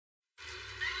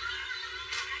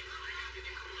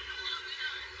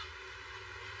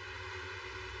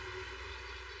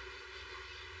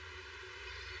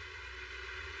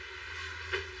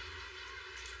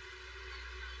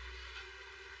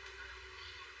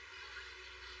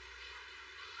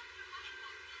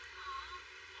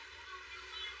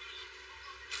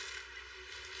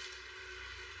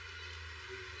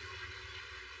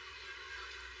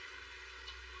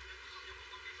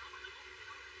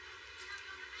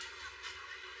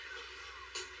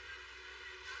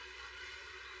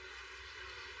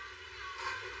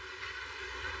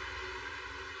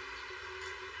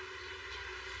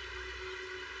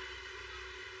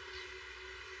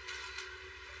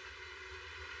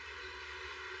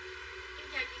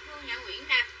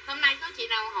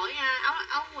còn hỏi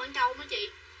áo Quảng Châu mấy chị.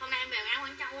 Hôm nay em về áo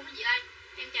Quảng Châu mấy chị ơi.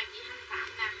 Em chào chị Thanh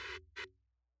Phạm nè.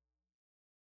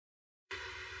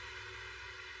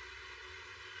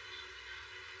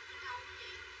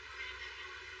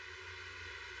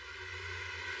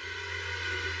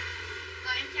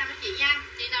 Rồi em chào mấy chị nha.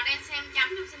 Chị nào đang xem chấm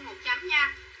cho xin một chấm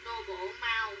nha. Đồ bộ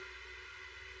màu.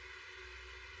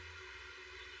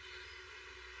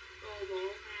 Đồ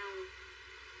bộ màu.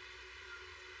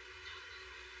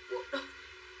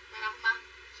 Màu không ạ?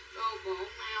 Đồ bộ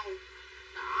màu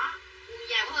đỏ. Quần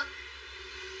dài quá hơn.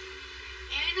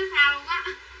 Em biết nó sao luôn á.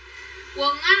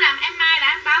 Quần á là em mai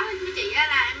đã báo với mấy chị á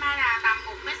là em mai là tầm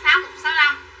 1m6,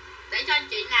 1m65 để cho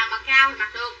chị nào mà cao thì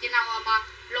mặc được, chị nào mà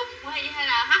lùn hay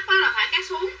là hấp á là phải cắt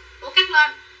xuống, cắt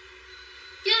lên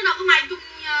chứ đâu có may chung,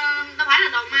 đâu phải là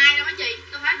đồ may đâu mấy chị,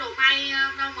 đâu phải đồ may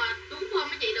đâu mà đúng không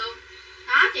mấy chị được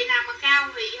đó. Chị nào mà cao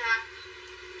thì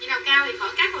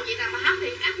khỏi cắt, còn chị nào mà hấp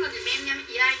thì cắt lên giùm em nha mấy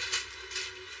chị ơi.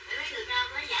 Để lấy người cao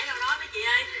lấy giải đâu nói mấy chị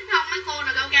ơi. Không, mấy cô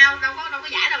nào cao đâu có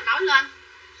giải đâu nói lên.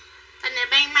 Tình này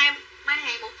ban mai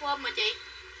hàng một phơm mà chị.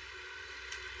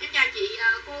 Em chào chị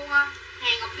cô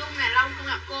Hàng Ngọc Dung nè, lâu không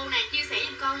gặp cô nè, chia sẻ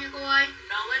giùm con nha cô ơi.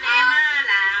 Đồ bên em á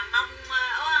là mông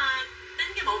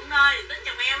tính cái bụng thôi, tính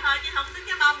vòng eo thôi chứ không tính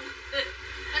cái mông.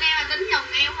 Bên em là tính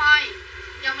vòng eo thôi.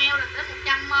 Vòng eo là tới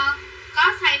 100,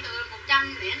 có size từ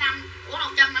 105,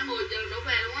 110 đổ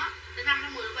về luôn á, từ 5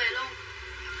 đến 10 đổ về luôn.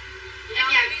 Em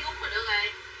chào cái gút mà được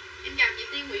rồi. Em chào chị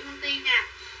Tiên, Nguyễn Văn Tiên nè.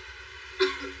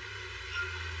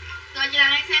 Rồi chị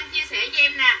nào đang xem chia sẻ cho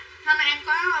em nè. Hôm nay em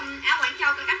có áo Quảng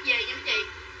Châu cao cấp về nha mấy chị.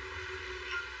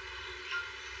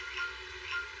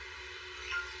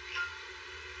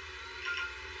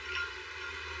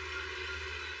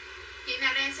 Chị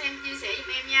nào đang xem chia sẻ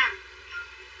giùm em nha.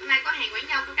 Hôm nay có hàng Quảng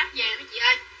Châu cao cấp về mấy chị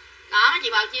ơi. Đó, mấy chị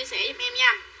vào chia sẻ giùm em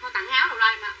nha. Thôi tặng áo đâu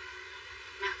đây mà.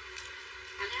 Nè.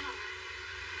 Tặng áo đâu đây.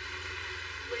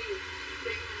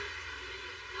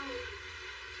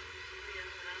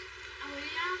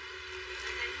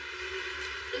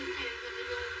 Đứng theo cho nó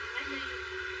vô lấy đi.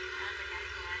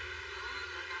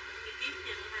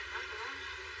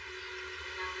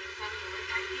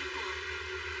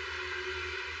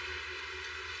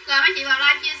 Rồi mấy chị vào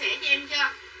like chia sẻ cho em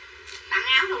chưa? Tặng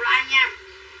áo đầu like nha.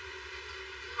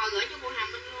 Hồi gửi cho cô Hà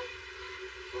Minh luôn.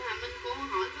 Cô Hà Minh cô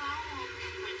hỏi có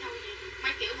Quảng Châu gì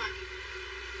mấy kiểu mà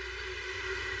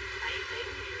 7 kiểu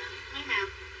gì nè. mấy màu.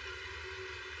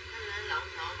 Lộn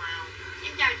xộn màu.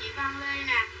 Em chào chị Văn Lê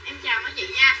nè. Em chào mấy chị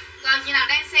nha. Rồi chị nào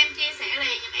đang xem chia sẻ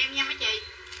liền giùm em nha mấy chị.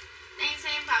 Đang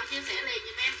xem vào chia sẻ liền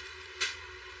giùm em.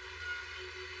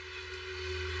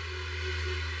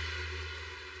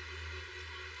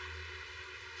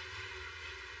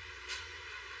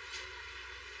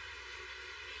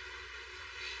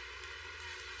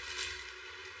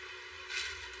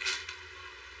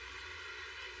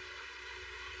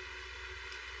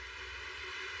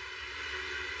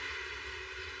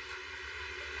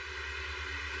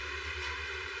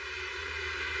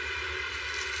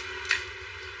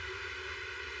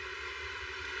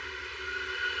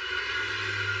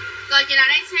 Rồi chị nào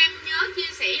đang xem nhớ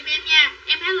chia sẻ với em nha.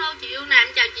 Em hello chị yêu nè,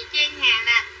 em chào chị Trang Hà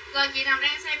nè. Rồi chị nào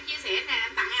đang xem chia sẻ nè,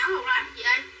 em tặng áo đầu like chị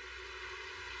ơi.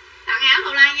 Tặng áo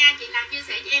đầu like nha. Chị nào chia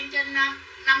sẻ cho em trên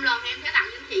 5 lần em sẽ tặng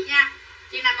cho chị nha.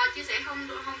 Chị nào mà chia sẻ không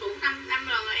đủ 5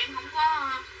 lần rồi em không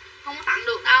có tặng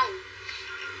được đâu.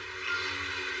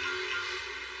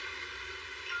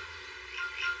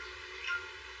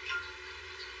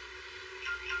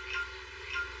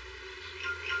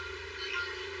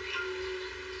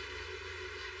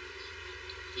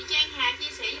 Chị Trang Hà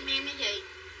chia sẻ giùm em cái gì?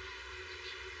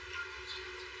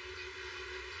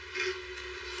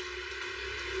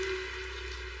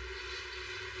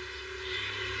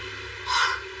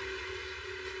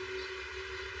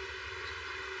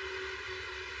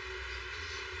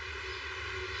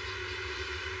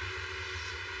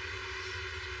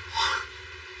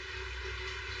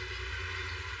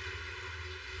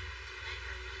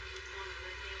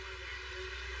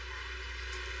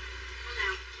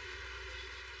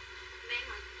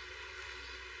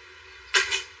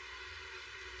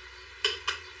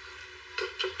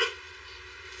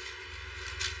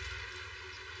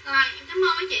 Rồi em cảm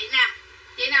ơn mấy chị nè.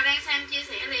 Chị nào đang xem chia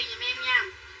sẻ liền giùm em nha.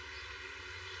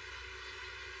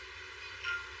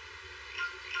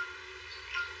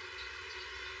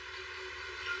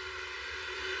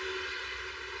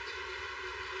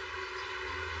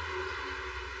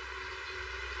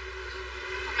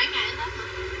 Còn mấy ngày nữa Tết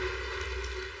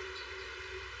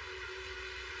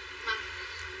mà.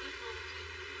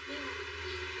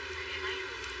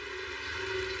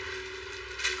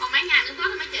 Còn mấy ngày nữa Tết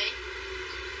thôi mấy chị.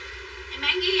 Em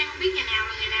bán với em không biết ngày nào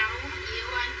là ngày nào luôn á mấy chị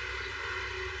ơi.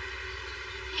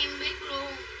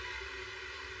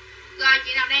 Rồi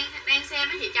chị nào đang xem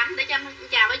với chị chấm để cho em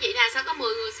chào với chị nè. Sao có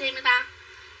 10 người xem nữa ta?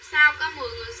 Sao có 10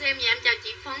 người xem vậy? Em chào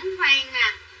chị Phấn Phan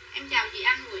nè. Em chào chị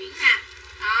Anh Nguyễn nè.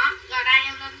 Đó, rồi đây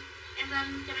em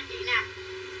lên cho mấy chị nè.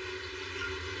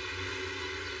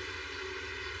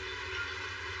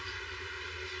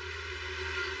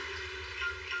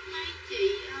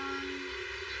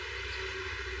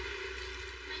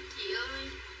 Mấy chị ơi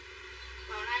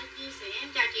vào đây chia sẻ.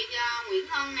 Em chào chị Nguyễn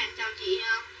Hân nè, em chào chị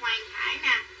Hoàng Khải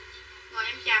nè. Rồi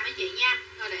em chào mấy chị nha.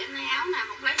 Rồi để em lấy áo nè,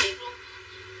 không lấy thiệt luôn.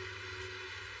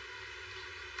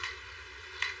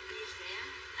 Chia sẻ.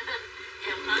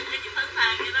 Dòng hơn cái chị Phấn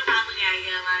Phan cho nó 30 ngày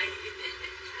rồi mà.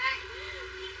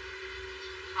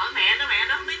 Hỏi mẹ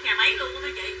nó không biết ngày mấy luôn á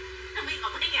mấy chị. Nó biết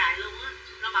còn mấy ngày luôn á.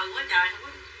 Nó bận quá trời,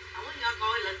 không có cho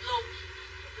coi lịch luôn.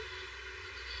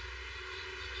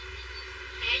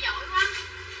 Mẹ giỏi quá.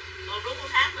 Còn đúng 1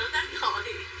 tháng nữa Tết rồi.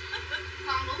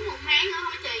 Còn đúng 1 tháng nữa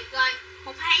không mấy chị? Rồi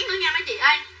 1 tháng nữa nha mấy chị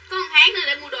ơi. Có 1 tháng nữa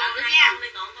để mua đồ nữa nha.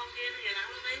 Còn con kia nó về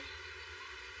tặng luôn đi.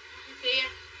 Con kia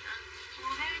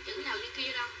không thấy cái chữ nào dưới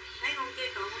kia đâu. Thấy con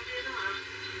kia còn con kia nữa hả?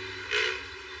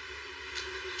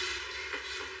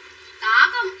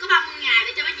 Đó, có 30 ngày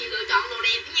để cho mấy chị lựa chọn đồ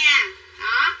đẹp đó nha.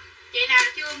 Đó, chị nào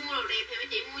chưa mua đồ đẹp thì mấy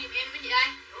chị mua giùm em mấy chị ơi.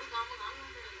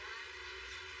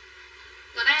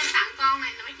 Rồi đây em tặng con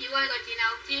này nè mấy chị ơi. Rồi chị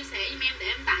nào chia sẻ giùm em để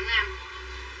em tặng nè.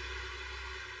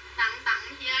 Tặng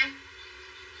mấy chị ơi.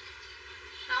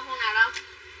 Đâu con nào đâu.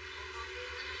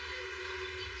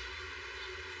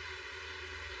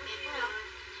 Đẹp quá rồi.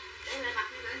 Để lại mặt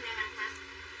đi, để mẹ mặc mà.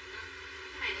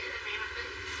 Cái này để lại mẹ mặc đi.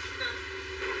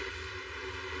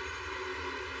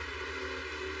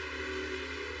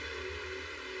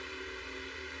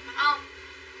 Mặc không?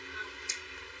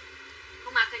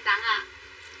 Không mặc thì tặng à.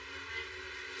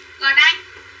 Rồi đây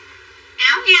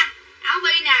áo nha, áo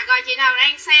bi nè. Rồi chị nào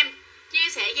đang xem chia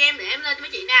sẻ cho em để em lên cho mấy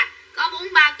chị nè. Có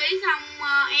 43 kg không?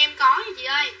 Em có nha chị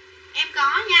ơi, em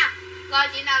có nha. Rồi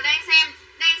chị nào đang xem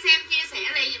chia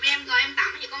sẻ liền giùm em. Rồi em tặng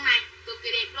cho chị con này cực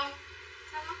kỳ đẹp luôn.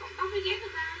 Sao nó còn tóc cái ghét người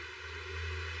ta.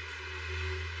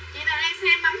 Chị nào đang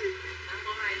xem bấm tặng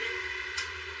con này đi.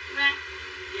 Nè,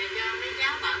 về cho mấy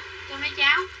cháu bận. cho mấy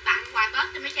cháu, tặng quà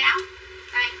Tết cho mấy cháu.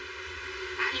 Đây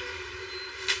tặng em.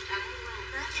 Tặng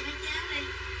Tết cho mấy cháu đi.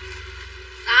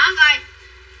 Đó rồi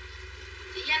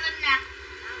chị Gia Linh nè.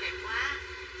 Áo đẹp quá.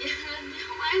 Chị Gia Linh chứ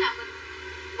không ấy là mình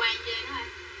quay về nữa rồi.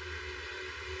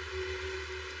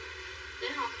 Để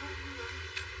hồng thôi.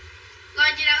 Rồi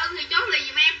chị nào ưng thì chốt liền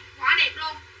giùm em, quá đẹp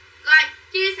luôn. Rồi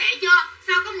chia sẻ chưa?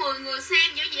 Sao có 10 người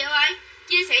xem vậy chị ơi?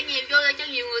 Chia sẻ nhiều vô cho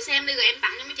nhiều người xem đi. Rồi em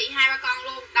tặng cho mấy chị 2-3 con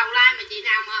luôn. Đầu like mà chị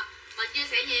nào mà chia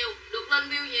sẻ nhiều, được lên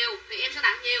view nhiều thì em sẽ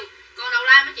tặng nhiều. Còn đầu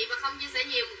like mấy chị mà không chia sẻ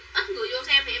nhiều, ít người vô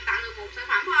xem thì em tặng được 1 sản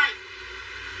phẩm thôi.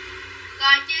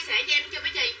 Rồi chia sẻ cho em cho mấy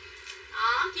chị.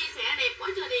 Đó, chia sẻ đẹp quá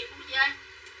trời đẹp mấy chị ơi.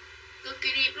 Cực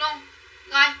kỳ đẹp luôn.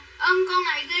 Rồi, con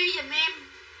này ghi giùm em.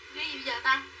 Ghi gì bây giờ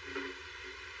ta?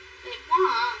 Đẹp quá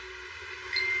à.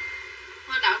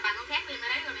 Thôi đợi tặng con khác đi, mà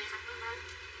lấy rồi này mặc luôn thôi.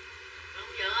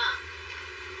 Đúng chưa?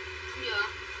 Không vừa.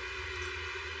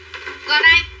 Rồi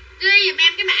đây, ghi giùm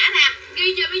em cái mã nè.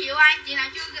 Ghi chưa mấy chị ơi? Chị nào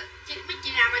chưa, mấy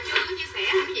chị nào mà chưa có chia sẻ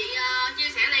thì mấy chị chia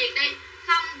sẻ liền đi.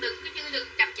 Không, đừng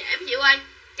chậm trễ mấy chị ơi.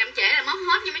 Chậm trễ là mất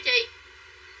hết nha mấy chị.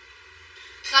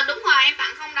 Rồi đúng rồi, em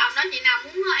tặng không đồng đó. Chị nào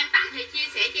muốn em tặng thì chia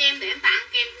sẻ cho em để em tặng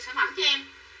kèm sản phẩm cho em.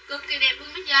 Cực kỳ đẹp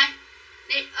luôn mấy chị ơi.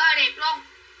 Đẹp ơi đẹp luôn.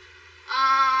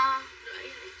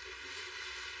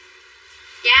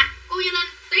 Dạ cô Gia Linh,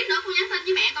 tí nữa cô nhắn tin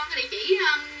với mẹ con cái địa chỉ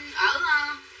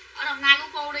ở Đồng Nai của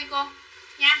cô đi cô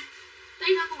nha. Tí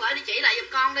nữa cô gửi địa chỉ lại giùm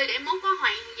con đi, để mốt có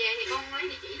Hoàng về thì con lấy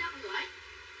địa chỉ đó con gửi.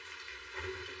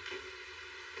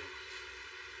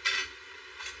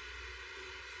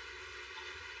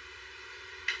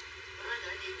 Nó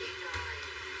gửi địa chỉ rồi.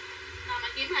 Rồi mà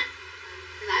kiếm nè.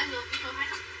 Lại vô cái tôi thấy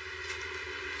không.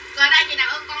 Rồi đây chị nào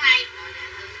ưng con này. Rồi nè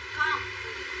Thư. Có không?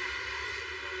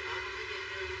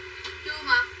 Chưa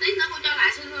mà, tí nữa cô cho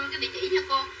lại sư cái địa chỉ nha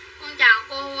cô. Con chào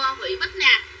cô Huệ Bích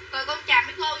nè. Rồi con chào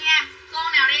mấy cô nha. Cô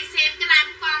nào đang xem cái live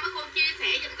của con, mấy cô chia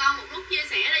sẻ giùm con một nút chia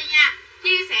sẻ đi nha.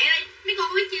 Chia sẻ đi. Mấy cô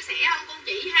có biết chia sẻ không? Con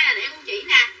chỉ hay là để con chỉ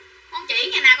nè. Con chỉ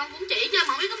ngày nào con cũng chỉ chứ, mà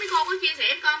không biết có mấy cô có chia sẻ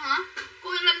với con hả?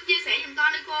 Cô Linh chia sẻ giùm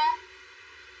con đi cô.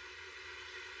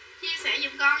 Chia sẻ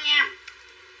giùm con nha.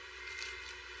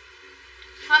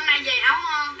 Hôm nay về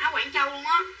áo Quảng Châu luôn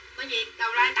á. Bởi vì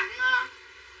đầu like tặng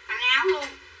áo luôn.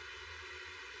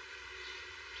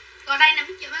 Còn đây nè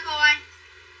mấy cô ơi.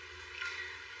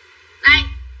 Đây,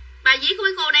 bài viết của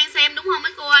mấy cô đang xem đúng không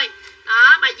mấy cô ơi?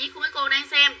 Đó, bài viết của mấy cô đang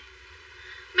xem.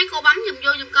 Mấy cô bấm dùm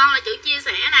vô dùm con là chữ chia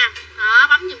sẻ nè. Đó,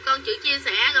 bấm dùm con chữ chia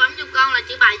sẻ, rồi bấm dùm con là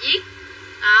chữ bài viết.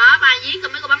 Đó, bài viết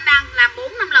rồi mấy cô bấm đăng. Làm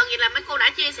 4-5 lần vậy là mấy cô đã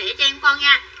chia sẻ cho em con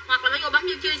nha. hoặc là mấy cô bấm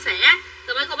vô chia sẻ,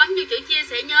 rồi mấy cô bấm vô chữ chia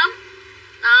sẻ nhóm.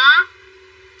 Đó,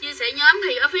 chia sẻ nhóm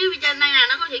thì ở phía bên trên đây nè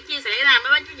nó có chữ chia sẻ là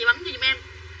mấy chị bấm vô giùm em,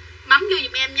 bấm vô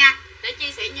giùm em nha, để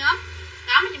chia sẻ nhóm.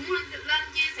 Đó, mấy chị muốn lên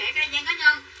chia sẻ cái trang cá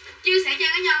nhân, chia sẻ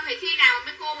trang cá nhân thì khi nào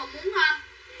mấy cô mà muốn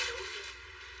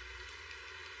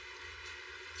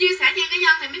chia sẻ trang cá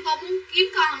nhân thì mấy cô muốn kiếm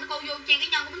con, mấy cô vô trang cá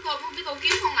nhân của mấy cô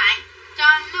kiếm con lại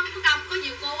cho nó công. Có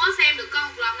nhiều cô á xem được con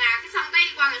một lần cái xong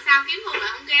cái qua ngày sau kiếm con lại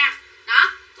không ra.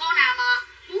 Đó, cô nào mà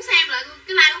muốn xem lại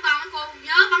cái like của con mấy cô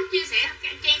nhớ bấm chia sẻ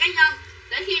trang cá nhân,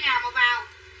 để khi nào mà vào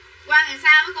qua ngày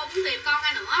sau mấy cô muốn tìm con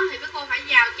ra nữa thì mấy cô phải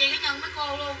vào trang cá nhân mấy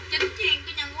cô luôn, chính trang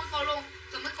cá nhân của mấy cô luôn,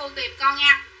 rồi mấy cô tìm con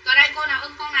nha. Rồi đây cô nào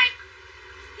ưng con này,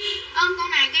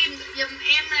 ghi dùm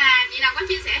em là chị nào có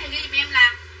chia sẻ thì ghi dùm em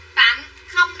là tặng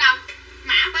 0 đồng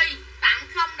mã bi, tặng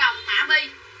 0 đồng mã bi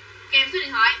kèm số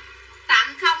điện thoại,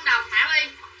 tặng 0 đồng mã bi.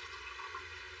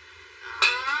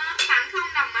 Đó, tặng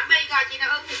 0 đồng mã bi. Rồi chị nào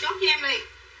ưng thì chốt cho em liền,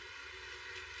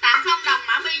 tặng 0 đồng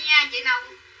mã bi nha. Chị nào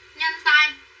nhanh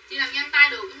tay, chị nào nhanh tay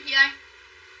được cái gì ơi.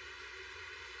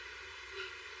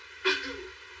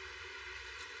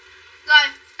 Rồi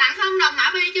tặng 0 đồng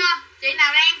mã bi chưa? Chị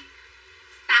nào đang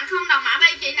tặng 0 đồng mã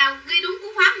bi, chị nào ghi đúng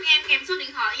cú pháp nha em kèm số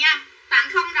điện thoại nha. Tặng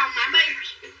 0 đồng mã bi,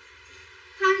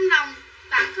 0 đồng,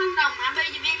 tặng 0 đồng mã bi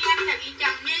dùm em nha. Em chào chị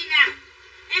Trần Nhi nè,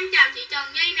 em chào chị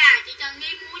Trần Nhi nè. Chị Trần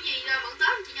Nhi mua gì rồi bận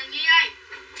Tết chị Trần Nhi ơi?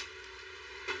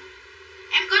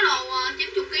 Em có đồ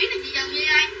 90 kg này chị Trần Nhi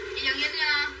ơi. Chị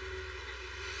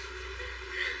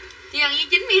Trần Nhi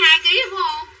 92 kg phải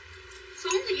không?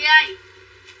 Xuống thì chị ơi,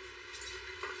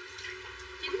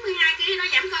 92 kg nó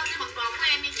giảm cân cái bận đồ của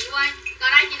em nha chị ơi.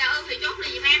 Rồi đây chị nào ưng thì chốt đi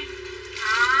dùm em.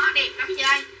 Đó, đẹp lắm chị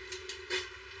ơi.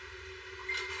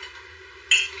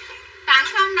 Tặng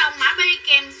 0 đồng mã bi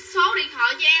kèm số điện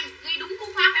thoại cho em, ghi đúng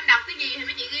cú pháp. Em đọc cái gì thì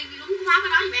mấy chị ghi đúng cú pháp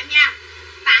cái đó dùm em nha.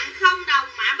 Tặng 0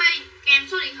 đồng mã bi kèm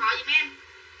số điện thoại dùm em.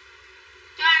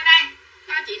 Cho ai đây?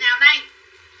 Cho chị nào đây?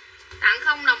 Tặng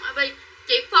 0 đồng mã bi.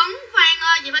 Chị Phấn Phan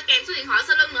ơi, chị phải kèm số điện thoại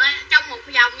sau lưng nữa trong một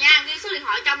vòng nha. Ghi số điện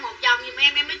thoại trong một vòng dùm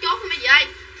em mới chốt mấy chị ơi.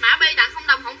 Mã bi tặng 0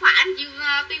 đồng không phải chị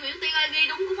Tiên Nguyễn Tiên ơi, ghi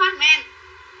đúng cú pháp dùm em.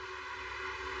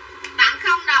 Tặng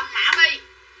 0 đồng mã bi,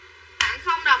 tặng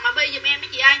 0 đồng mã bi dùm em mấy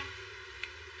chị ơi.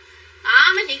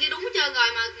 Đó, mấy chị ghi đúng hết trơn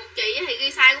rồi, mà một chị thì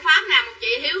ghi sai cú pháp nè, một chị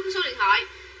thiếu cái số điện thoại.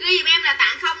 Ghi dùm em là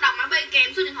tặng 0 đồng mã bi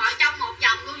kèm số điện thoại trong một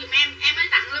vòng luôn dùm em mới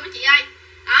tặng luôn mấy chị ơi.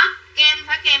 Đó,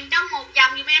 phải kèm trong một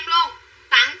vòng dùm em luôn.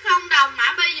 Tặng 0 đồng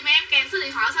mã bi dùm em kèm số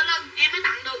điện thoại sau lưng em mới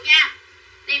tặng được nha.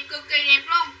 Đẹp, cực kỳ đẹp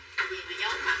luôn. Gì mà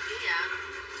giấu mặt dữ vậy?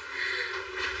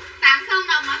 Tặng 0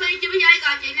 đồng mã bi chưa bây giờ.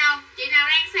 Rồi chị nào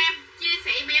đang xem chia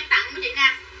sẻ với em tặng mấy chị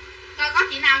nè. Coi có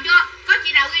chị nào chưa? Có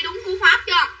chị nào ghi đúng cú pháp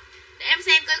chưa? Để em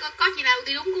xem coi có chị nào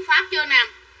ghi đúng cú pháp chưa nè.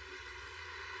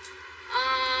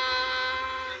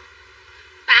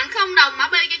 Tặng 0 đồng mã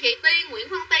bi cho chị Tiên Nguyễn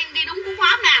Văn Tiên, ghi đúng cú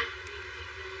pháp nè.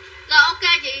 Rồi ok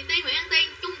chị Tiên Nguyễn Văn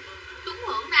Tiên trúng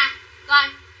hưởng nè. Rồi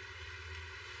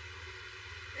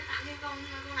để tặng thêm con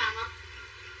nào không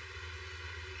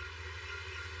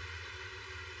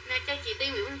nè, cho chị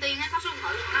Tiên Nguyễn Văn Tiên có số điện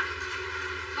thoại luôn đó.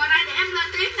 Rồi đây để em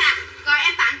lên tiếp nè. Rồi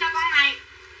em tặng cho con này,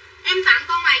 em tặng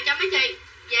con này cho mấy chị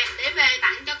để về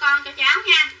tặng cho con cho cháu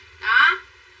nha. Đó,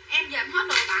 em dành hết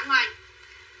đồ tặng rồi,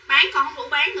 bán còn không đủ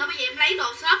bán nữa, bây giờ em lấy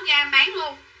đồ shop ra em bán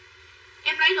luôn.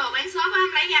 Em lấy đồ bán shop á,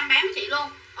 em lấy ra em bán với chị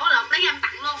luôn. Lộn, lấy ra em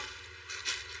tặng luôn.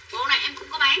 Bộ này em cũng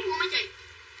có bán luôn mấy chị.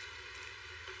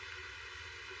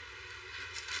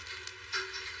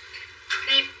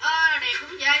 Đẹp ơi là đẹp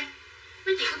luôn chị ơi.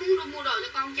 Mấy chị có muốn mua đồ cho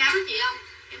con cháu mấy chị không?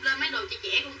 Em lên mấy đồ trẻ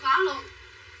trẻ cũng có luôn.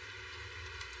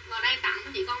 Rồi đây tặng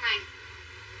mấy chị con này.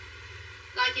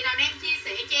 Rồi chị nào đang chia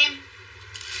sẻ cho em,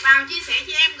 vào chia sẻ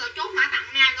cho em rồi chốt mã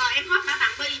tặng nè. Rồi em hết mã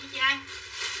tặng bi cho chị ơi.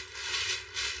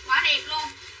 Quá đẹp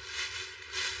luôn.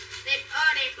 Đẹp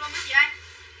ơi đẹp luôn mấy chị ơi.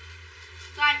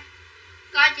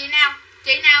 Rồi chị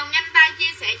nào nhanh tay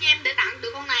chia sẻ cho em để tặng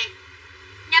được con này.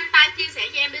 Nhanh tay chia sẻ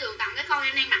cho em để được tặng cái con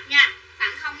em đang mặc nha.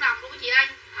 Tặng 0 đồng luôn mấy chị ơi.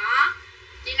 Đó,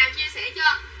 chị nào chia sẻ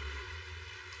chưa?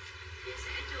 Chia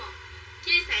sẻ chưa?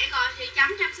 Chia sẻ rồi thì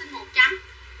chấm cho em xin 1 chấm.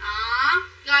 Đó,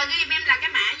 rồi ghi em là cái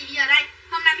mã gì giờ đây.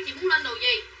 Hôm nay mấy chị muốn lên đồ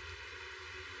gì?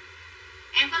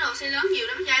 Em có đồ size lớn nhiều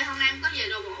lắm chị ơi. Hôm nay em có về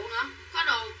đồ bộ nữa.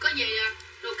 Có về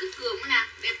đồ kích cường nữa nè.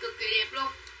 Đẹp, cực kỳ đẹp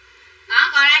luôn. Đó,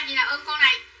 rồi đây chị nào ưng con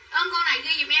này. Ưng con này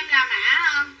ghi giùm em là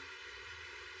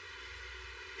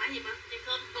mã gì mà? Chị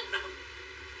Khớm 0 đồng.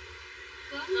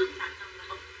 Khớm tặng 0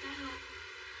 đồng.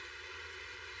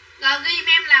 Rồi ghi giùm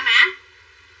em là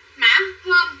mã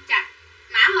hôm chặt.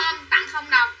 Mã hôm tặng 0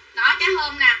 đồng. Đó, trái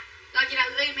hôm nè. Rồi chị nào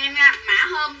ghi giùm em nha, mã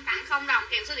hôm tặng 0 đồng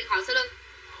kèm số điện thoại sau lưng.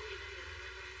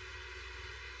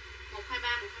 123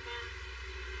 123.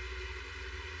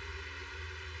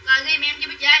 Rồi ghi em cho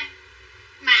mấy chị ơi.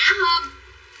 Mã hôm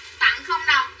tặng 0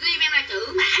 đồng, ghi em là chữ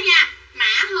mã nha.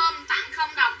 Mã hôm tặng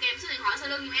 0 đồng kèm số điện thoại sau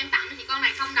lưng, giùm em tặng cho chị con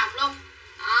này 0 đồng luôn.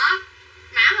 Đó.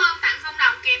 Mã hôm tặng 0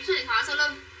 đồng kèm số điện thoại sau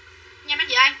lưng nha mấy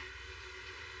chị ơi.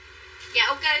 Dạ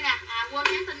ok nè. À quên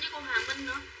nhắn tin với cô Hà Minh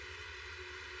nữa,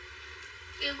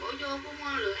 kêu cổ vô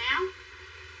cũng lựa áo.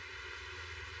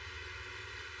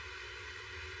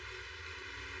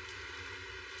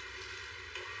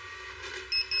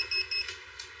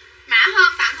 Mã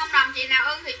hôm tặng 0 đồng, chị nào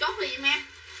ưng thì chốt liền giùm em.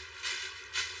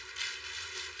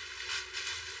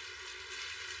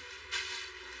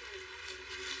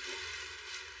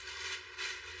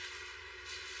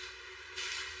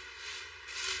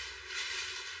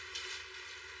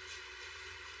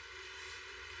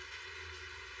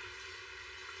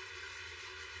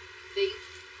 Điện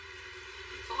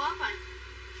có ớt rồi.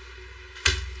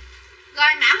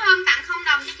 Rồi mã hôm tặng 0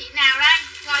 đồng cho chị nào đây?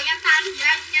 Rồi nhanh tay mấy chị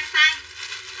ơi, nhanh tay.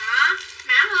 Đó,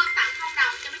 mã hôm tặng 0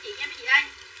 đồng cho mấy chị nha mấy chị ơi.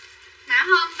 Mã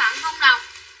hôm tặng 0 đồng.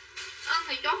 Ưng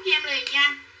thì chốt cho em liền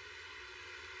nha.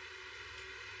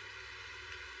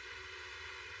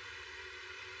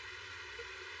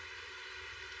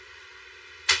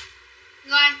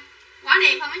 Rồi, quá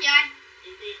đẹp không mấy chị ơi?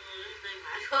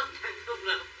 Mã khóm tặng 0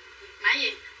 đồng. Mã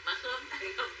gì? Mã khóm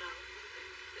tặng 0 đồng.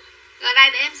 Rồi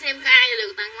đây để em xem có ai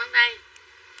được tặng quăng tay.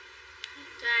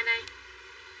 Cho ai đây?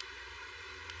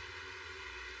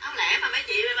 Áo lẻ mà mấy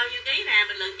chị bao nhiêu ký nè,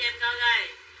 bình luận cho em coi coi.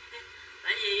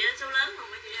 Tại vì số lớn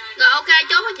không mấy chị ơi. Rồi ok,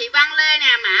 chốt cho chị Văn Lê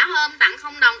nè, mã hôm tặng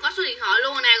 0 đồng, có số điện thoại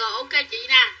luôn nè. Rồi ok chị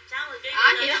nè. 60 kg.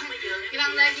 Đó chị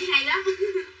Văn Lê chị hay lắm.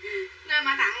 Nơi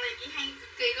mà tặng là chị hay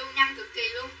cực kỳ luôn, nhanh cực kỳ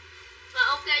luôn. Rồi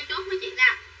ok, chốt với chị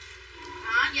nè.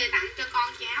 Đó, về tặng cho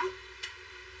con cháu.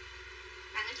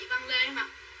 Tặng cho chị Văn Lê mà.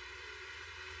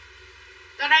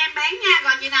 Rồi đây em bán nha,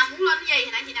 rồi chị nào muốn lên cái gì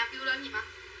thì nãy chị nào kêu lên gì mà.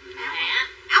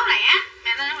 Áo lẻ,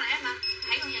 mẹ lên áo lẻ mà.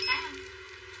 Thấy con nhà cái không?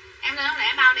 Em lên áo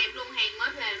lẻ bao đẹp luôn, hàng mới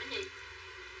về mấy chị.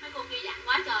 Mấy cô kia dặn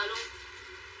quá trời luôn.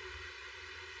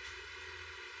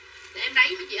 Để em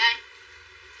đáy mấy chị ơi.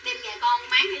 Đem về con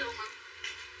bán đi luôn mà.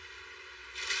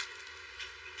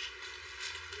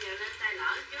 Giờ lên tay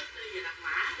lỡ trước đi, giờ đặt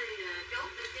mã đi, chốt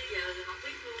đi chứ giờ không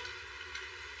biết luôn.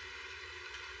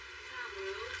 Sao mà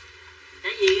được?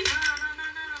 Tại vì nó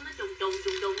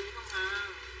trùng không à.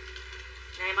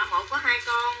 Này mã 1 có 2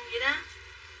 con vậy đó.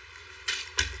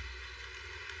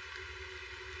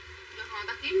 Rồi hồi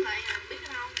ta kiếm lại biết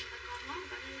ở đâu, ta con nó người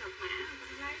ta đi đọc mã, người ta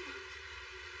đi lấy mà.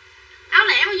 Áo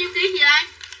lẻ bao nhiêu ký chị ơi?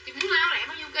 Chị muốn lên áo lẻ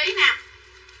bao nhiêu ký nè?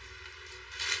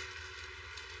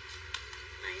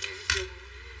 Này nó trùng.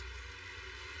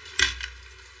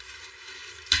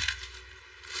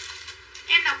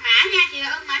 Em đọc mã nha, chị là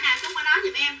ưng mã nào chốt mã đó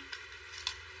giùm em.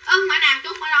 Ưng mã nào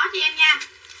chốt mã đó cho em nha.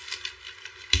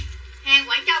 Hàng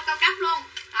Quảng Châu cao cấp luôn.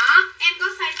 Đó, em có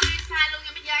size free size luôn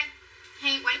nha mấy ơi.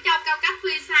 Hàng Quảng Châu cao cấp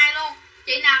free size luôn.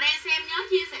 Chị nào đang xem nhớ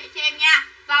chia sẻ cho em nha.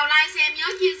 Vào like xem nhớ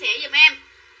chia sẻ giùm em.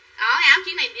 Đó, áo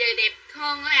chiếc này đẹp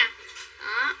hơn nữa nè.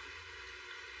 Đó.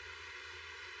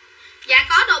 Dạ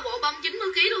có đồ bộ bông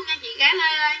 90kg luôn nha chị gái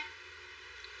Lê ơi.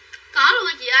 Có luôn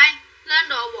nha chị ơi. Lên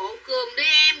đồ bộ cườm đi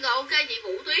em. Rồi ok chị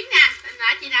Vũ Tuyến nè.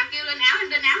 Nãy chị nào kêu lên áo, em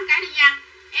lên áo một cái đi nha.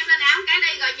 Em lên áo một cái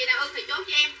đi, rồi chị nào ưng thì chốt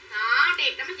cho em. Đó,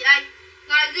 đẹp lắm chị ơi.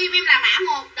 Rồi ghi em là mã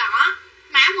 1 đỏ.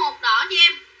 Mã 1 đỏ cho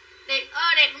em. Đẹp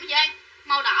ơi đẹp lắm chị ơi.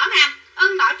 Màu đỏ nè.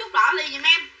 Ưng đỏ chút đỏ liền giùm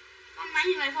em. Có mấy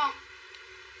như này không?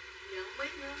 Giờ không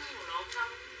biết nữa, màu lộn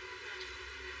không.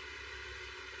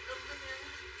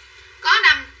 Có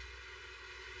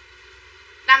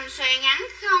đầm xòe ngắn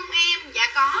không em?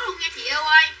 Dạ có luôn nha chị yêu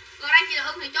ơi. Rồi đây chị nào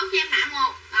ưng thì chốt cho em mã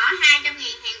 1. Đó,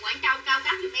 200.000 hàng Quảng Châu cao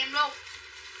cấp giùm em luôn.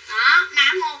 Đó,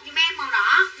 mã 1 giùm em màu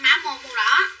đỏ. Mã 1 màu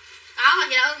đỏ. Đó, rồi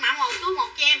chị nào ưng mã 1 số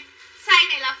 1 cho em. Size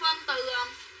này là phân từ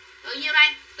nhiêu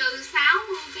đây? Từ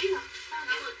 60kg rồi.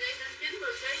 60 đến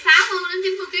 90kg. 60 đến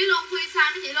 90kg luôn, free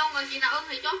size với chị luôn. Rồi chị nào ưng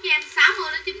thì chốt cho em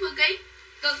 60 đến 90kg.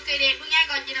 Cực kỳ đẹp luôn nha.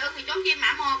 Rồi chị nào ưng thì chốt cho em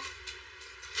mã 1.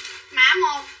 Mã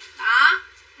 1 đó,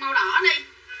 màu đỏ đi.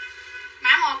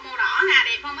 Mã 1 màu đỏ nè,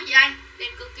 đẹp không mấy chị ơi?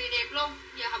 Đẹp cực kỳ đẹp luôn.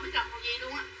 Giờ không biết gặp màu gì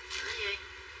luôn á. Cái gì?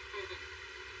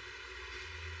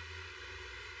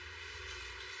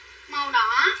 Màu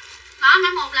đỏ. Đó, mã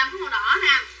 1 làm cái màu đỏ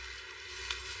nè.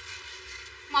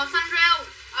 Màu xanh rêu.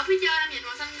 Ở phía trên em nhìn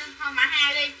màu xanh thôi, mã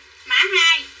 2 đi. Mã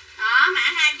 2. Đó, mã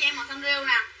 2 cho em màu xanh rêu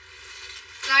nè.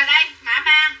 Rồi đây, mã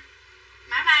 3.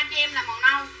 Mã 3 cho em là màu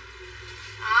nâu.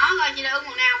 Đó, rồi chị đã ưng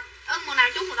màu nào? Ưng màu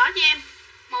nào chút màu đó cho em.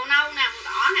 Màu nâu nè, màu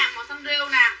đỏ nè, màu xanh rêu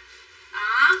nè.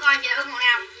 Đó, rồi chị đã ưng màu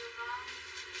nào?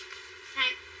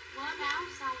 Hai mới báo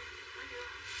xong.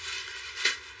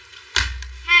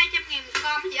 200.000 một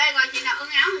con chị ơi. Rồi chị nào ưng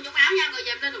áo thì chốt áo nha. Rồi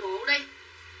dùm lên đồ bộ đi.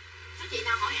 Nói chị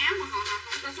nào hỏi áo mà họ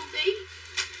không có số ký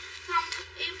không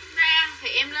em ra thì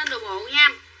em lên đồ bộ nha.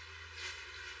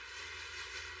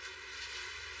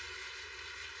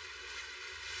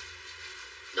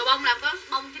 Đồ bông là có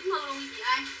bông 90 luôn chị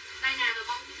ơi. Đây nè, đồ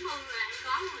bông 90 là em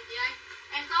có luôn rồi chị ơi.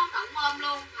 Em có tổng ôm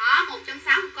luôn. Đó,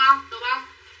 160 con đồ bông.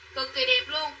 Cực kỳ đẹp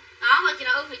luôn. Đó, rồi chị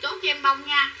nào ưng thì chốt cho em bông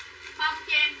nha. Bông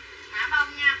cho em, mã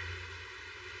bông nha.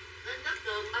 Lên đất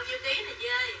trường bao nhiêu ký này chị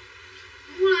ơi?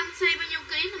 Muốn lên xây bao nhiêu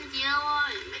ký không chị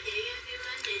ơi? Mấy chị kêu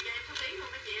lên chị cho em số ký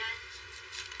luôn mấy chị ơi.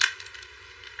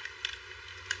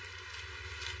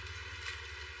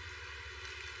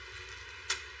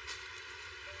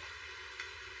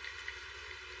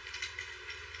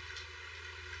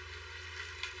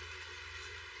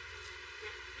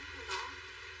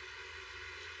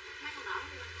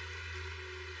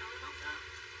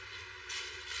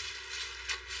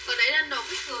 Còn để lên đồ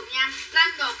kích cườm nha.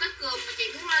 Lên đồ kích cườm mà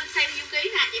chị muốn lên xây bao nhiêu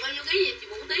ký nè, chị bao nhiêu ký gì chị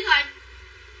Vũ tí thôi.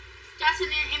 Cho xin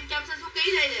em cho xin số ký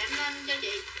đi để em lên cho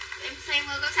chị. Để em xem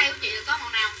coi có size của chị là có màu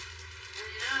nào. Thì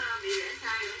nó bị để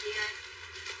sai rồi chị ơi.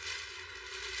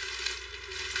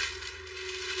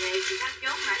 Về chị cắt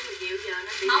chốt 70 triệu giờ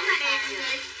nó bị mẫu này đẹp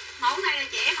chị. Mẫu này là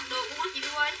trẻ mặc được luôn á chị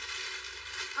Đu ơi.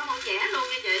 Có mẫu trẻ luôn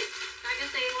nha chị. Tay cái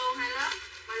tiên luôn 2 lớp.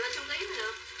 Mà lên số ký mới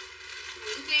được.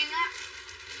 Nguyễn Kiên á.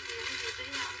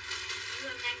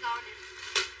 Lên nhanh coi nè.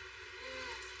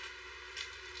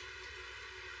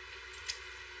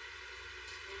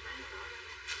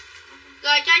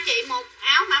 Rồi cho chị một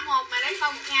áo mã 1 mà lấy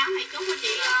con một áo này chốt cho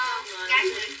chị cái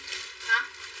gì? Hả?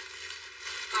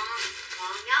 Còn không?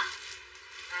 Còn nhất.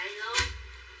 Đây luôn.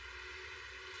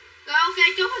 Rồi ok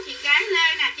chốt cho chị cái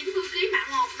lê nè, 90 kg mã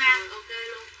 1 nè. Rồi ok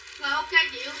luôn. Rồi ok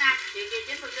chị luôn nè. Chị kia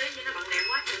 90 kg chứ nó bận đẹp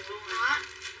quá chừng luôn rồi. Đó.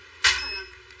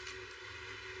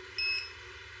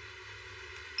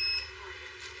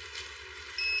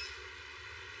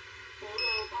 Bộ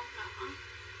đồ bông đỏ.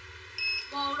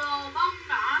 Bộ đồ bông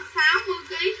đỏ 60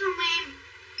 kg không em?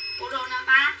 Bộ đồ nào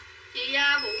ta? Chị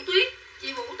Vũ Tuyết.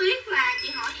 Chị Vũ Tuyết là chị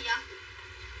hỏi gì vậy?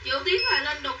 Chị Vũ Tuyết là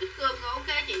lên đồ kích cườm rồi ok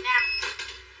chị nè.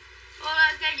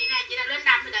 Ok chị nè, chị nào lên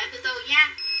đầm thì đợi từ từ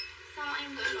nha. Sao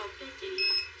em gửi lộn cho chị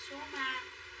số 3.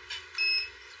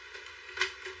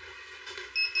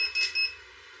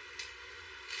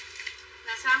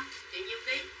 Là sao? Chị nhiêu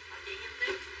ký? Hỏi chị nhiêu ký?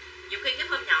 Nhiều khi cái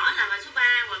phơm nhỏ là số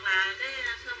 3 hoặc là cái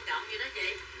phơm cộng gì đó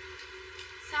chị.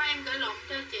 Sao em gửi lộn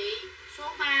cho chị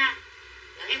số 3?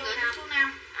 Em gửi cho số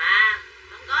 5. À,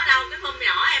 không có đâu, cái phơm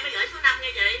nhỏ em mới gửi số 5 nha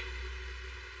chị.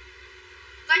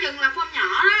 Có chừng là phơm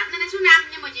nhỏ đó, nên là số 5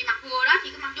 nhưng mà chị mặc vừa đó, chị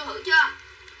có mặc vô thử chưa?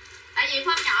 Tại vì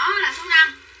phơm nhỏ là số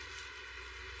 5.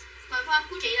 Rồi phơm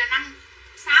của chị là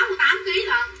 68 kg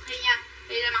lận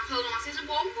thì là mặc thường là mặc size số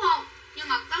 4 phải không? Nhưng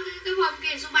mà có cái phơm kia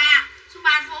là số 3, số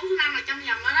 4, số 5 là trong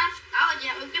vòng đó đó. Đó rồi chị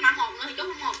cái mã 1 nữa thì chốt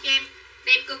mã 1 cho em.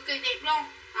 Đẹp cực kỳ đẹp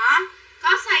luôn. Đó. Có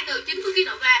size từ 90 kg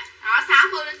độ về. Đó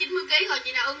 60 đến 90 kg rồi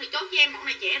chị nào ưng thì chốt cho em mẫu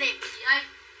này trẻ đẹp chị ơi.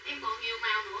 Em còn nhiều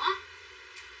màu nữa.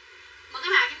 Mà cái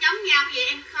màu giống nhau vậy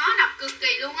em khó đọc cực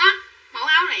kỳ luôn á. Mẫu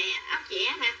áo lẹ, áo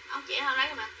trẻ nè, áo trẻ thôi lấy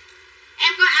rồi mà.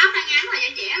 Em có áo đang ngắn là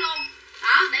vậy trẻ luôn.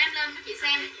 Đó, để em lên cho chị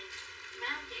xem. Má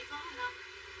áo trẻ có hay không?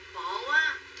 Bộ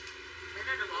á. Để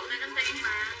nó đồ bộ này nó tiên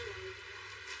mà.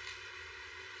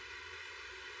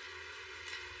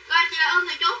 Coi chị ưng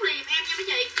thì chốt liền em nha mấy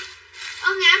chị.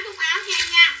 Ưng áo chút áo cho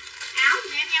em nha. Áo cho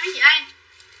em nha mấy chị ơi.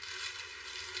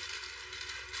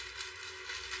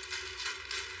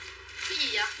 Cái gì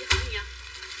vậy? Chị hỏi gì vậy?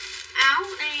 Áo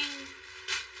đen.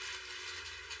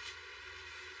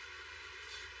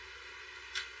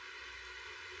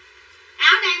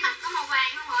 Áo đen mặc có màu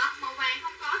vàng không hả? Màu vàng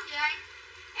không có chị ơi.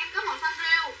 Em có màu xanh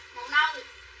rêu, màu nâu,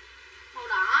 màu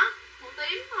đỏ, màu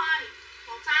tím thôi,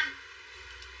 màu xanh.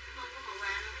 Không có màu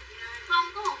vàng đâu chị ơi.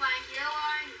 Không có màu vàng chị đâu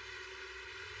ơi.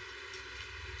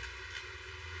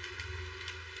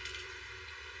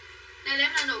 Đây là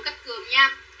em lên đồ cắt cườm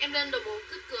nha. Em lên đồ bộ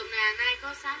kích cườm nè, nay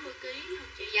có 60 kg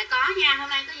không chị? Dạ có nha, hôm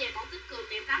nay có về mẫu kích cườm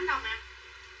đẹp lắm đâu nè.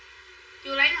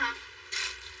 Chưa lấy nữa hả?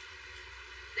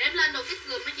 Để em lên đồ kích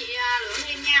cườm mấy chị lựa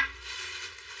thêm nha.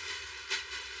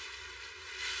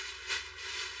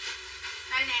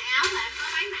 Đây nè, áo là em có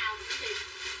mấy màu nữa chị.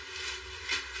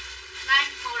 Đây,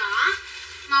 màu đỏ.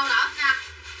 Màu đỏ nè.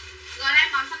 Rồi đây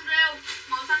màu xanh rêu,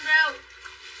 màu xanh rêu.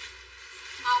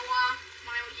 Màu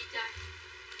này màu gì trời?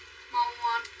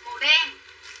 Màu đen.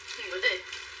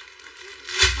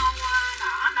 Màu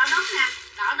đỏ, đỏ đất nè,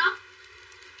 đỏ đất.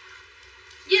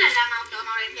 Với lại là màu trời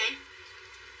màu đẹp vậy.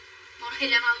 Màu này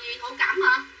là màu gì? Thổ cẩm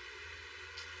hả?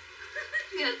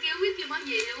 Giờ kêu biết kêu màu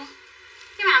gì luôn.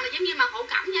 Cái màu này giống như màu thổ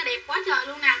cẩm nha, đẹp quá trời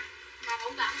luôn nè. Màu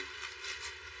thổ cẩm.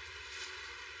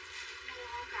 Màu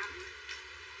thổ cẩm.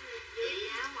 Chị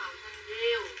áo màu xanh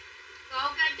rêu.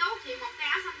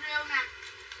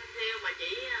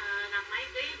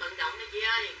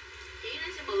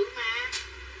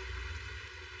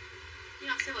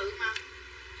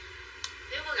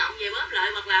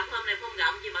 thời hoặc là hôm này không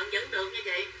rộng chị bận vẫn được nha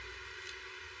chị.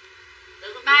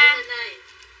 Được không? 3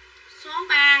 số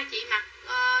 3 chị mặc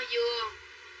vừa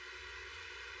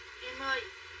em ơi.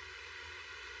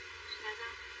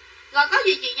 Rồi có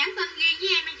gì chị nhắn tin riêng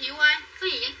với em chị ơi, có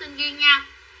gì nhắn tin riêng nha.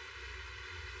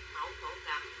 Mẫu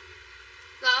cảm.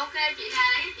 Rồi ok chị là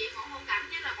lấy chị mẫu cảm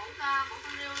chứ là mẫu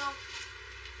con riêu luôn.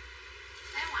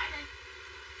 Lấy ngoài đi.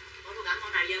 Mẫu cảm mẫu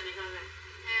nào giờ mình thôi rồi.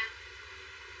 À.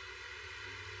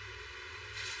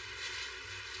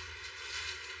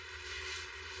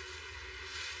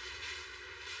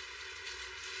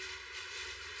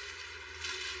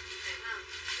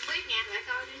 Biết nha, lại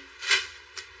coi đi.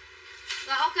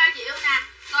 Rồi ok chị yêu nè.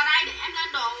 Rồi đây để em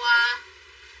lên đồ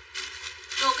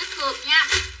kích cườm nha.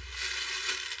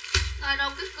 Rồi đồ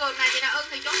kích cườm này chị nào ưng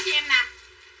thì chốt cho em nè.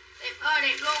 Đẹp ơi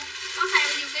đẹp luôn. Có thay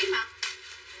bao nhiêu ký mà?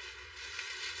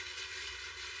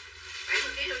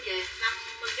 70 kg đủ về,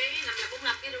 50 kg,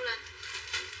 45 kg đủ lên.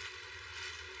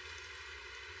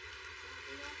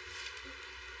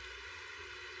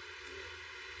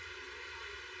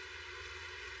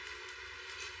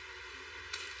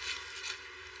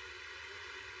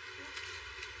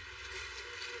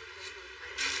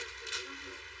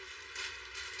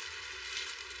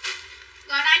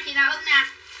 Rồi đây chị nào ưng nè.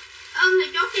 Ưng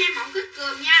thì chốt cho em mẫu kích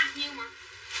cườm nha. Nhiêu mà.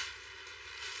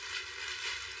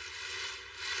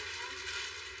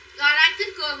 Rồi đây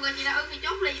kích cườm rồi chị nào ưng thì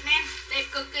chốt liền em. Đẹp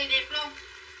cực kỳ đẹp luôn.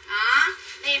 Đó,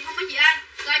 đẹp không mấy chị ơi.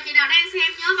 Rồi chị nào đang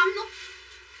xem nhớ bấm nút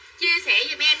chia sẻ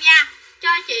giùm em nha. Cho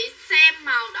chị xem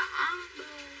màu đỏ.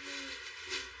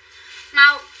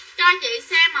 Cho chị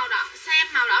xem màu đỏ,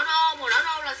 đô. Màu đỏ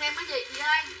đô là xem cái gì chị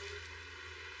ơi.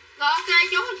 Rồi ok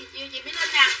chốt cho chị Mỹ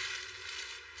Linh nè.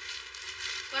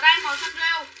 Rồi đây màu xanh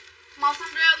rêu. Màu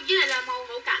xanh rêu với lại là màu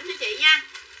hộ cảnh cho chị nha.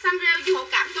 Xanh rêu với hộ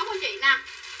cảnh chốt cho chị nè.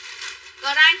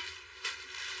 Rồi đây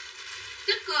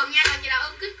kích cườm nha. Rồi chị nào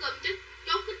ưng kích cườm chứ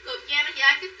chốt kích cườm cho em chị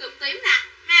ơi. Kích cườm tím nè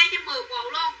 210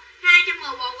 bộ luôn.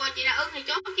 210 bộ. Rồi chị nào ưng thì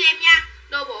chốt cho em nha.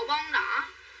 Đồ bộ bông đỏ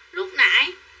lúc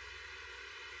nãy.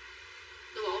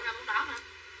 Đồ bộ nào bông đỏ hả?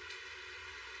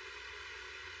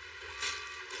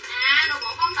 À đồ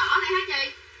bộ bông đỏ này hả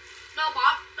chị? Đồ bộ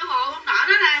bông đỏ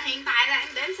đó là hiện tại là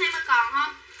em để em xem còn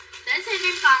không? Để xem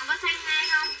em còn có size 2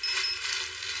 không?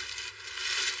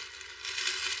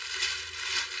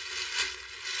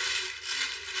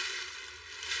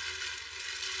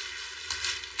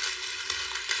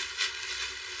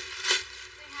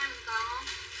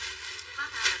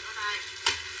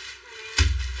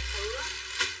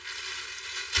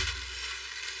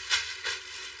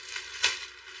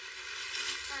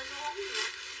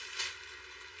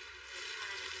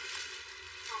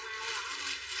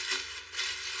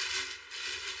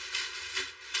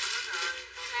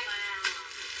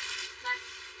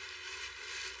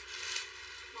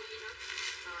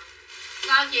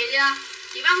 Rồi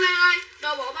chị Bông Lê ơi,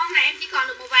 đồ bộ bông này em chỉ còn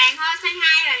được màu vàng thôi, size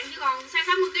 2 là em chỉ còn size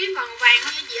 60 kg còn màu vàng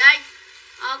thôi nha chị ơi.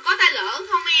 Có tay lỡ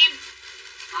không em?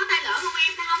 Có tay lỡ không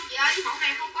em? Không chị ơi, cái mẫu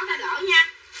này không có tay lỡ nha.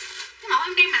 Cái mẫu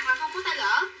em đang mặc là không có tay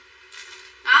lỡ.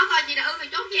 Đó, coi chị đã ưng thì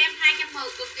chốt cho em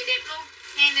 210 cực kỳ đẹp luôn.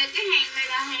 Hàng này, cái hàng này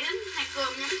là hàng đính hạt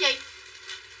cườm nha mấy chị.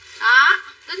 Đó,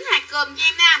 đính hạt cườm cho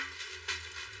em nha.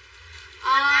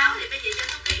 Áo thì mấy chị cho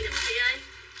số ký đi mấy chị ơi.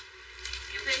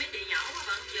 Nhiều khi mấy chị nhỏ quá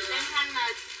bận vừa. Đen xanh là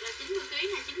 90 kg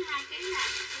hay 92 kg nè.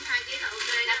 92 kg là ok.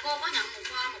 Là cô có nhận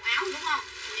một áo đúng không?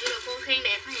 Như là cô khen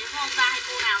đẹp hay không ta, hay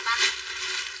cô nào ta?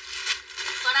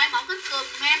 Còn đây mẫu kích cườm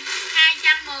em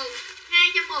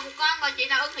 210 một con. Rồi chị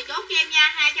nào ưng thì chốt cho em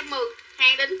nha. 210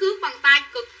 hàng đính cước bằng tay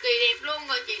cực kỳ đẹp luôn.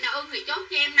 Rồi chị nào ưng thì chốt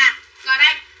cho em nè. Rồi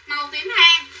đây màu tím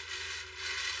than,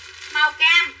 màu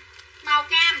cam,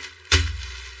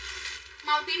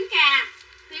 màu tím cà,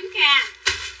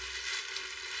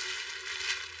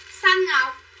 xanh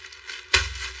ngọc,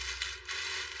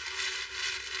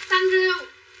 xanh rêu,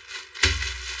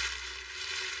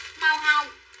 màu hồng,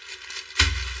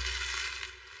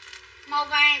 màu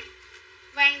vàng,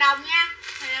 vàng đồng nha.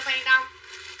 Này là vàng đồng,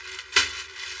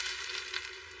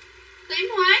 tím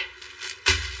Huế,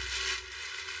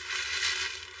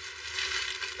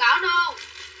 đỏ đô,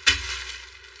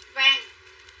 vàng.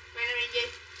 Vàng là vàng gì?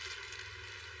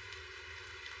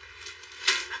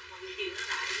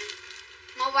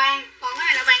 Màu vàng, còn cái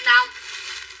này là vàng đồng.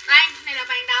 Đây, này là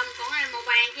vàng đồng, còn cái này là màu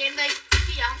vàng cho em đi.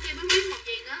 Chứ giờ không kêu biết màu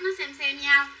gì nữa, nó xem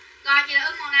nhau. Rồi chị là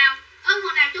ưng màu nào? Ưng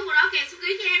màu nào chút vào đó kèm số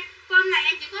ký cho em. Hôm này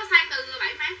em chỉ có size từ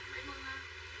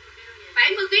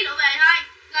 70 kg đổ về thôi.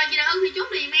 Rồi chị là ưng thì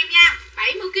chốt liền em nha.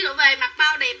 70 kg đổ về, mặc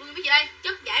bao đẹp luôn mấy chị ơi.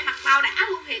 Chất vải mặc bao đã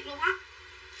luôn, thiệt luôn á.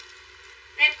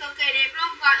 Đẹp cực kỳ đẹp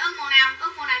luôn. Rồi ưng màu nào?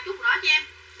 Ưng màu nào chút vào đó cho em.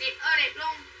 Đẹp ơi đẹp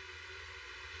luôn.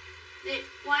 Đẹp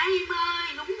quá em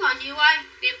ơi. Đúng rồi chị ơi,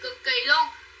 đẹp cực kỳ luôn.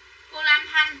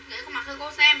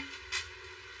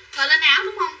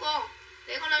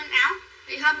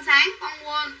 bán con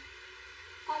quên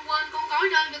con gói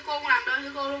đơn cho cô, làm đơn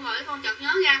cho cô luôn rồi, con chợt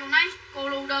nhớ ra con nói cô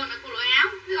lưu đơn là cô lựa áo,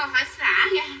 cái con phải xả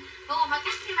ra, con phải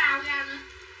cắt cái bao ra nữa,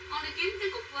 con đi kiếm cái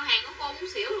cục hàng của cô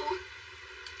muốn xỉu luôn.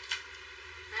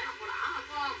 Để mặc màu đỏ rồi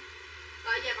phải không?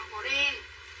 Rồi giờ mặc màu đen,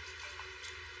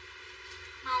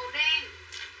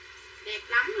 đẹp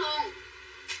lắm luôn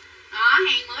đó,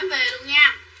 hàng mới về luôn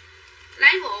nha.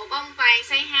 Lấy bộ bông vàng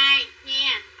size 2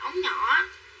 nha, ống nhỏ.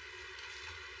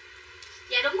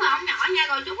 Dạ đúng rồi, ống nhỏ nha.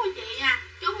 Rồi chốt của chị nha,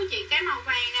 chốt của chị cái màu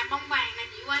vàng nè, bông vàng nè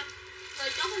chị ơi.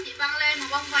 Rồi chốt của chị Văn Lê màu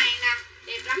bông vàng nè,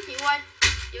 đẹp lắm chị ơi.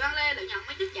 Chị Văn Lê được nhận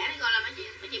mấy chất giải này gọi là mấy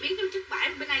chị biết cái chất vải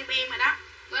bên đây em rồi đó.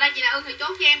 Rồi đây chị là Ưng thì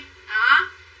chốt cho em đó.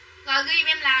 Rồi ghi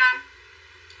em là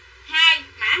 2,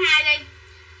 mã 2 đi.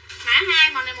 Mã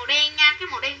 2 màu này màu đen nha, cái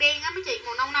màu đen đen á mấy chị,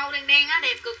 màu nâu nâu đen đen á,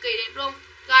 đẹp cực kỳ đẹp luôn.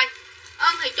 Rồi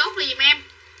Ưng thì chốt đi giùm em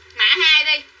mã 2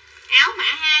 đi, áo mã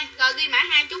 2. Rồi ghi mã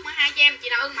 2, chốt mã 2 cho em. Chị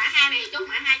nào Ưng mã 2 này thì chốt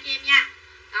mã 2 cho em nha.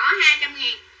 Đó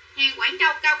 200.000, hàng Quảng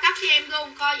Châu cao cấp cho em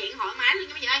luôn, co giãn thoải mái luôn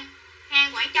nha mấy chị ơi.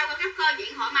 Hàng Quảng Châu cao cấp co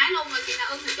giãn thoải mái luôn. Rồi chị nào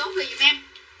Ưng thì chốt đi giùm em.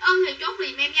 Ưng thì chốt đi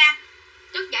giùm em nha,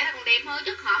 chất vải là còn đẹp hơn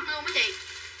chất hõm luôn mấy chị.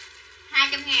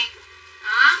 200.000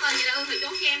 đó. Rồi chị nào Ưng thì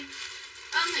chốt cho em.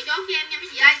 Ưng thì chốt cho em nha mấy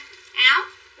chị ơi. Áo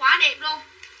quá đẹp luôn,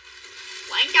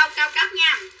 Quảng Châu cao cấp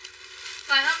nha.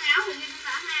 Rồi Ưng áo thì ghi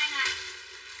mã 2 nè,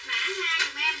 mã 2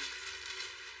 giùm em.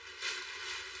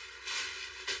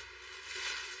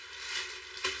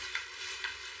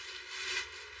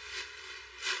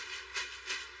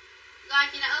 Rồi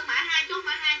chị là Ưng mã 2, chốt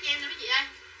mã 2 cho em nè mấy chị ơi.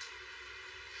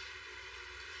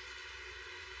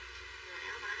 Rồi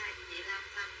áo mã 2 chị Lam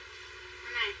Thanh.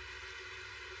 Cái này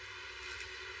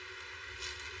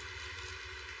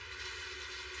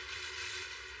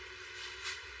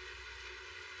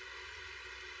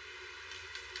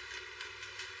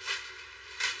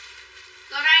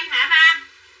rồi đây mã 3,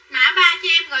 mã 3 cho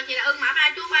em. Rồi chị là Ưng mã 3,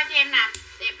 chốt 3 cho em nè,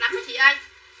 đẹp lắm mấy chị ơi.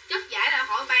 Chất vải là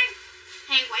khỏi bàn,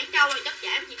 hàng Quảng Châu rồi, chất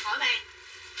vải chị khỏi bàn.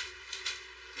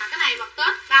 Mà cái này bật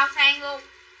Tết bao sang luôn.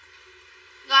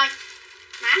 Rồi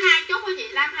mã 2 chốt của chị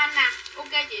Lam Thanh nè,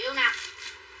 ok chị yêu nè.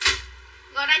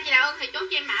 Rồi đây chị là Ưng thì chốt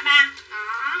cho em mã 3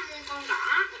 đó, muôn con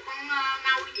đỏ, một con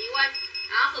nâu chị ơi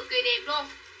đó, cực kỳ đẹp luôn.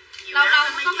 Nhiều lâu lâu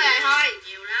mới có về ơi. thôi,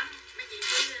 Nhiều lắm mấy chị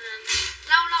cứ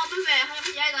lâu lâu mới về thôi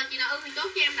mấy chị ơi. Rồi chị là Ưng thì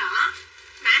chốt cho em đỏ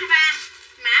mã 3,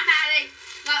 mã 3 đi.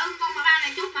 Rồi Ưng con mã 3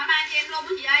 này chốt mã 3 cho em luôn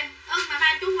mấy chị ơi. Ưng mã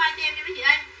 3 chốt qua cho em đi mấy chị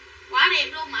ơi, quá đẹp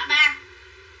luôn mã 3.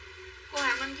 Cô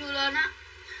Hà Minh chưa lên á.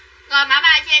 Rồi mã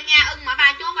 3 cho em nha, Ưng mã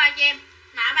 3 chốt 3 cho em.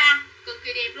 Mã 3 cực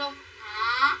kỳ đẹp luôn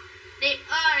đó, đẹp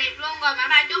đẹp luôn. Rồi mã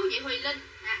 3 chốt chị Thùy Linh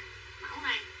nè, mẫu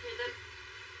này Thùy Linh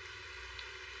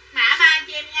mã 3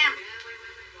 cho em nha.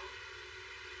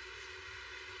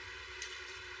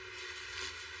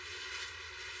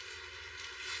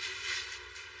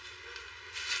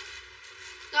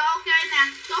 Rồi ok nè,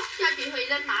 chốt cho chị Thùy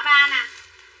Linh mã 3 nè,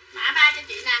 mã 3 cho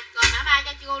chị nè. Rồi mã 3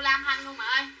 cho cô Lam Thanh luôn mà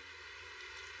ơi,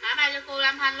 mã 3 cho cô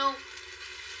Lam Thanh luôn.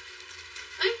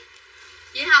 Ý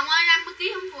chị Hồng ơi, 50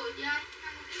 kg không vừa chị ơi,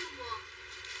 50 kg không vừa.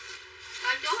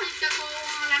 Rồi chốt cho cô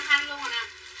Lam Thanh luôn rồi nè,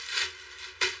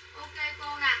 ok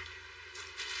cô nè.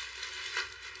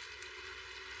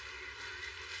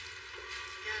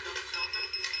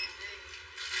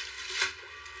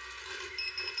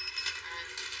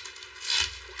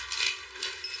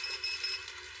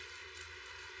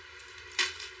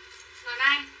 Rồi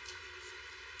đây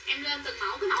em lên từng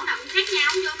mẫu, cái mẫu nào cũng khác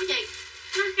nhau vô mấy chị,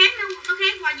 nó khác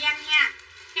qua văn nha,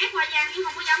 khác qua văn chứ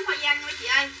không có giống qua văn mấy chị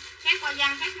ơi, khác qua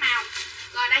văn khác màu.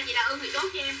 Rồi đây chị là Ưng thì chốt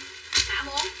cho em mã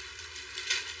 4,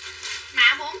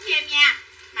 mã 4 cho em nha,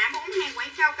 mã 4 hàng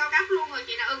Quảng Châu cao cấp luôn. Rồi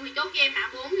chị là Ưng thì chốt cho em mã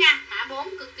 4 nha, mã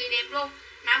 4 cực kỳ đẹp luôn.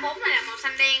 Mã 4 này là màu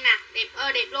xanh đen nè, đẹp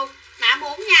đẹp luôn. Mã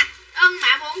 4 nha, Ưng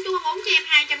mã 4 chú 4 cho em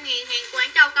 200.000, hàng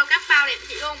Quảng Châu cao cấp bao đẹp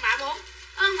chị luôn. Mã 4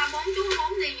 Ưng mã 4 chú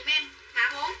 4 gì giùm em, mã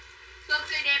 4 cực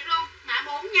kỳ đẹp luôn, mã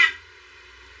 4 nha.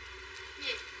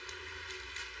 Gì?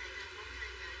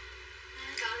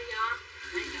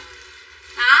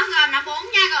 Đó rồi mã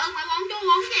 4 nha. Rồi Ưng mã 4 chú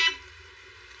 4 cho em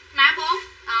mã 4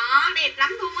 đó, đẹp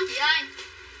lắm luôn á chị ơi.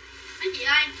 Mấy chị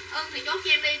ơi Ưng thì chốt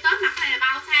cho em đi, Tết mặt này là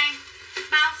bao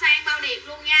sang bao đẹp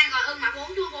luôn nha. Rồi Ưng mã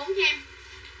 4 chú 4 cho em.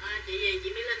 Chị gì chị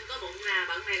Mỹ Linh có bụng nè,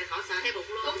 bận này là khỏi sợ thấy bụng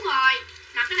luôn. Đúng rồi,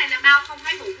 mặt cái này là bao không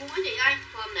thấy bụng luôn á chị ơi.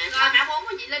 Form đẹp. Rồi mã 4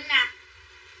 của chị Linh nè,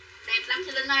 đẹp lắm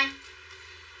chị Linh ơi,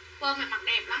 form này mặt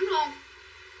đẹp lắm luôn.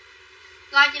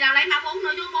 Rồi chị nào lấy mã 4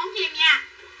 nữa chú 4 cho em nha.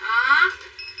 Đó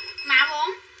mã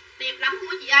 4 đẹp lắm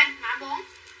luôn á chị ơi, mã 4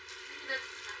 mã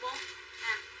 4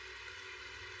 nè,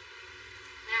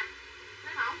 nè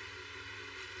thấy không,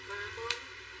 Mã 4.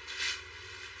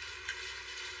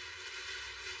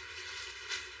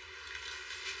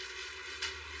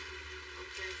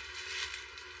 Ok.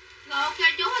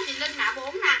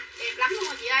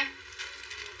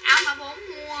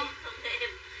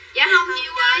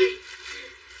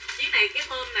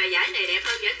 giải này đẹp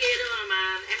hơn giải kia đâu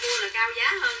mà em mua là cao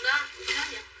giá hơn đó. Cái đó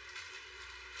vậy.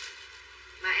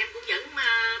 Mà em cũng vẫn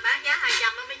bán giá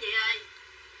 200 đó mấy chị ơi.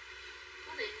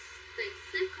 Có tiền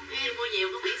ship không em? Mua nhiều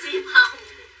có miễn ship không?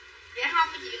 Dạ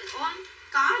không mấy chị. Ủa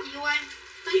có chị ơi,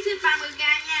 phí ship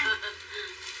 30k nha.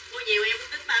 Mua nhiều em cũng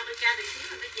tính 30k tiền ship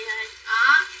rồi mấy chị ơi.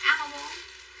 Đó, áo áo 4.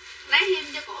 Lấy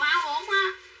thêm cho cổ áo 4 á.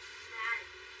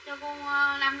 Cho cô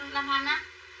Lâm Thanh á.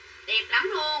 Đẹp lắm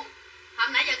luôn.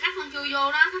 Hôm nãy giờ khách không chui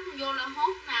vô đó, khách không vô là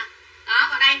hốt nè. Đó,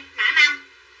 còn đây mã 5.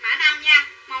 Mã 5 nha.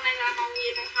 Màu này là màu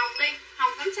gì? Màu hồng đi,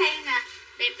 hồng cánh sen nè.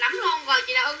 Đẹp lắm luôn. Rồi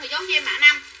chị nào ưng thì chốt cho em mã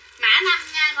 5. Mã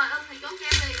 5 nha, rồi ưng thì chốt cho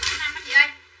em đi mã 5 á chị ơi.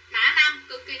 Mã 5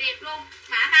 cực kỳ đẹp luôn.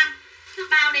 Mã 5 nó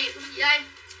bao đẹp luôn chị ơi.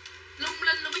 Lung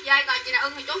linh luôn chị ơi. Rồi chị nào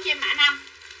ưng thì chốt cho em mã 5.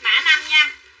 Mã 5 nha.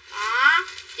 Đó,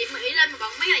 chị Mỹ lên mà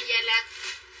bận mấy này về là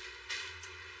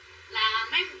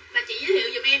chị giới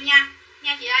thiệu giùm em nha.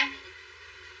 Nha chị ơi.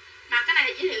 Mà cái này là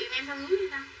giới thiệu giùm em theo hướng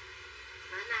ta.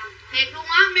 Thiệt luôn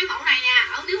á, mấy mẫu này nè,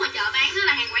 ở nếu mà chợ bán á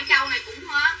là hàng Quảng Châu này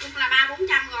cũng là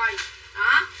 300-400 rồi.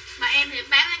 Đó, mà em thì em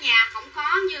bán ở nhà không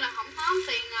có như là không có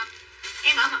tiền,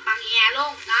 em ở mặt bằng nhà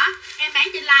luôn. Đó, em bán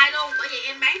trên live luôn, bởi vì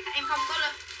em bán em không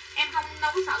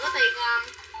đâu có sợ cái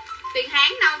tiền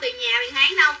tháng đâu, tiền nhà tiền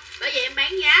tháng đâu. Bởi vì em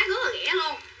bán giá rất là rẻ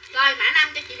luôn. Rồi mã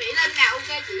 5 cho chị Mỹ Linh nè, ok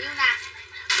chị yêu nè.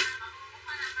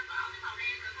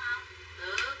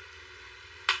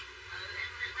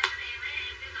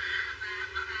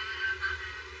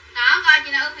 Đó, coi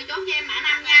chị nào ưng thì chốt cho em mã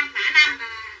 5 nha, mã 5.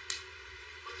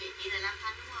 Chị là Lam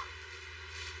Thanh đúng không?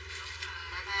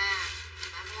 Mã 3,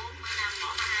 mã 4, mã 5,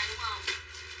 bỏ mã 2 đúng không?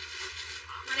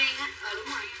 Mã đen á, đúng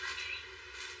rồi.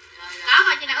 Đó,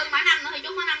 rồi chị nào ưng mã 5 nữa thì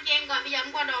chốt mã 5 cho em. Rồi bây giờ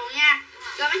em qua đồ nha.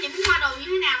 Rồi mấy chị muốn qua đồ như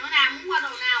thế nào nữa nè, muốn qua đồ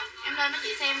nào em lên mấy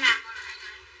chị xem nè.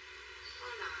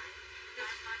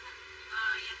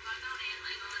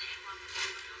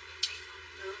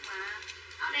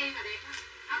 Áo đen là đẹp á,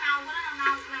 áo nâu có nó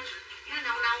nâu Nó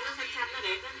nâu nó xanh nó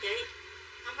đẹp lắm chị.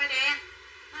 Không phải đen,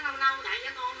 nó nâu tại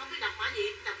cho con không biết đọc mã gì,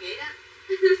 đọc vậy đó.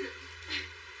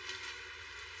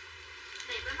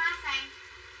 đẹp lắm á, sang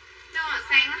đâu là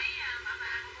sang lắm.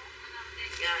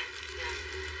 Rồi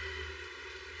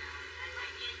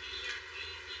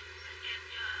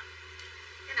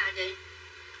cái nào chị?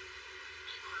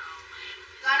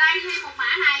 Rồi đây thêm một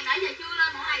mã này, nãy giờ chưa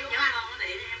lên mẫu này luôn à. Con nó để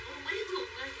em cũng không biết luôn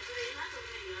đó, chị đi hết luôn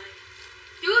rồi.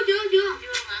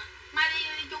 Chưa Hả? mai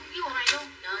đi chung với bộ này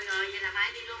luôn. Rồi vậy là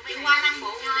mai đi luôn mấy. Đi qua 5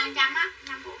 bộ 100 á,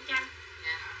 5 bộ 100.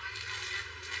 Dạ.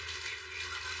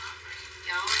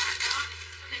 Trời ơi, đó.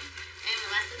 Em là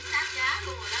ba tính sát giá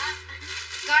luôn rồi đó.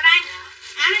 Rồi đây,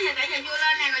 áo nãy giờ chưa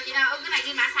lên nè, rồi chị nào ưng cái này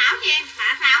ghi mã 6 cho em,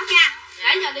 mã 6 nha.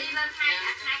 Nãy giờ đi lên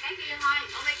hai cái kia thôi.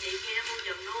 Có mấy chị kia mua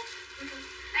giùm luôn.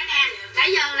 Đây nè,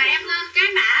 nãy giờ là em lên cái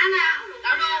mã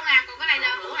đỏ đô nè, còn cái này là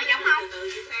ủa là giống không?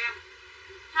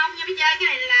 Không nha mấy chơi, cái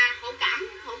này là hữu cẩm,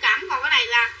 còn cái này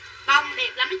là bông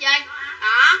đẹp lắm mấy chơi.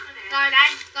 Đó, rồi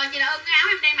đây, còn chị nào ưng cái áo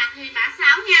em đang mặc thì mã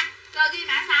 6 nha. Rồi ghi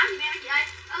mã 6 thì em mấy chị ơi,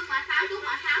 ưng mã 6 chú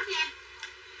mã 6 cho em.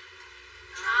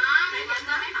 Đó, để giờ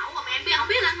lên mấy mẫu mà em biết không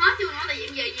biết lên hết chưa nữa, tại vì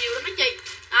em về nhiều lắm mấy chị.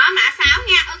 Đó, mã 6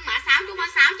 nha, ưng mã 6 chú mã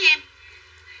 6 cho em.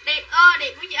 Đẹp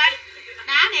đẹp mấy chị ơi.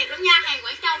 Đá đẹp lắm nha, hàng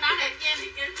Quảng Châu đá đẹp cho em.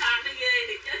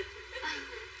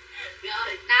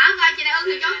 Rồi. Đó, coi chị nào ưng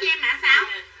thì chốt cho em mã 6.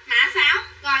 Mã 6.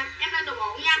 Rồi, em lên đồ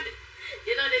bộ nha.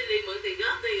 Chị nói đi mượn tiền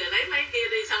góp đi rồi lấy mấy kia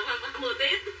đi xong em mua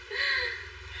tiếp.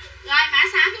 Rồi, mã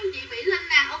 6 cho chị Mỹ Linh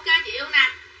nè, ok chị yêu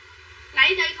nè.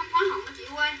 Lấy đi không hối hận đó chị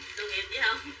ơi. Tội nghiệp chứ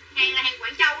không? Hàng là hàng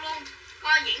Quảng Châu luôn.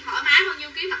 Coi dạng thoải mái bao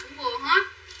nhiêu ký mà cũng vừa hết.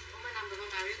 Không mấy năm rồi con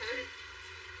nào đi thử đi.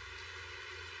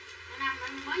 Mấy năm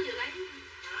anh mới vừa lấy.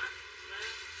 Đó.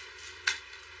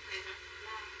 Này hả?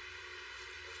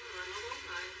 Rồi nó 4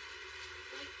 rồi.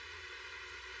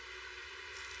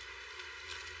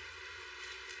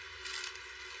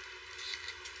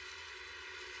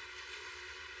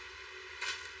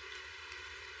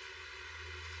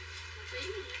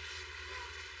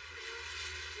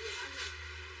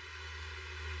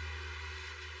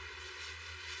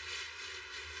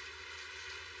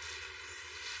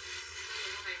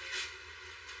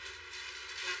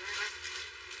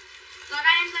 Rồi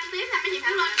đây em lên tiếp là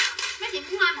mấy chị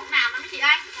muốn lên mẫu nào nữa mấy chị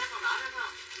ơi.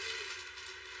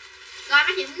 Rồi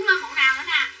mấy chị muốn lên mẫu nào nữa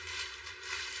nè.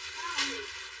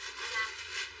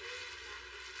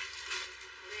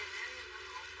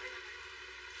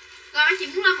 Rồi mấy chị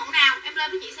muốn lên mẫu nào em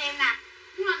lên mấy chị xem nè.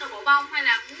 Muốn lên đồ bộ bông hay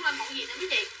là muốn lên mẫu gì nữa mấy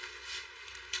chị.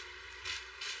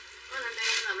 Có lên đây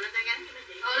làm lên tay ngắn cho mấy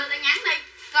chị. Lên tay ngắn đi.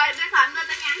 Rồi cái phần lên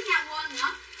tay ngắn nha, quên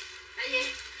nữa. Tại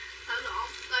vì sợ lộn.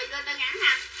 Rồi lên tay ngắn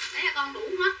nè. Đấy là con đủ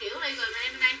hết kiểu đi rồi mà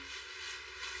em bên đây.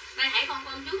 Đây hãy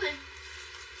con trước đi.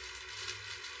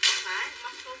 Phải,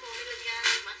 mắm cô đi lên ra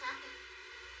mã 6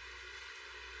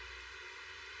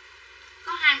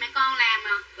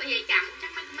 bởi vậy chậm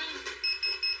chắc mấy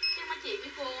chị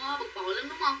mấy cô bực bội lắm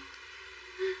đúng không?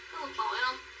 Có bực bội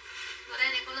không? Rồi đây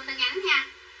này, con lên tay ngắn nha,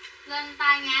 lên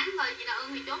tay ngắn. Rồi chị nào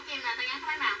ưng thì chốt cho em là tay ngắn có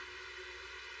mấy màu?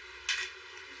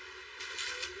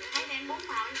 Để thấy đen 4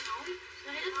 màu đi thôi,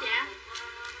 tôi thấy ít vậy.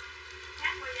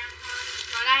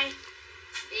 Rồi đây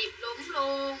đẹp đúng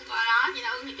luôn. Rồi đó, chị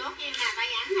nào ưng thì chốt cho em nè, tay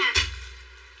ngắn nè,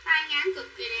 tay ngắn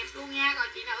cực kỳ đẹp luôn nha. Rồi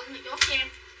chị nào ưng thì chốt cho em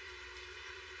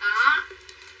đó.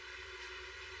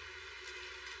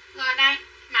 Rồi đây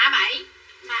mã 7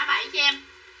 cho em,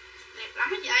 đẹp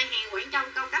lắm á chị ơi, hàng Quảng Châu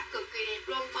cao cấp cực kỳ đẹp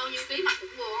luôn, bao nhiêu ký mặc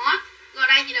cũng vừa hết. Rồi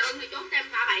đây chị nào ưng thì chốt cho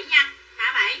em mã 7 nha,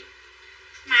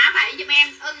 mã 7 giùm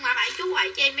em, ưng mã 7 chú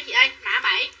 7 cho em mấy chị ơi, mã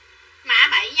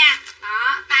 7 nha.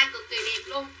 Đó, tay cực kỳ đẹp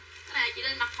luôn, cái này chị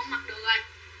lên mặc không mặc được rồi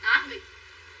đó.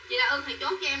 Chị nào ưng thì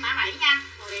chốt cho em mã 7 nha.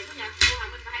 Rồi đẹp quá nhờ, cô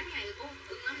Hoàng Minh thấy cái này cô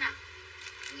ưng lắm nè.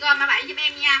 Rồi mã 7 giùm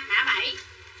em nha, mã 7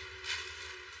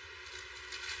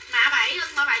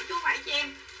 ưng mã 7 chú 7 cho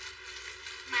em,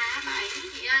 mã 7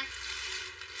 mấy chị ơi,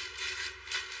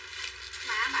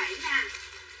 mã 7 nè.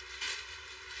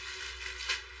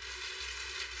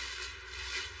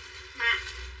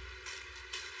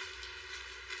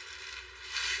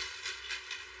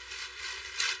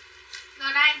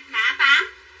 Rồi đây mã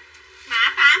 8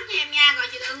 cho em nha. Rồi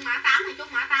chị ưng mã 8 thì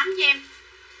chốt mã 8 cho em,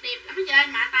 đẹp lắm mấy chị ơi,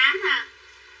 mã 8 nè,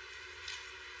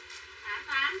 mã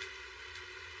 8.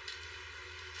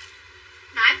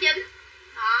 Mã 9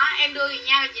 đó, em đưa gì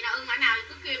nha. Rồi chị nào ưng mã nào thì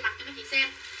cứ kêu mặc cho mấy chị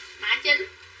xem. Mã 9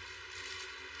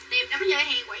 đẹp lắm mấy chị ơi,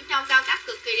 hàng Quảng Châu cao cấp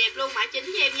cực kỳ đẹp luôn, mã 9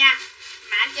 cho em nha,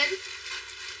 mã 9.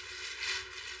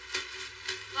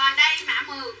 Rồi đây mã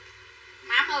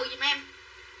 10 giùm em.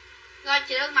 Rồi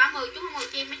chị ưng mã 10 chút 10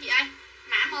 cho em mấy chị ơi,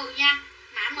 mã 10 nha,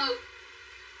 mã 10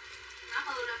 là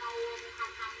màu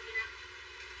hồng hồng gì nè.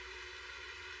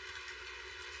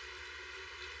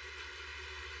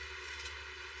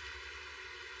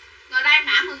 Rồi đây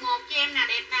mã 11 cho em nè,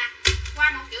 đẹp nè,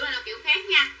 qua một kiểu này là kiểu khác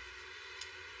nha,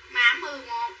 mã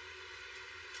 11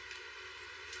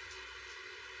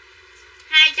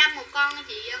 200 một con nha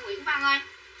chị Nguyễn Văn ơi,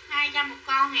 200 một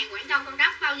con, hàng Quảng Châu cao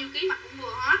cấp, bao nhiêu ký mặc cũng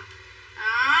vừa hết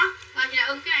đó. Rồi chị nào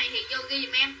ưng cái này thì vô ghi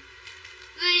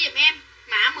giùm em,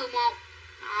 mã 11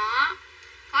 đó.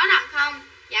 Có đầm không?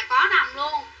 Dạ có đầm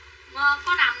luôn,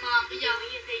 có đầm mà bây giờ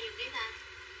đi dùng tí nè,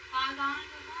 coi có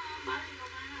bỏ đi đâu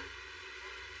mà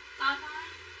coi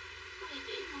có địa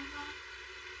chỉ không coi.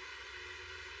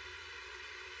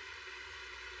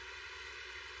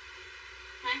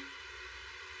 Đây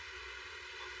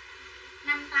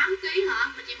 58 kg hả?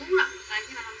 Mà chị muốn làm cái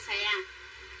nào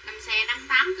làm xè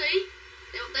 58 kg,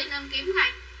 để một tí nữa em kiếm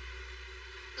thôi.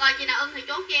 Rồi chị nào ưng thì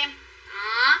chốt cho em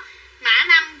đó, mã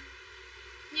 5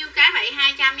 nhiêu cái vậy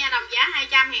 200 nha, đồng giá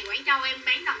 200, hàng Quảng Châu em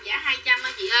bán đồng giá 200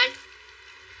 nha chị ơi,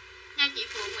 nha chị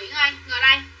Phượng Nguyễn ơi. Rồi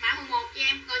đây mã 11 cho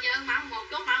em. Rồi chị ưng mã 11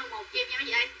 chốt mã 11 cho em nha mấy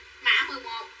chị ơi, mã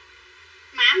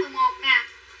 11 nè.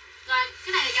 Rồi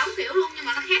cái này là giống kiểu luôn nhưng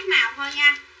mà nó khác màu thôi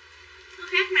nha, nó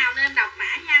khác màu nên đọc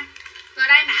mã nha. Rồi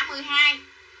đây mã 12,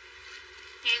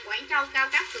 hàng Quảng Châu cao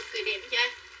cấp cực kỳ đẹp chị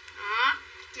ơi đó,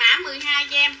 mã 12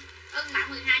 cho em, ưng mã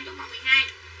 12 chốt mã 12.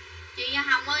 Chị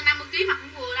Hồng ơi 50 kg mặc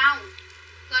không vừa đâu.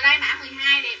 Rồi đây mã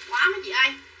 12 đẹp quá mấy chị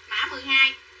ơi, mã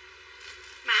 12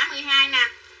 nè.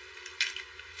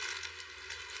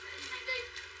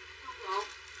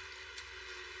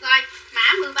 Rồi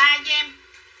mã 13 cho em.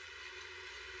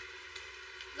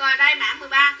 Rồi đây mã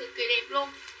 13 cực kỳ đẹp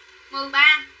luôn,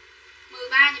 13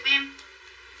 giùm em.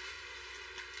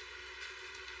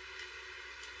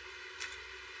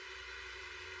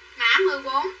 Mã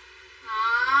 14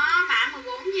 đó, mã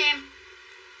 14 cho em,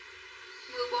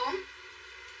 14.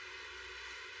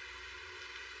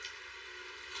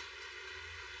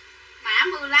 Mã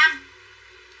 15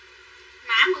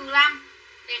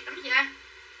 đẹp lắm chị ơi,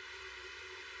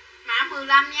 mã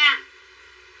 15 nha.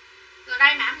 Rồi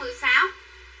đây mã 16.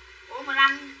 Ủa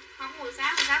 15 không có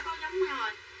 16 có giống nhau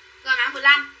rồi. Rồi mã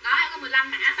 15 đó, em có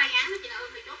 15 mã tay ngắn đó chị nào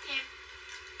ưng thì chốt cho em.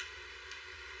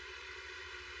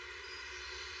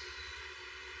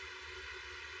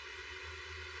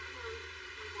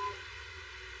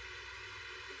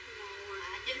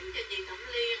 Mã 9 cho chị Cẩm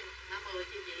Liên, mã 10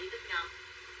 cho chị Đức Ngọc.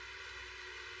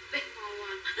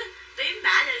 Tím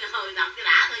đã cho rồi, đọc cho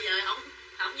đã rồi giờ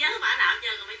không nhớ mã nào hết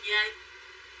trơn rồi mấy chị ơi.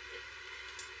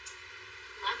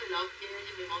 Mã 11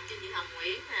 cho chị Hồng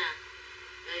Nguyễn nè,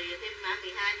 rồi thêm mã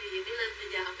 12 cho chị Mỹ Linh, bây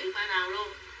giờ không biết mã nào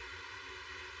luôn.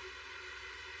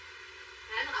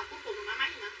 Để con đọc cuối cùng là mã mấy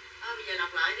gì mà. Bây giờ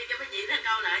đọc lại đi cho mấy chị nó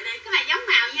câu lại đi. Cái này giống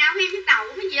màu nhau em cái đầu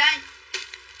của mấy chị ơi,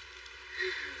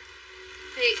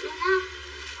 thiệt luôn á.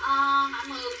 Mã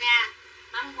 10 nè,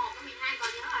 mã 11 mã 12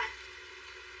 còn nhớ rồi.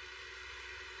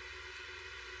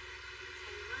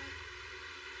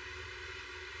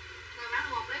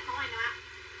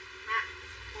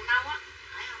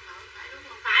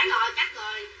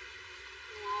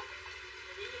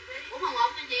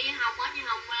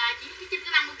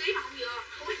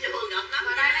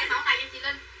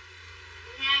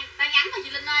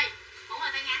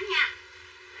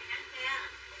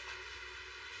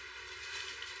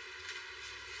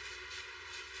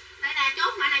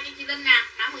 chị Linh nè,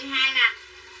 mã 12 nè.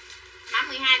 Mã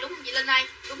 12 đúng không chị Linh ơi?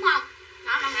 Đúng không?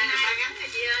 Đó, mã 12 tay ngắn nha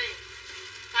chị ơi.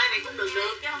 Tay này cũng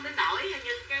được chứ không đến nổi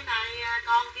như cái tay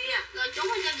con kia. Rồi chú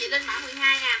cho chị Linh mã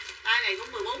 12 nè. Tay này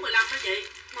cũng 14 15 đó chị.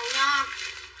 Màu nho.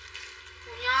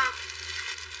 Màu nho.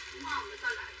 Đúng không? Để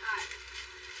coi lại coi.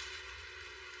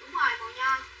 Đúng rồi, màu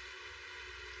nho.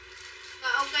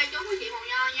 Rồi ok, chú của chị màu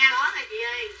nho nha. Đó này chị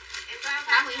ơi. Em có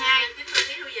mã 12 90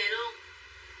 kg đưa về luôn.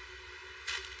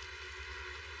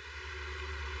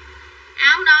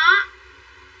 Áo đó.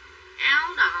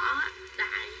 Áo đỏ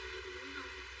đại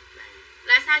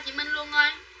là sao chị Minh luôn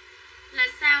ơi? Là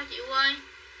sao chị ơi?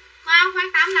 Có áo khoác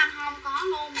 85 không? Có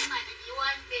luôn, mẫu này nè chị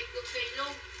ơi, đẹp cực kỳ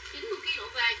luôn. 90 kg độ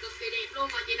về cực kỳ đẹp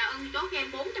luôn. Rồi chị nào ưng thì chốt cho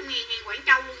em 400.000 hàng Quảng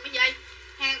Châu luôn mấy giây.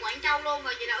 Hàng Quảng Châu luôn.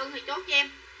 Rồi chị nào ưng thì chốt cho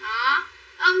em. Đó.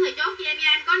 Ưng thì chốt cho em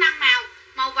nha. Em có 5 màu.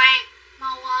 Màu vàng,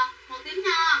 màu tím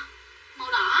nho,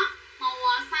 màu đỏ, màu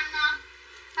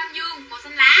xanh dương, màu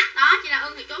xanh lá. Đó, chị nào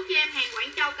ưng thì chốt cho em hàng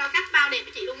Quảng Châu cao cấp bao đẹp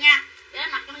với chị luôn nha. Để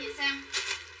em mặc cho chị xem.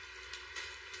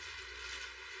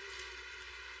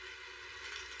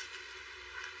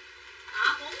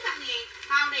 Đó, 400.000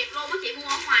 bao đẹp luôn. Mấy chị mua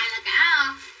ở ngoài là cả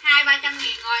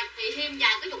 200-300.000 rồi. Thì thêm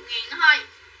vài cái chục ngàn nữa thôi.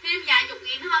 Thêm vài chục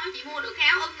ngàn nữa thôi mấy chị mua được cái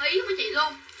áo ưng ý của mấy chị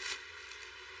luôn.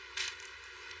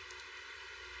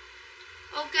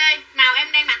 Ok, màu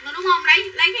em đang mặc nữa đúng không?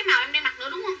 Lấy cái màu em đang mặc nữa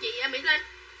đúng không chị Mỹ Linh?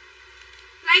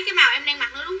 Lấy cái màu em đang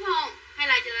mặc nữa đúng không? Hay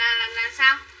là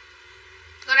sao?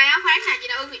 Rồi đây áo khoác nè, chị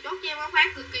nào ưng thì chốt cho em áo khoác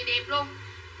cực kỳ đẹp luôn.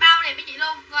 Bao đẹp với chị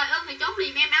luôn. Rồi ưng thì chốt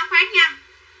liền em áo khoác nha.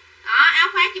 Đó, áo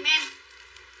khoác giùm em.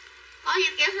 Có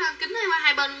dây kéo kính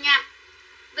hai bên luôn nha.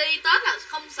 Đi Tết là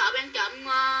không sợ bên trộm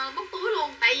móc túi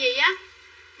luôn. Tại vì á,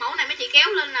 mẫu này mấy chị kéo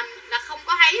lên là không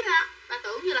có thấy đó. Là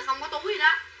tưởng như là không có túi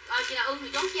đó. Rồi chị nào ưng thì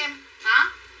chốt cho em.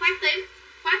 Đó, khoác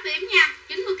tím nha,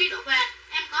 90 kg độ về.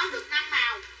 Em có được 5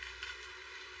 màu.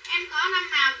 Em có 5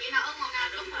 màu, chị nào ưng màu nào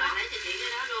đúng chốt rồi, lấy cho chị cái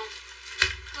đó luôn.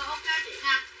 Rồi ok chị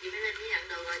nè. Chị phải lên chỉ nhận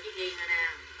được rồi chứ ghi rồi nè.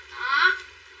 Đó.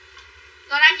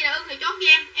 Rồi đây chị nào ưng thì chốt cho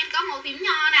em có màu tím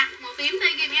nho nè, màu tím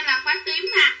đi ghi em là khoác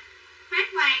tím nè,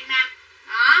 khoác vàng nè,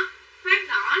 đó, khoác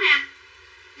đỏ nè,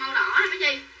 màu đỏ nè mấy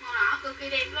chị, màu đỏ cực kỳ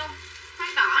đẹp luôn, khoác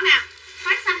đỏ nè,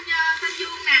 khoác xanh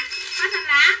dương nè, khoác xanh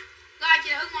lá. Rồi chị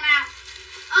nào ưng màu nào?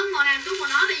 Ưng màu nào chút màu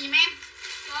nó đi giùm em.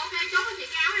 Rồi ok chốt cho chị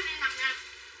cái áo em đang mặc nè.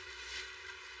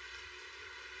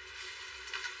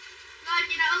 Rồi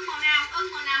chị nào ưng màu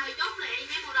nào thì chốt lại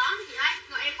em màu đó chị ơi.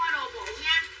 Rồi em qua đồ bộ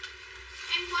nha.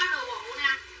 Em qua đồ bộ nè.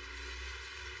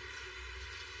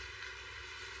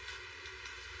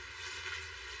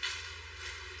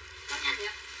 Có nhanh vậy?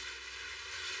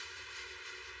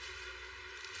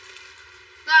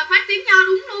 Rồi khoác tím nho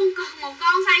đúng luôn, còn một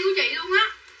con size của chị luôn á.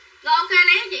 Rồi ok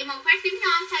lấy cho chị một khoác tím nho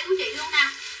size của chị luôn nè.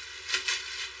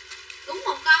 Đúng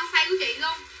một con size của chị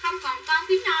luôn, không còn con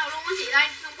tím nho luôn á chị ơi.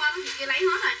 Hôm qua có chị kia lấy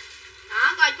hết rồi.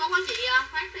 Đó, coi chốt có chị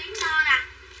khoác tím nho nè.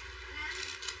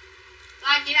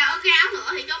 Rồi chị nào ưng cái áo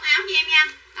nữa thì chốt áo cho em nha.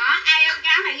 Đó, ai ưng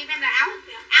cái áo này em là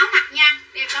áo mặc nha.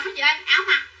 Đẹp lắm mấy chị ơi, áo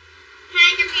mặc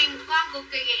 200.000 một con cực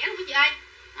kỳ rẻ luôn mấy chị ơi.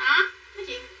 Đó, mấy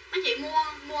chị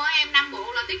mua em 5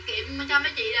 bộ là tiết kiệm cho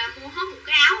mấy chị là mua hết một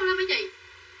cái áo đó mấy chị.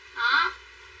 Đó.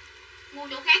 Mua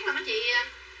chỗ khác là mấy chị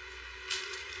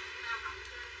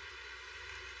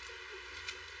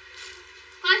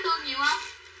có lấy tương nhiều không?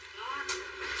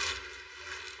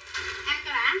 Ăn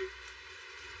cho đã.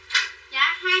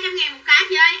 Dạ 200.000 một cái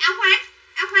chị ơi. Áo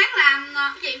khoác là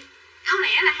cái gì? Áo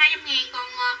lẻ là 200.000.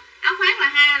 Còn áo khoác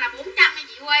là 400 nha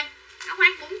chị ơi. Áo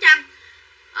khoác 400.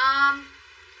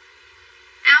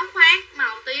 Áo khoác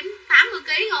màu tím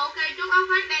 80kg. Rồi ok chốt áo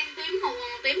khoác đen tím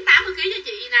màu tím 80kg cho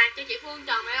chị nè. Cho chị Phương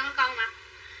Trần này con câu nè.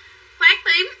 Khoác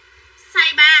tím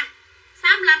size 3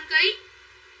 65kg.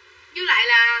 Với lại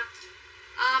là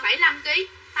 75kg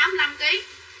 85kg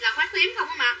là khoác tím không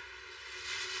á mà.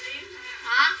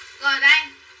 Đó. Rồi đây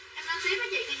em lên tím với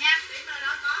chị này nha. Tím ở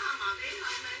đó có không? Màu tím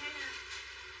không? Đây thấy nè.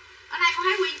 Ở đây con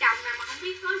thấy nguyên chồng nè mà không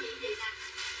biết có gì nè.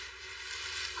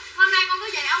 Hôm nay con có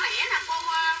giày áo lẻ nè cô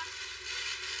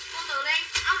Từ Liên,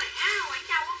 áo lẻ Quảng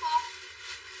Châu á cô.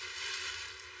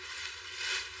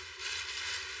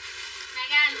 Này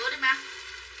ra lựa đi mà.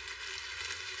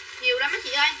 Nhiều lắm mấy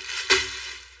chị ơi.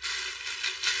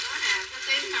 Đó nè, có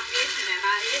tím 5 yếm này nè,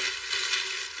 3 yếm.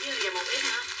 Với giờ 1 yếm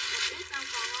nữa. 1 yếm sao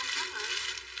còn không hết rồi.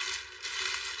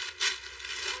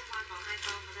 Hôm qua còn 2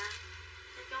 con rồi ta.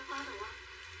 Chắc chốt hết rồi quá.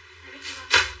 Ai biết không?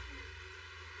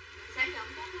 Sáng giờ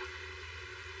không chốt hết.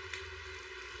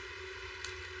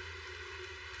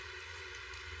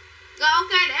 Rồi ok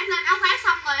để em lên áo khoác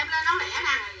xong rồi em lên áo lẻ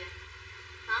nè.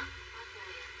 Hả?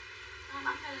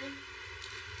 Bấm ra đi.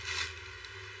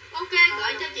 Ok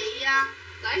gửi cho chị,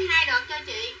 gửi 2 đợt cho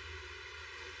chị.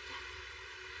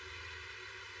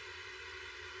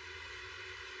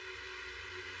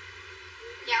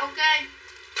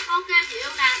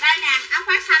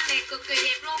 cực kỳ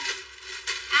đẹp luôn.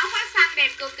 Áo khoác xanh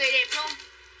đẹp, cực kỳ đẹp luôn.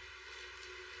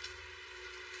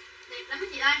 Đẹp lắm mấy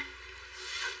chị ơi.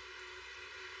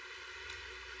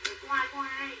 Được của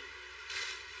ai.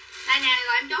 Đây nè,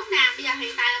 rồi em chốt nè. Bây giờ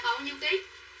hiện tại là còn bao nhiêu ký?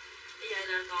 Bây giờ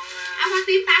là còn áo khoác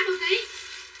tím 80 kg.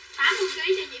 80 kg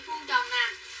cho chị Phương Trần nè.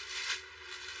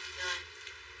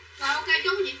 Rồi ok,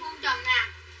 chốt chị Phương Trần nè.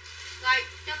 Rồi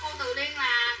cho cô Từ Liên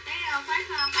là cái khoác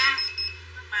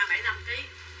 375 kg.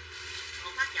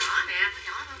 Còn phát nhỏ nè, phát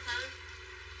nhỏ không Tư.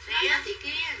 Đó là chị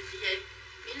kia. Chị gì?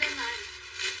 Mỹ Linh rồi.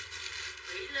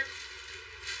 Mỹ Linh.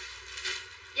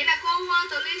 Vậy là cô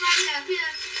Từ Liên ơi, là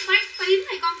khoác tím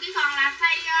thì con chỉ còn là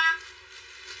size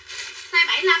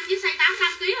 75 với size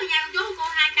 85 kg thôi nha. Con chốt cô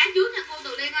 2 cái trước nha cô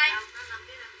Từ Liên ơi. Đâu, 85 kg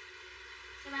đâu.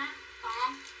 Size 3 còn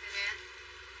không? Nè nè.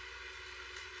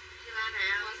 Size 3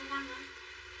 nè. Còn size 5 nữa.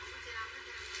 Không có size 5 nữa.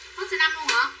 Hết size 5 luôn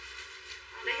hả?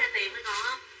 Lấy ra tìm mới còn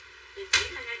không? Tìm kỹ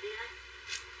thôi nha chị ơi.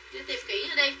 Để tìm kỹ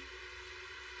nữa đi.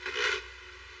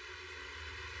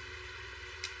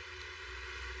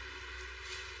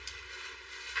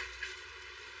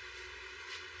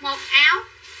 Một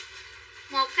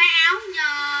cái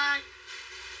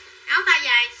áo tay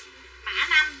dài mã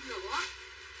 5 nữa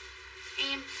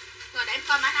em. Rồi để em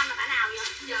coi mã 5 là mã nào vậy?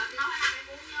 Giờ nói mã 5 em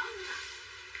cũng nhớ nữa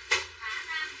nè. Mã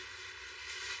 5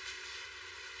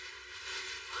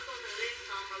 Hỏi cô Từ Liên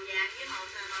còn màu vàng với màu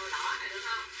đỏ này được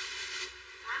không?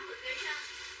 80 kg á.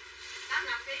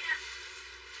 85 kg á.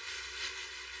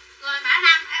 Rồi mã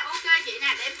 5 ok chị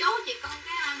nè, để em chốt chị con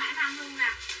cái mã 5 luôn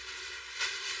nè.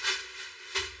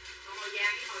 Còn màu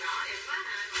vàng với màu đỏ đẹp quá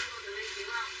à, hỏi cô Từ Liên chịu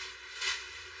không?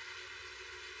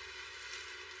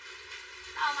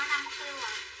 Đâu mã 5 mất tiêu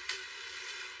rồi.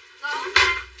 Rồi không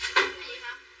ra. Cái gì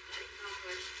hả?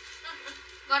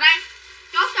 Rồi đây,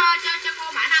 chốt cho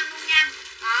cô mã 5 luôn nha.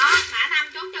 Đó, mã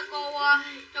 5 chốt cho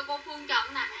cô Phương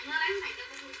Trần nè, mẹ nhớ lấy cái này cho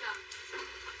cô Phương Trần.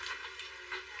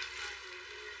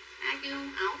 Ai kêu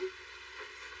ổng?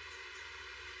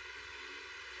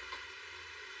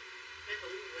 Cái tủ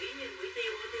quỷ như quỷ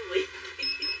tiêu quỷ.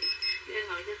 Để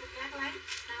ngồi cho thuốc lá lấy.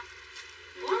 Sao?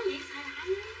 Ủa gì sai lại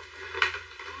á?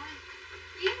 Rồi,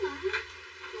 ghét nữa.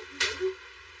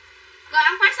 Rồi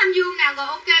áo khoác xanh dương nào, rồi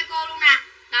ok cô luôn nè.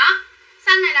 Đó,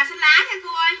 xanh này là xanh lá nha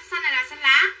cô ơi, xanh này là xanh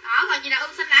lá. Đó, rồi chị nào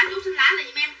ưng xanh lá, chốt xanh lá là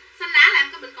giùm em. Xanh lá là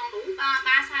em có bình còn đủ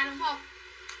 3 size luôn không?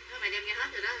 Nếu mày đem nghe hết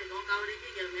rồi đó thì con coi đi chứ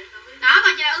giờ mẹ không biết. Đó,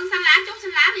 rồi chị nào ưng xanh lá, chốt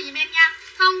xanh lá thì giùm em nha.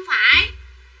 Không phải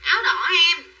áo đỏ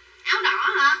em. Áo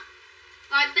đỏ hả?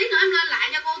 Rồi tí nữa em lên lại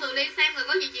cho cô Từ Liên xem rồi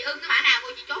có gì chị ưng cái mã nào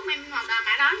cô chị chốt em màu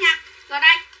mã đó nha. Rồi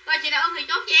đây, rồi chị nào ưng thì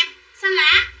chốt cho em xanh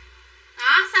lá.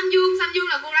 Đó, xanh dương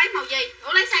là cô lấy màu gì?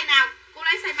 Cô lấy size nào? Cô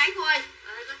lấy size mấy cô ơi?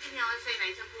 Ở đây có cái nhau xây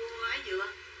này sao cô ấy vừa?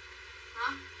 Hả?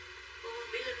 Cô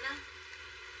Mỹ Linh đó.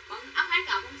 Vẫn áo khoác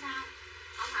gạo không sao.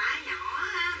 Không phải nhỏ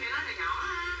á, mẹ nói là nhỏ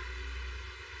á.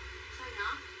 Sao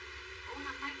nhỏ? Ủa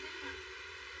 5 mấy ký rồi.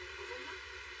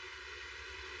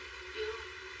 Chưa.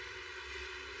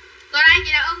 Rồi đây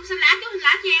chị nào ưng xanh lá, chốt xanh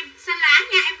lá cho em. Xanh lá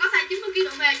nha, em có size 90 kg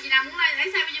độ về. Chị nào muốn lấy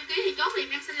size bao nhiêu ký thì chốt thì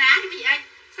em xanh lá nha mấy chị ơi.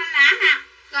 Xanh lá nè.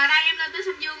 Rồi đây em lên tới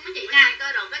xanh dương mấy chị nè.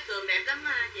 Có đồ cái cườm đẹp lắm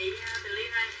chị Từ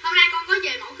Liên ơi. Hôm nay con có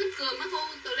về mẫu kích cườm với cô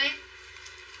Từ Liên.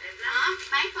 Đẹp lắm. Đó,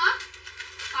 bán Tết.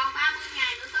 Còn 30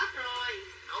 ngày nữa Tết rồi.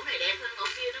 Mẫu này đẹp hơn mẫu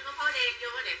kia, nó có phối đen vô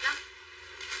nó đẹp lắm.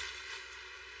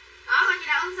 Đó, coi chị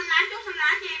nào ưng xanh lá, chốt xanh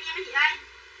lá cho em nha mấy chị ơi.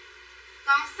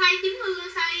 Còn size 90,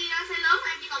 size lớn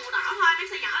em chỉ còn màu đỏ thôi, mấy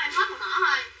size nhỏ là em hết màu đỏ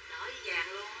thôi. Đỏ với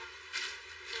vàng luôn.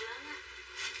 Size lớn á.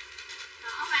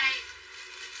 Đỏ vàng.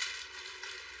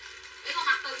 Để con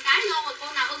mặc từng cái vô rồi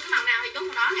cô nào ưng cái màu nào thì chốt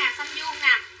màu đó nè, xanh dương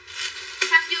nè.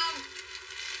 Xanh dương.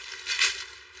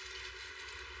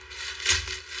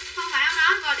 Không phải áo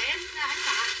đó, rồi để em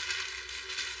sợ.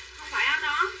 Không phải áo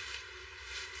đó.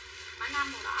 Mã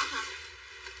 5 màu đỏ hả?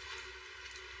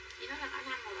 Chị nói là mã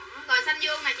 5 màu đỏ. Rồi xanh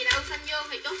dương này, chị nào ưng xanh dương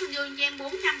thì chốt xanh dương cho em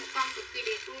 400 một con, cực kỳ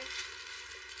đẹp luôn.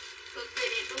 Cực kỳ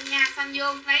đẹp luôn nha, xanh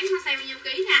dương lấy nó size bao nhiêu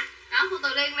ký nè. Đó, cô Từ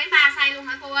Liên lấy 3 size luôn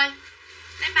hả cô ơi?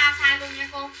 Lấy 3 size luôn nha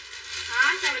cô.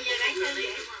 Đó, cho bây giờ lấy cho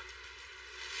dễ.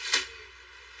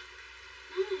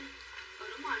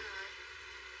 Đúng rồi.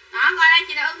 Đó, coi đây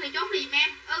chị nào ưng thì chốt thì em.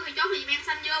 Ưng thì chốt thì em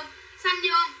xanh dương.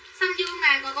 Xanh dương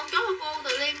này, rồi con chốt cho cô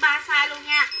Từ Liên 3 size luôn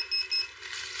nha.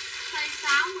 Size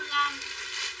 65.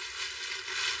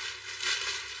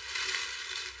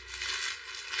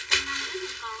 Size 5 đứa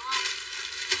mình còn không?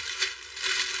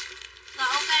 Rồi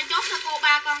ok, chốt cho cô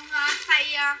 3 con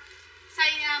size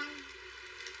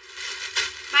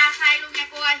 3 size luôn nha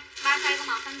cô ơi. 3 size con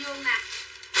màu xanh dương nè.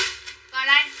 Rồi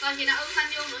đây, còn chị nào ưng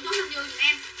xanh dương nữa chốt xanh dương giùm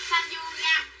em. Xanh dương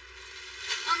nha.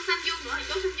 Ưng xanh dương nữa thì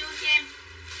chốt xanh dương cho em.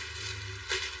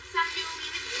 Xanh dương đi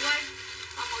mấy chị ơi.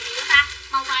 Còn màu gì nữa ta?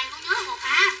 Màu vàng con nhớ là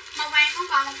màu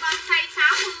còn một con size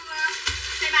 60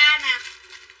 size 3 nè.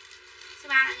 Size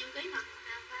 3 là nhiêu ký mà?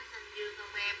 Xanh dương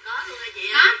không em có luôn hả chị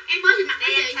ơi? Đó, em mới chị mặc cái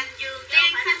đen gì? xanh dương,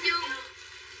 Đen xanh dương.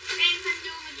 Đen xanh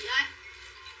dương nha chị ơi.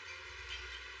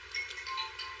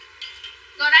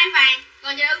 Rồi đây vàng,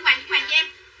 rồi chị ưng vàng cho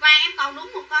em. Vàng em còn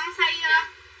đúng một con size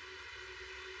không.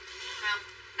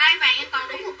 Đây vàng em còn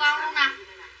đúng một con luôn nè.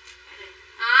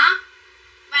 Đó.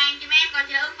 Vàng giùm em, rồi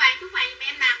chị ưng vàng chút vàng giùm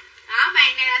em nè. Đó,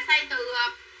 vàng này là size từ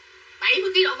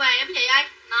 70 kg độ về em chị ơi.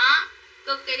 Đó,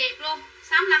 cực kỳ đẹp luôn,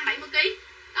 65 70 kg.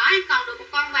 Đó, em còn được một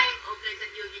con vàng. Ok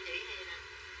xanh dương cho chị hay nè.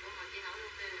 Ủa mà chị hỏi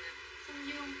ok rồi nè. Xanh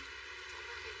dương. Ủa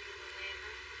có xanh dương luôn em á.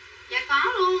 Dạ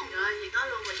có luôn. Rồi thì có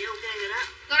luôn mà chị ok rồi đó.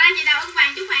 Rồi đây chị nào ưng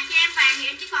vàng chút vàng cho em. Vàng thì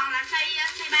em chỉ còn là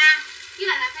size 3 với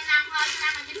lại là size 5 thôi, size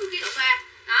 5 là 90 kg độ về.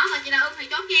 Đó, rồi chị nào ưng thì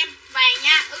chốt cho em vàng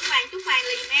nha, ưng vàng chút vàng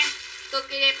liền em. Cực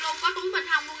kỳ đẹp luôn, có túi bên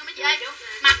hông luôn nha mấy chị ơi.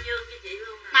 Mặc dương cho chị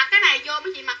luôn nè. Mặc cái này vô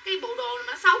mấy chị mặc cái bộ đồ mà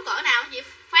nó xấu cỡ nào chị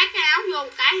phát cái áo vô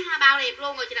một cái bao đẹp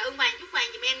luôn. Rồi chị nào ưng vàng chút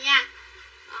vàng giùm em nha.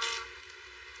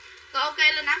 Rồi ok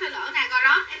lên áo phải lỡ nè. Rồi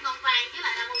đó, em còn vàng với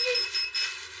lại là màu gì?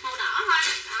 Màu đỏ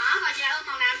thôi. Đó, rồi chị nào ưng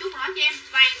màu nào chút màu đó cho em.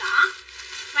 Vàng đỏ.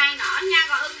 Vàng đỏ nha,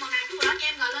 rồi ưng màu nào chút màu đó cho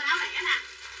em. Rồi lên áo lẻ nè.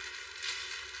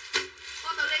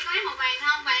 Cô tự Ly có lấy màu vàng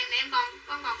không? Vàng này em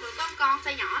con còn được có một con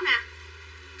size nhỏ nè.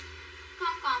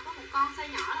 Con còn có một con size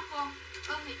nhỏ đó cô.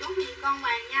 Ưng thì chốt thì con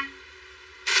vàng nha.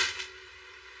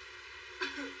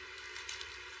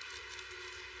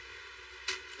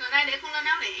 Rồi đây để con lên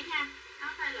áo lẻ nha.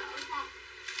 Áo tay lỡ đúng không?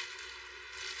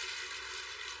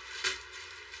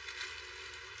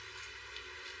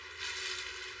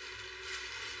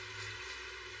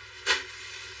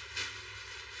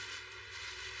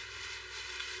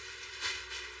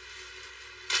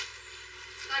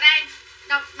 Rồi đây,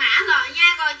 đọc mã rồi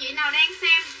nha. Rồi chị nào đang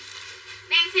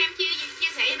xem chia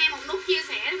sẻ cho em một nút chia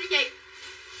sẻ đi mấy chị.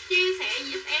 Chia sẻ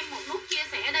giúp em một nút chia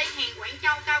sẻ đi. Hàng Quảng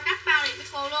Châu cao cấp bao đẹp với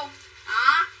cô luôn.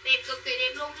 Đó, đẹp cực kỳ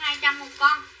đẹp luôn, 200 một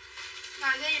con.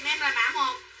 Rồi ghi giùm em là mã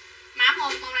 1. Mã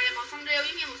 1, màu này là màu xanh rêu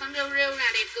giống như màu xanh rêu rêu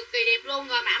nè, đẹp cực kỳ đẹp luôn.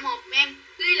 Rồi mã 1 em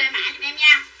ghi lại mã giùm em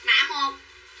nha. Mã 1.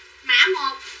 Mã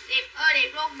 1 đẹp ơi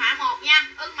đẹp luôn, mã 1 nha.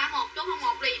 Ưng mã 1 chốt mã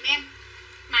 1 liền em.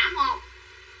 Mã 1.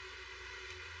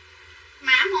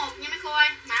 Mã 1 nha mấy cô ơi,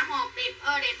 mã 1 đẹp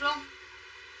ơi đẹp luôn.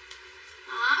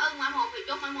 Đó, ưng mã 1 thì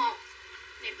chốt mã 1.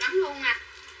 Đẹp lắm luôn nè.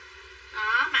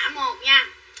 Đó, mã 1 nha.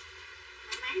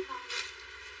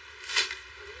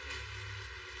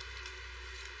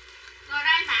 Rồi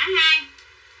đây mã 2.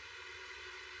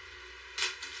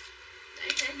 Để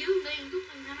dưới đi chút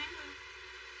mình ra bán luôn.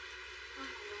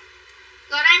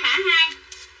 Rồi đây mã 2.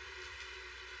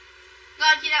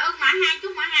 Rồi chị nào ưng mã 2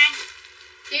 chút mã 2.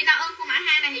 Chị nào ưng của mã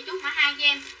 2 này thì chút mã 2 cho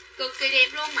em. Cực kỳ đẹp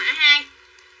luôn mã 2.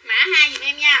 Mã 2 giùm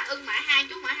em nha, ưng mã 2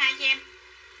 chút mã 2 cho em.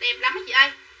 Đẹp lắm á chị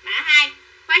ơi. Mã 2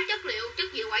 phát chất liệu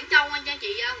Quảng Châu anh cho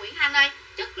chị Nguyễn Thanh ơi.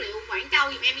 Chất liệu Quảng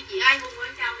Châu giùm em đi chị ơi.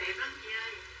 Quảng Châu đẹp lắm chị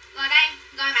ơi. Rồi đây,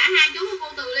 rồi mã 2 chú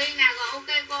cô Từ Liên nè, rồi ok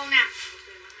cô nè.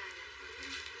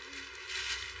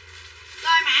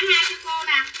 Rồi mã 2 cho cô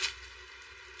nè.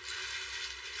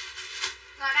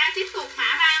 Rồi đây tiếp tục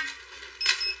mã 3.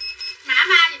 Mã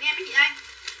 3 giùm em mấy chị ơi.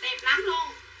 Đẹp lắm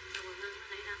luôn.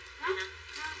 Đó.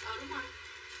 Đúng rồi.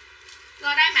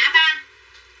 Rồi đây mã 3.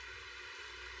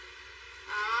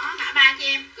 Đó, mã 3 cho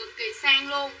em, cực kỳ sang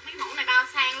luôn. Mấy mẫu này bao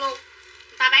sang luôn.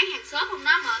 Người ta bán hàng shop không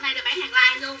đó, mà ở đây là bán hàng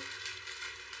live luôn.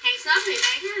 Hàng shop thì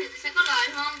bán thì sẽ có lời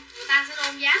hơn. Người ta sẽ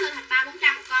đôn giá lên thành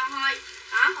 300-400 một con thôi.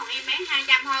 Đó, còn em bán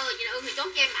 200 thôi. Rồi chị nào ưng thì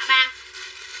chốt cho em mã 3.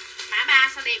 Mã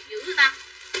 3 sao đẹp dữ người ta.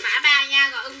 Mã 3 nha,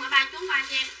 rồi ưng mã 3 chốt 3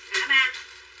 cho em. Mã 3.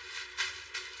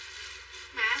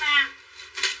 Mã 3.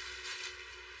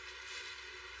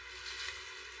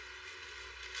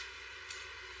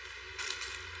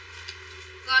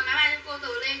 Rồi mã 3 cho cô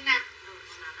Từ Liên nè.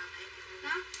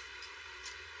 Đó.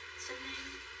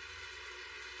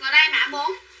 Rồi đây mã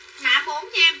 4. Mã 4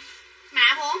 cho em.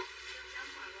 Mã 4.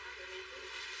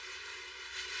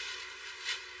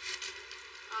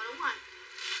 Đúng rồi.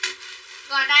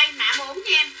 Rồi đây mã 4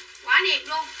 cho em. Quá đẹp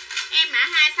luôn. Em mã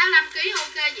 2 65 kg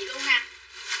ok chị luôn nè.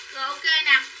 Rồi ok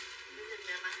nè.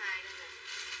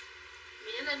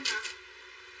 Mỹ Linh hả?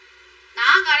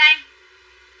 Đó rồi đây.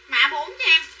 Mã 4 cho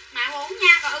em. Mã 4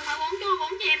 nha, rồi ưng mã 4 chú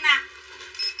 4 cho em nè.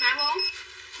 Mã 4.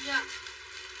 Giờ.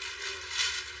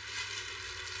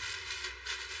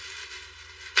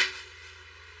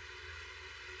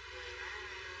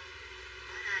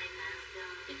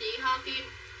 Cái chị Ho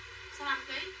Kim 65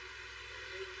 kg.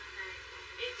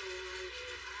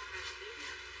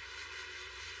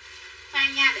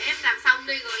 Khoan nha, để em làm xong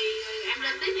đi rồi em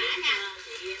lên tiếp mã nha.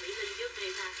 Chị Mỹ Linh trước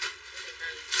đi ha.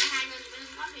 Hai người chị Mỹ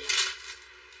Linh có gì vậy?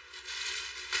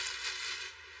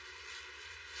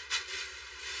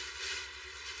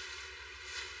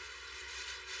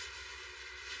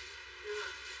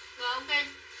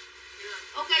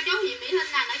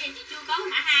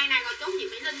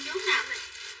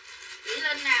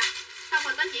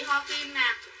 bo kim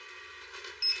nè.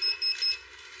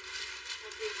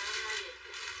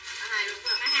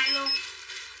 Mã 2 luôn.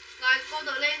 Rồi cô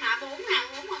Tự Liên mã 4 nè,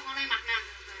 4 rồi con đây mặc nè.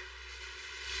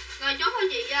 Rồi chốt cho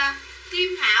chị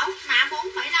Kim Thảo mã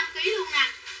 4,5 kg luôn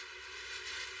nè.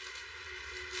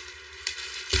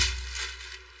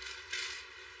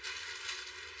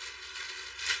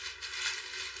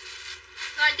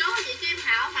 Rồi chốt cho chị Kim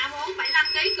Thảo mã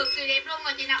 4,5 kg cực kỳ đẹp luôn.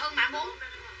 Rồi chị nào ưng mã 4.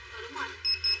 Đúng rồi.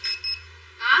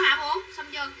 Đó mã 4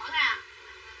 xong chưa, mở ra.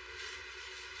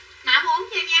 Mã 4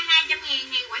 cho em nha,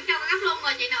 200.000 hàng Quảng Châu cao cấp luôn.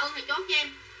 Rồi chị nào ưng thì chốt cho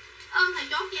em. Ưng thì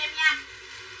chốt cho em nha.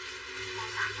 Màu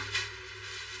sẵn đó.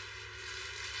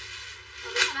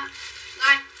 Đúng rồi đó.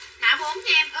 Rồi mã 4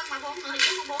 cho em, ưng mã 4 nữa thì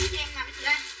chốt mã 4 cho em nè mấy chị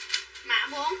ơi. Mã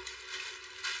 4.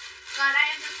 Rồi đây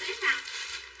em cho tiếp nè.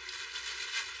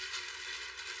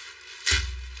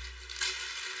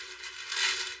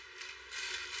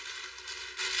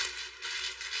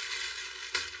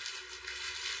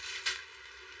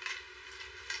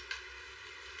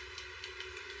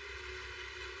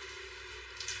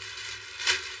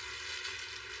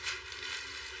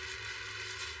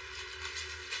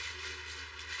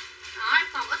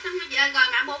 Còn ít lắm chị ơi. Rồi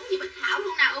mã 4 gì Bích Thảo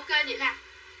luôn nè. Ok vậy nè.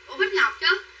 Ủa Bích Ngọc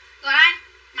chứ. Rồi đây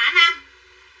mã 5.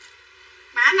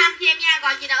 Mã 5 cho em nha.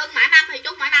 Rồi chị nào ưng mã 5 thì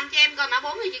chốt mã 5 cho em. Rồi mã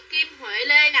 4 thì chị Kim Huệ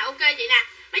Lê nè. Ok chị nè.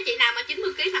 Mấy chị nào mà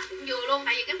 90 kg mặc cũng vừa luôn.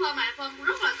 Tại vì cái phơm này là phơm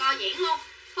rất là co giãn luôn.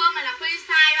 Phơm này là free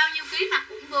size, bao nhiêu ký mặc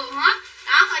cũng vừa hết.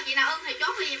 Đó rồi chị nào ưng thì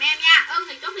chốt giùm em nha. Ưng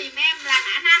thì chốt giùm em là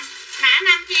mã 5. Mã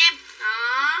 5 cho em.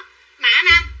 Đó. Mã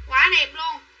 5 quá đẹp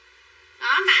luôn.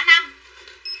 Đó mã 5.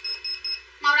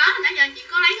 Màu đó hồi nãy giờ chị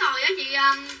có lấy rồi á chị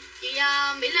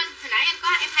Mỹ Linh, hồi nãy em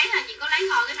thấy là chị có lấy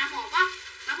rồi cái mã 1 á.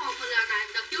 Mã 1 hồi là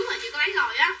đợt trước là chị có lấy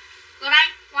rồi á. Rồi đây,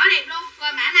 quá đẹp luôn.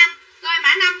 Rồi mã 5. Rồi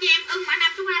mã 5 cho em, ưng mã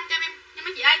 5 chúc anh cho em nha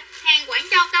mấy chị ơi. Hàng Quảng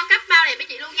Châu cao cấp bao đẹp với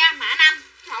chị luôn nha. Mã 5.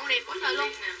 Mẫu đẹp quá trời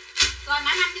luôn. Rồi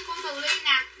mã 5 cho cô Từ Liên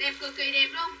nè, đẹp cực kỳ đẹp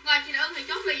luôn. Rồi chị nào ưng thì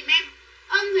chốt giùm em.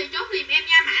 Ưng thì chốt giùm em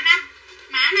nha, mã 5.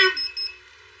 Mã 5.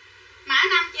 Mã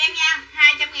 5 cho em nha,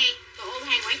 200.000. Trời ơi,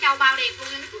 hàng Quảng Châu bao đẹp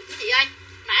luôn nha mấy chị ơi.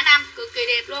 Mã 5 cực kỳ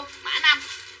đẹp luôn. Mã 5.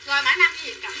 Rồi mã 5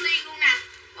 gì Cẩm Liên luôn nè.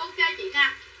 Ok chị nè.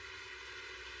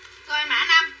 Rồi mã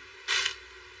 5.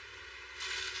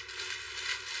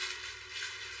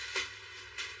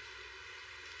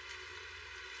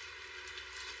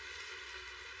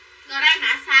 Rồi đây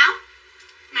mã 6.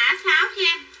 Mã 6 cho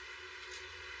em.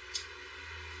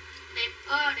 Đẹp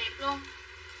đẹp luôn.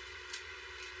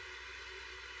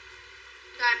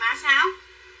 Rồi mã 6.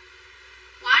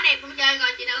 Quá đẹp luôn chơi.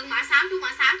 Rồi chị nào ưng mã 6 chú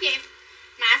mã 6 cho em.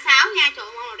 Mã 6 nha, trời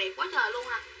ơi màu đẹp quá trời luôn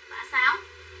à. Mã 6.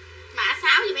 Mã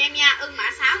 6 giùm em nha. Ưng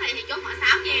mã 6 này thì chốt mã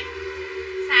 6 cho em.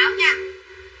 6 nha.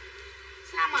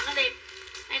 Sao mà nó đẹp.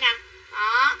 Đây nè.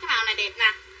 Đó, cái màu này đẹp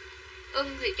nè.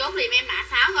 Ưng thì chốt giùm em mã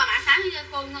 6. Rồi mã 6 cho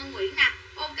cô Ngân Nguyễn nè.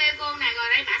 Ok cô nè, rồi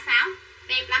đây mã 6.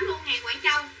 Đẹp lắm luôn, hàng Quảng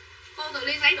Châu. Cô Từ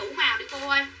Liên lấy đủ màu đi cô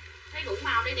ơi. Lấy đủ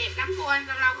màu đi, đẹp lắm cô ơi.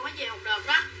 Lâu lâu có mấy về một đợt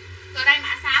đó. Rồi đây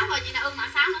mã 6. Rồi chị nào ưng mã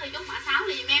 6 nữa thì chốt mã 6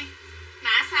 đi giùm em.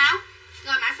 Mã 6.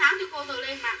 Rồi mã 6 cho cô Từ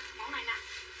Liên mặc mẫu này nè.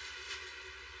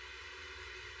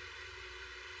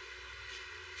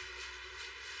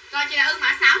 Rồi chị nào ưng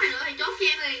mã 6 này nữa thì chốt cho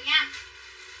em liền nha.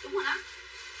 Đúng rồi đó.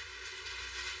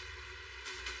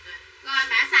 Rồi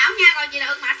mã 6 nha. Rồi chị nào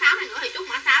ưng mã 6 này nữa thì chốt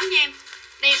mã 6 nha em.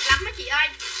 Đẹp lắm mấy chị ơi.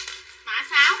 Mã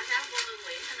 6. Mã 6 cô Ngân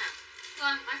Nguyễn nè.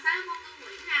 Rồi mã 6 cô Ngân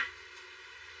Nguyễn nè.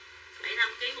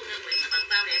 75 kg cô Ngân Nguyễn là bằng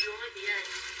bao đẹp luôn á chị ơi.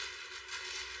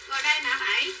 Rồi đây mã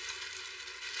 7.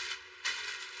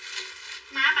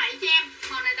 Mã 7 cho em.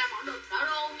 Màu này là màu đỏ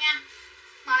đô nha.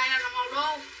 Màu này là màu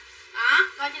đô. Đó,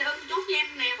 rồi chị nào ưng chốt cho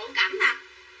em nè, hữu cảnh nè.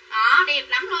 Đó, đẹp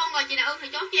lắm luôn. Rồi chị nào ưng thì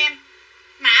chốt cho em.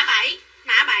 Mã 7.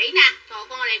 Mã 7 nè. Trời ơi,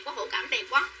 con này đẹp quá, hữu cảnh đẹp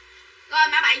quá. Rồi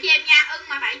mã 7 cho em nha. Ưng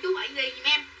mã 7 chú 7 lì giùm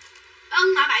em.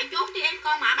 Ưng mã 7 chốt cho em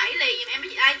con mã 7 lì giùm em mấy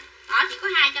chị ơi. Đó, chỉ có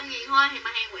 200.000 thôi,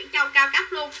 mà hàng Quảng Châu cao cấp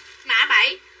luôn. Mã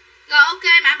 7. Rồi ok,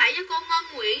 mã 7 cho cô Ngân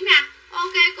Nguyễn nè.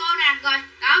 Ok cô nè. Rồi,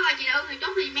 đó, rồi chị nào ưng thì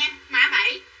chốt giùm em. Mã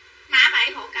 7. Mã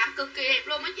 7 hổ cảm cực kỳ đẹp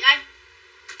luôn mấy chị ơi.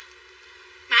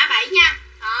 Mã 7 nha.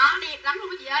 Đó, đẹp lắm luôn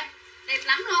mấy chị ơi. Đẹp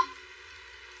lắm luôn.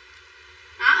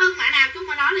 Đó, ưng mã nào chốt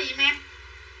mã đó là giùm em.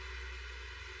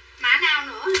 Mã nào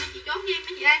nữa thì mấy chị chốt cho em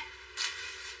mấy chị ơi.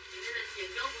 Chị Linh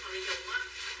chừng chốt còn bị dùng á.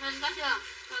 Linh có chưa?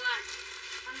 Thôi rồi.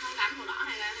 Anh không cảm màu đỏ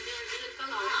này là hình như Mỹ Linh có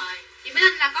rồi. Chị Mỹ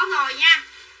Linh là có rồi nha.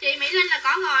 Chị Mỹ Linh là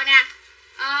có rồi nè.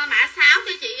 Mã 6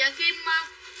 cho chị Kim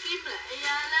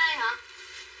Lê hả?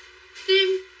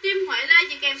 Kim Huệ Lê,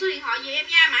 chị kèm số điện thoại giùm em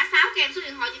nha. Mã 6 kèm số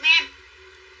điện thoại giùm em.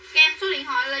 Kèm số điện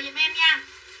thoại là giùm em nha.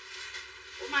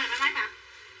 Ủa mà mã mấy mà?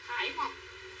 Mã 7 không?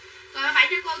 Rồi mã 7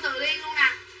 cho cô Từ Liên luôn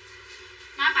nè.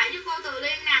 Mã 7 cho cô Từ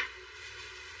Liên nè.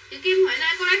 Chị Kim Huệ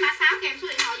Lê cô lấy mã 6 kèm số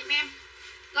điện thoại giùm em.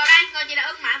 Rồi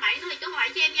 7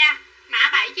 cho em nha. Mã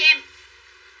 7 cho em.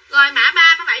 Rồi mã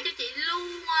 3 mã 7 cho chị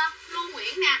Lưu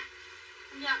Nguyễn nè.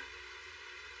 Không chưa?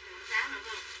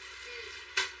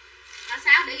 Mã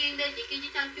 6 để riêng đi, chị Kim chỉ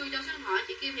cho chui cho số điện thoại,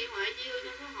 chị Kim Thị Huệ chị cho số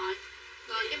điện thoại.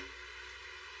 Rồi cái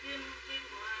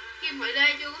Kim Huệ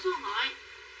Lê chưa có số điện thoại.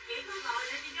 Chị có rồi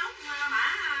để chị chốt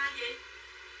mã gì?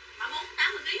 Mã 4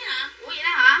 80 kg hả? Ủa vậy đó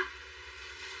hả?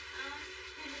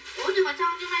 Ủa nhưng mà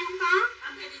sao trong đây không có?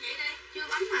 Bấm cho chị đi. Chưa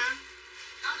bấm mà.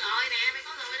 Có rồi nè, mày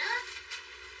có rồi đó.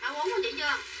 Mã 4 của chị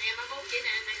chưa? Nè mã 4 chị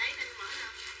nè, mày thấy trên mở nè.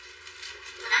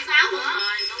 Mã 6 nữa.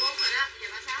 Rồi, mã 4 rồi đó, giờ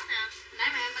mã 6 nè. Nãy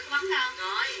mày có bấm đâu?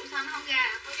 Rồi. Ủa sao nó không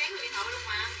ra? Có dán vào điện thoại luôn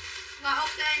mà. Rồi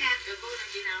ok nè. Được cô là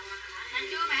chị nào mà Mẹ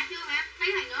chưa mẹ. Thấy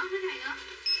này nữa, thấy này nữa.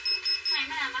 Này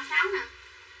mới là mã 6 nè.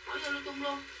 Bỏ vô lưu chung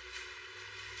luôn.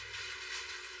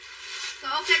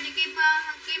 Rồi ok chị Kim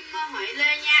Huệ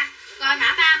Lê nha. Rồi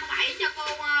mã 3 mã 7 cho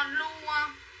cô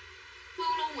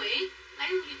Phương Lưu Nguyễn. Lấy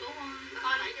gì tủ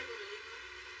coi lại cho cô được.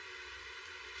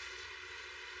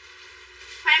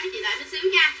 Khoan với chị đợi chút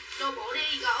xíu nha. Đồ bộ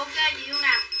đi. Rồi ok chị yêu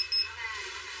nè.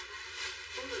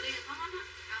 Con tự liên là có hết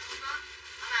á. Không có.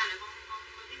 Mã 3 là con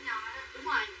kiếm nho đó. Đúng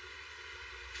rồi.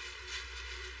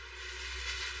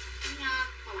 Kiếm nho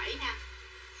mã 7 nè.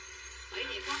 7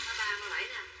 đẹp quá. Mã 3 mã 7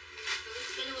 nè.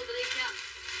 Cho cô tự liên chưa?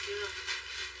 Chưa.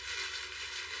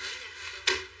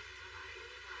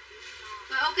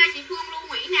 Rồi ok chị Phương Lưu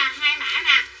Nguyễn nè, 2 mã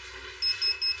nè.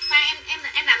 Khoan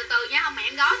em làm từ từ nha, không mẹ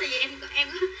em gói tại vì em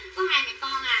có 2 mẹ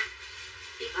con à.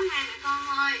 Chỉ có 2 mẹ con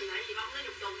thôi. Tại vì bông nó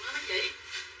dục trùng đó mấy chị.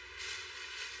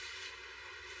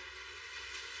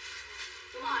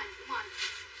 Đúng rồi.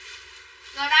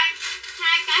 Rồi đây,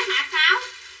 2 cái mã 6,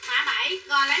 mã 7.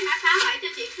 Rồi lấy mã 6 7 cho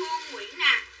chị Phương Nguyễn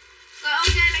nè. Rồi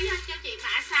ok lấy cho chị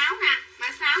mã 6 nè, mã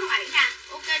 6 mã 7 nè.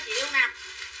 Ok chị yêu nè.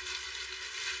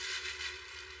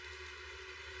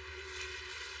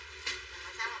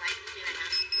 Mã 6 mã 7 cũng như này hả?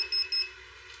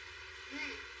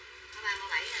 Mã 3 mã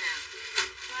 7 này nè.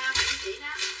 Wow, chị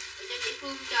đó. Rồi cho chị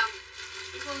Phương Trần.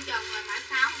 Chị Phương Trần rồi mã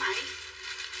 6 mã 7.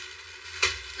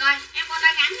 Rồi em qua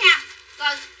tay ngắn nha.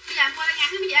 Rồi bây giờ em qua tay ngắn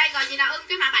cái gì đây. Rồi chị nào ưng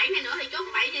cái mã 7 này nữa thì chốt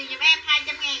mã 7 thì giùm em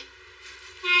 200.000.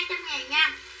 200.000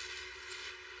 nha.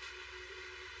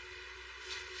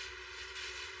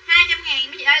 200.000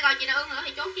 mấy chị ơi. Rồi chị nào ưng nữa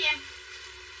thì chốt cho em.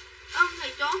 Ưng thì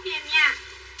chốt cho em nha.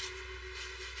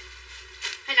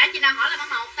 Hồi nãy chị nào hỏi là mã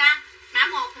 1 ta. Mã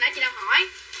 1 hồi nãy chị nào hỏi.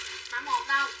 Mã 1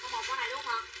 đâu? Mã 1 con này đúng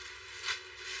không?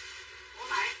 Ủa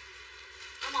vậy.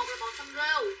 Mã 1 là màu xanh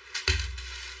rêu.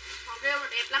 Màu rêu là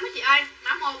đẹp lắm mấy chị ơi.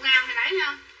 Mã 1 nào hồi nãy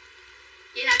nha.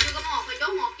 Chị nào chưa có mã 1 thì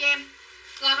chốt 1 cho em.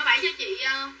 Rồi mã 7 cho chị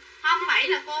không, mã 7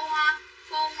 là cô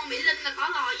Mỹ Linh là có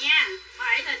rồi nha. Mã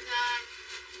 7 là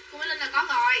cô Mỹ Linh là có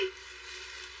rồi.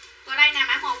 Rồi đây nè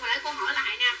mã 1 hồi nãy cô hỏi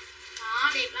lại nè.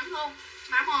 Đó, đẹp lắm luôn.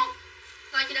 Mã 1.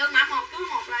 Rồi chị đơn mã 1 chốt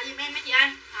 1 là giùm em mấy chị ơi.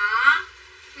 Đó.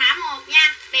 Mã 1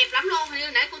 nha, đẹp lắm luôn. Hình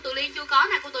như nãy cô Từ Liên chưa có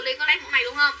nè, cô Từ Liên có lấy mẫu này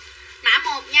luôn không? Mã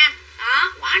 1 nha.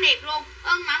 Đó, quá đẹp luôn.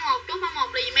 Ưng mã 1 chốt mã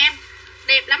 1 là giùm em.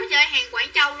 Đẹp lắm mấy chị ơi, hàng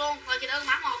Quảng Châu luôn. Rồi chị ưng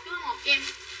mã 1 chốt mã 1 cho em.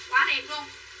 Quá đẹp luôn.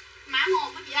 Mã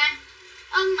 1 mấy chị ơi.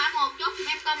 Ưng mã 1 chốt giùm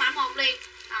em coi mã 1 liền.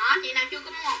 Đó, chị nào chưa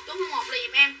có mã 1 chốt mã 1 là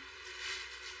giùm em.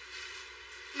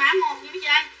 Mã 1 nha mấy chị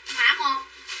ơi. Mã 1.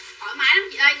 Thoải mái lắm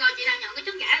chị ơi. Rồi chị nào nhận cái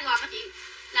chất giả rồi mấy chị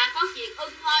là có chuyện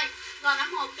ưng thôi. Rồi mã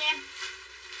 1 cho em.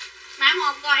 Mã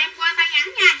 1 rồi em qua tay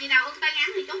ngắn nha. Chị nào ưng tay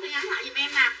ngắn thì chốt tay ngắn lại giùm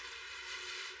em nè.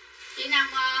 Chị nào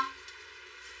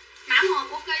mã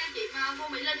 1 ok cho chị cô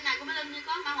Mỹ Linh này. Cô Mỹ Linh như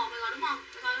có mã 1 này rồi đúng không?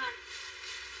 Để coi coi.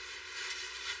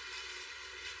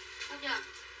 Có chưa?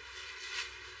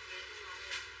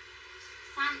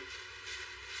 Xanh.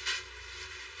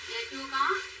 Dạ chưa có.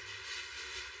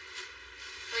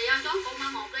 Rồi chốt cô mã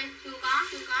 1 đi. Chưa có.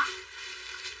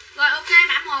 Rồi ok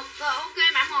mã 1. Rồi ok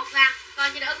mã 1 nè. Rồi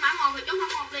chị đã ưng mã 1 thì chốt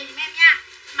mã 1 liền giùm em nha.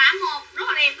 Mã 1 rất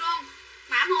là đẹp luôn.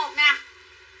 Mã 1 nè.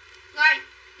 Rồi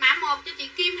mã 1 cho chị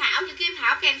Kim Thảo. Chị Kim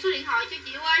Thảo kèm số điện thoại cho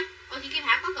chị ơi. Ồ chị Kim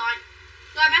Thảo có rồi.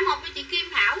 Rồi mã 1 cho chị Kim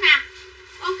Thảo nè.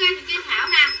 Ok chị Kim Thảo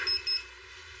nè.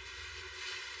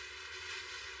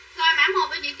 Rồi mã 1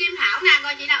 cho chị Kim Thảo nè.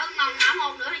 Rồi chị nào ưng mã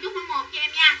 1 nữa thì chốt mã 1 cho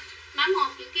em nha. Mã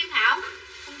 1 chị Kim Thảo.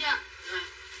 Không chưa? Rồi.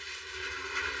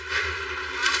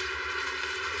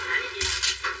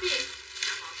 Cái gì?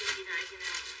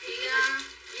 Chị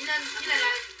Mỹ Linh với lại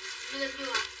là Mỹ Linh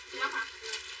chưa à? Chưa bóc hả?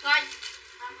 Rồi.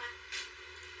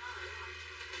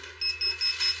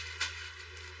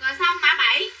 Rồi xong mã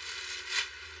 7.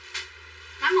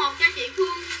 Mã 1 cho chị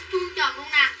Phương Trần luôn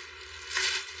nè.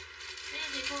 Đấy cho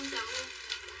chị Phương Trần luôn.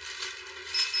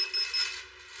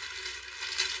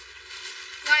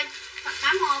 Rồi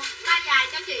mã 1 tay dài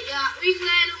cho chị Uyên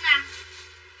Lê luôn nè.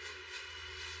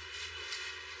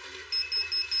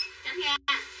 Tránh ra.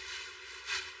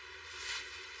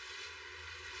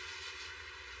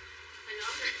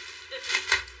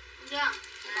 chưa?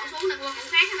 Bỏ xuống là qua mẫu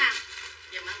khác nè.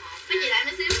 Giờ mã 1. Mấy chị lại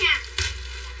một xíu nha.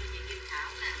 Một cái chị Kim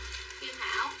Thảo nè. Kim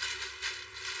Thảo.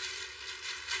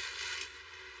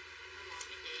 Một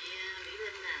cái chị Mỹ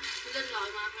Linh nè. Mỹ Linh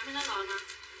rồi mà, phải nói rồi mà.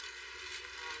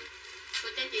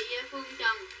 Rồi cho chị Phương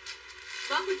Trần.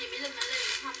 Bớt của chị Mỹ Linh lại lên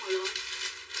không hồi lộn.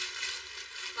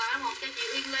 Rồi một cho chị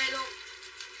Uyên Lê luôn.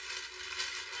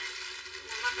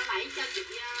 Mã 7 cho chị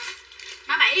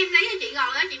mã 7 em lấy cho chị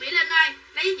rồi á chị Mỹ Linh ơi,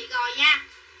 lấy cho chị rồi nha.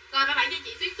 Rồi mã 7 cho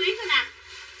chị Tuyết Tuyết đó nè.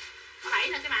 Mã 7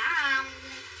 là cái mã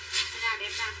nào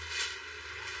đẹp nè.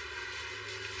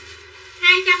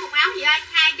 200 một áo chị ơi,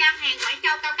 200 hàng Quảng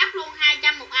Châu cao cấp luôn,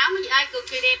 200 một áo mấy chị ơi, cực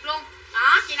kỳ đẹp luôn.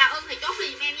 Đó, chị nào ưng thì chốt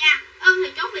liền em nha. Ưng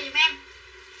thì chốt liền em.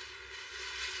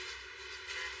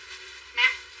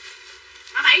 Nè.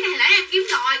 Mã 7 này nãy em kiếm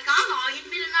rồi, có rồi em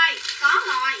Mỹ Linh ơi, có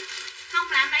rồi.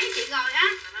 Không làm lấy chị rồi á.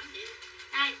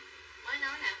 Đây, Mới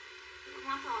nói nè.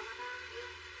 món rồi mà ta.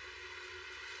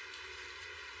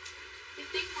 Tuyết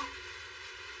Tuyết không?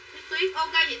 Tuyết Tuyết,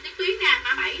 ok chị Tuyết Tuyết nè,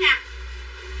 mã 7 nè.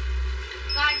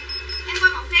 Rồi, em qua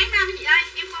mẫu khác nha mấy chị ơi,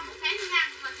 em qua mẫu khác nữa nha.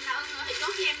 Rồi chị nào ưng nữa thì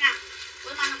chốt cho em nè.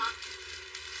 Ủa mà hả?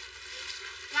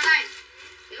 Qua đây.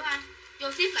 Hiểu không?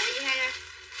 Vô ship lại gì hay đây.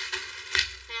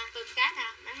 Nè, từng cái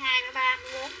nè, mã 2, mã 3, mã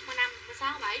 4, mã 5, mã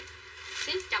 6, mã 7.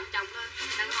 Ship chồng lên.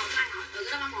 Đừng hỏi mai hỏi. Cái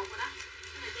đó mã 1 rồi đó.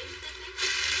 Cái này tiếp.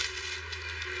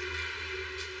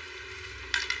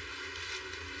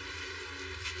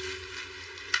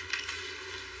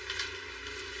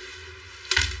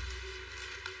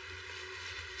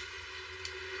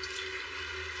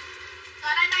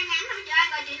 Rồi đây tay ngắn nè chị ơi,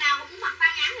 rồi chị nào cũng muốn mặc tay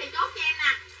ngắn thì chốt cho em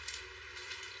nè.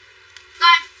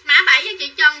 Rồi, mã 7 cho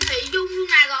chị Trần Thị Dung luôn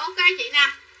nè, rồi ok chị nè.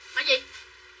 Mã gì?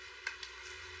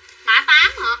 Mã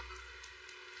 8 hả?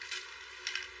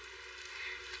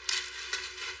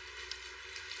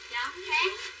 Dạ, không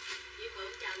khác. Chị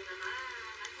Phượng Trần là mã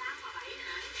 6, mã 7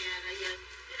 nè, nè, giờ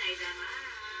cái này là mã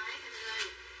ấy anh ơi.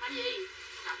 Mã gì?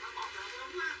 Đọc mã 1 là không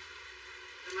đúng á.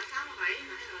 Rồi mã 6, mã 7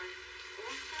 phải rồi.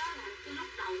 Ủa, cái đó là cái lúc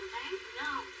đầu bán, nhớ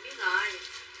không? Biết rồi.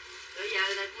 Rồi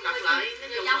giờ là con đọc Rồi lại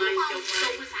nó giống trùng rồi, không? trùng rồi.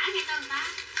 Trùng rồi xả ngay cho người ta.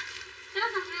 Cái đó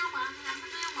thanh riêu mà, làm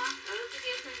thanh riêu mà. Cái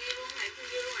kia thân yêu luôn này, thân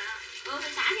yêu luôn nè. Thì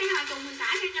xả ngay mà, trùng mình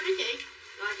xả ngay cho mấy chị.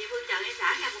 Rồi chị Phương Trần em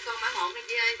xả ra một con mã 1 nha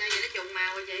chị ơi, tại vì nó trùng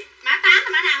màu rồi chị. Mã 8 là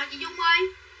mã nào hả chị Dung ơi?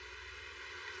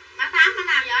 Mã 8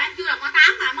 mã nào vậy? Em chưa đọc mã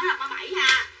 8 mà mới đọc mã 7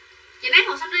 à. Chị lấy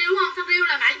màu xanh riêu đúng không? Xanh riêu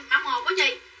là mã 1 của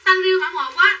chị. Xanh riêu mã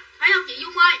 1 á, phải không chị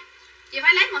Dung ơi? Chị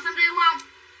phải lấy màu xanh riêu không?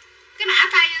 Cái mã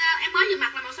tay em mới vừa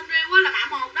mặc là màu xanh riêu á, là mã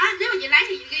 1 đó. Nếu mà chị lấy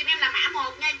thì chị ghi em là mã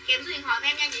 1 nha, kèm số điện thoại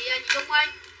em nha chị Dung ơi.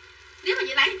 Nếu mà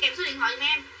chị lấy thì kèm số điện thoại giùm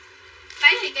em.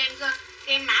 Lấy thì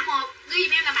kèm mã 1, ghi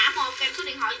giùm em là mã 1 kèm số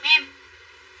điện thoại giùm em.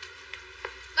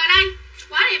 Rồi đây,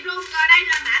 quá đẹp luôn. Rồi đây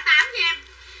là mã 8 cho em.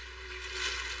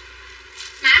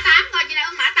 Mã 8, rồi chị nào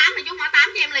ưng mã 8 thì chốt mã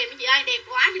 8 cho em liền mấy chị ơi, đẹp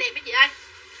quá chị, đẹp mấy chị ơi.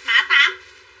 Mã 8.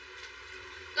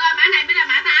 Rồi mã này mới là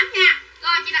mã 8 nha.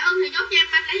 Rồi chị nào ưng thì chốt cho em,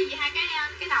 anh lấy gì hai cái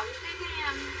đầu cái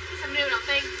xanh riêu đầu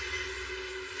tiên.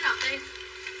 Cái đầu tiên.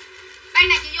 Đây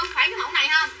này chị Dung phải cái mẫu này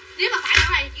không? Nếu mà phải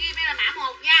mẫu này chị ghi em là mã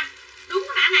 1 nha. Đúng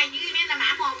cái mã này chị ghi em là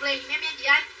mã 1 liền em nha chị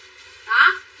ơi.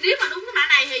 Đó, nếu mà đúng cái mã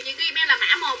này thì chị ghi em là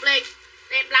mã 1 liền.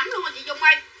 Đẹp lắm luôn rồi chị Dung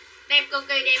ơi. Đẹp cực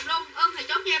kỳ đẹp luôn. Ưng thì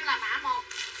chốt cho em là mã 1.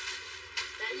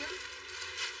 Để dưới.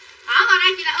 Đó, rồi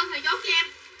đây chị là ưng thì chốt cho em.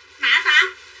 Mã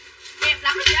 8. Đẹp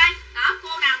lắm đó chị ơi. Đó,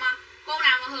 cô nào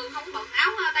mà thường không bận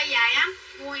áo tay dài á,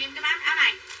 mua em cái áo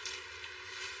này.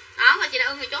 Đó, rồi chị là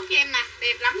ưng thì chốt cho em nè.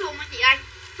 Đẹp lắm luôn á chị ơi.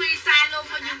 Free size luôn,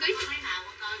 bao nhiêu ký? Mấy nào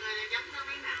con coi coi giống nó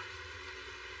mấy nào.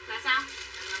 Là sao?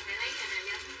 Phải lấy cái này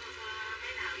giống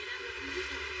mấy nào vậy đó.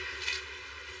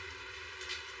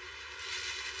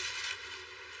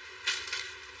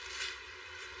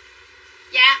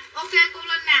 Dạ, ok cô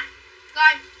Linh nè.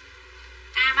 Rồi.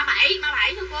 À mã 7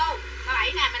 thôi cô. Mã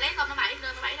 7 nè, mày lấy con mã 7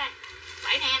 đưa mã 7 đây.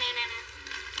 7 nè.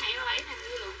 Này mã 7 nè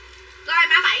đưa luôn. Rồi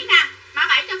mã 7 nè. Mã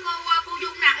 7 cho cô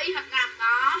Dung nè, y thật nè.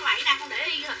 Đó, mã 7 nè, không để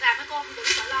y thật nè mấy cô, đừng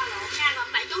sợ lo lộn nha. Rồi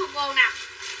mã 7 chốt cho cô nè.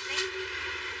 Lấy.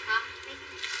 Hả?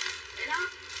 Để đó.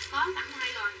 Có sẵn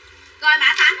đây rồi. Rồi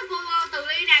mã 8 cho cô Từ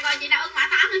Ly nè. Rồi chị nào ưng mã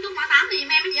 8 nữa chốt mã 8 liền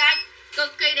em mấy chị ơi.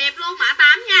 Cực kỳ đẹp luôn mã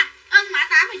 8 nha. Ưng mã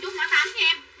 8 thì chốt mã 8 cho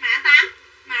em. Mã 8.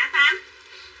 Mã 8.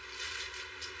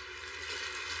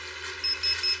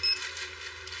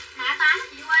 Mã 8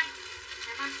 chị ơi.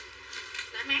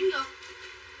 Để máng vô.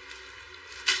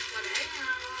 Rồi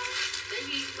để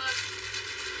ghi bên.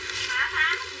 Mã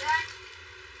 8 chị ơi.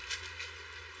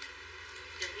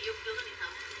 Đừng đi Dung chưa có điện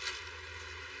thoại.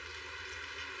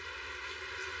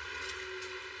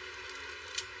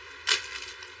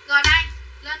 Rồi đây,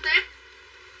 lên tiếp.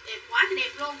 Đẹp quá thì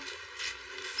đẹp luôn.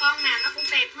 Con nào nó cũng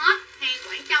đẹp hết. Hàng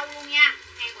Quảng Châu luôn nha.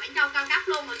 Hàng Quảng Châu cao cấp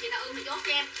luôn. Rồi chị nào ưng thì chốt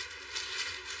cho em.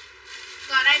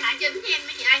 Rồi đây mã 9 cho em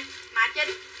mấy chị ơi. Mã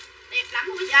 9. Đẹp lắm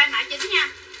luôn mấy chị ơi, mã 9 nha.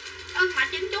 Mã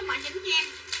 9 chốt mã 9 cho em.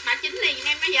 Mã 9 liền giùm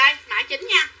em mấy chị ơi, mã 9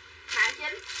 nha. Mã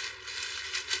 9.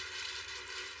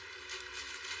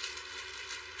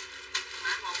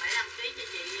 Mã 175 kg cho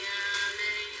chị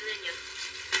Lê Nhật.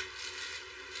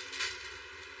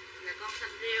 Là con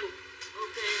xanh riêu.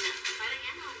 Ok nè. Phải là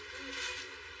ngắn không?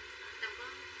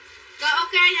 Rồi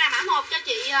ok nha, mã 1 cho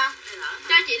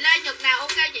chị Lê Nhật nào,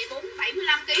 ok chị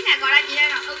 475 kg nè. Rồi đây chị đây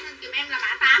là giùm em là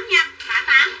mã 8 nha. Mã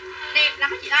 8. Đẹp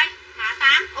lắm chị ơi. Mã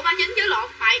 8. Ủa mã 9 chứ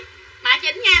lộn vậy. Mã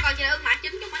 9 nha, rồi chị ưng mã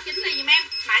 9 chúc mã 9 đi giùm em.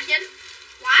 Mã 9.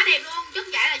 Quá đẹp luôn, chất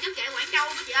vải là chất vải Quảng Châu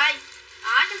đó chị ơi.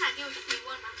 Đó, chắc là kêu chất gì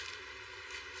quên mà.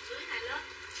 Lưới 2 lớp.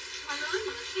 Mà lưới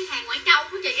mà cái hàng Quảng Châu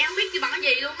của chị em không biết kêu bằng cái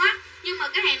gì luôn á. Nhưng mà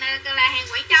cái hàng này là hàng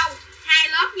Quảng Châu, 2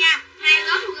 lớp nha. 2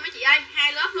 lớp luôn mấy chị ơi,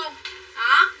 2 lớp luôn.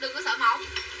 Đó, đừng có sợ mỏng.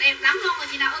 Đẹp lắm luôn. Rồi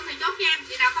chị nào ưng thì chốt cho em.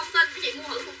 Chị nào không tin mấy chị mua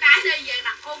thử một cái đi về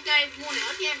mặc ok, mua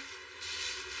nữa cho em.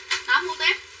 Đó, mua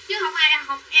tiếp chứ không ai em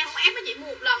không ép mấy chị mua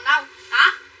một lần đâu.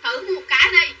 Đó, thử mua một cái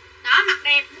đi. Đó, mặt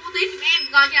đẹp mua tiếp giùm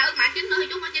em. Rồi chị nào ưng mã 9 nữa thì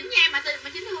chốt mã 9 cho em. Mã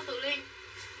 9 theo Từ Liên.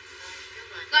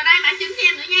 Rồi đây mã 9 cho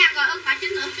em nữa nha. Rồi ưng mã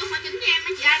 9 nữa thì chốt mã 9 cho em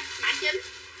mấy chị ơi. Mã 9.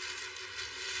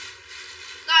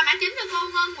 Rồi mã 9 cho cô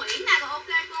Ngân Nguyễn nè. Rồi ok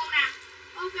cô nè.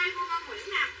 Ok cô Ngân Nguyễn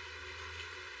nè.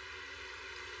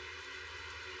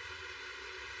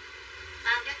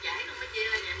 Bao chất chảy luôn mấy chị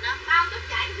ơi, đẹp lắm. Bao chất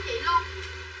chảy của chị luôn.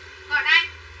 Rồi đây.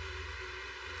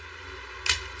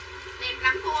 Đẹp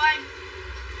lắm cô ơi.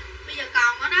 Bây giờ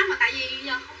còn ở đó mà tại vì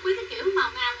giờ không biết cái kiểu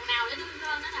màu nào để đưa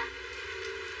lên đó nè.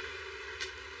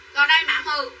 Rồi đây mã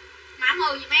 10. Mã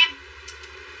 10 giùm em.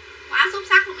 Quá xuất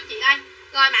sắc luôn mấy chị ơi.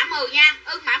 Rồi mã 10 nha.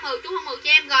 Ưng mã 10 chốt mã 10 cho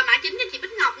em. Rồi mã 9 cho chị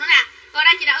Bích Ngọc nữa nè. Rồi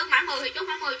đây chị nào ưng mã 10 thì chốt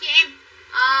mã 10 cho em.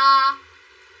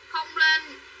 Không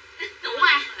lên đủ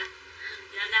à.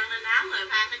 Giờ đăng lên áo rồi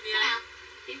Phan hết chị ơi.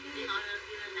 Chị hỏi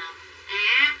lên nào.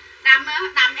 À, đầm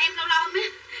em lâu lâu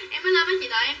em mới lên với chị,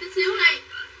 đợi em tí xíu đi.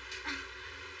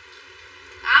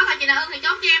 Đó, rồi chị nào ưng thì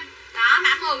chốt cho em. Đó,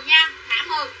 mã 10 nha. Mã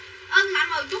 10. Ưng mã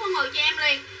 10 chốt mã 10 cho em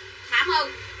liền. Mã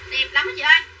 10. Đẹp lắm đó chị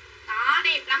ơi. Đó,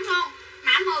 đẹp lắm luôn.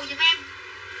 Mã 10 giùm em.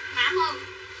 Mã 10.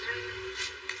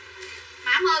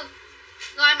 Mã 10.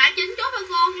 Rồi mã 9 chốt cho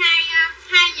cô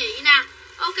hai nhị nè.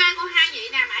 Ok cô hai nhị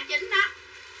nè, mã 9 đó.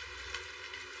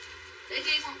 Để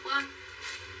ghi một bên.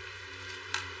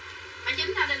 Mã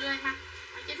 9 sao đây đưa em ha.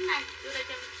 Mã 9 đây, đưa đây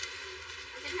cho.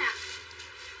 Mã 9 nè.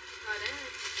 Rồi để.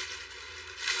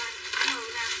 Rồi, mã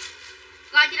 10 nè.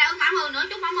 Rồi chị đã ưng mã 10 nữa,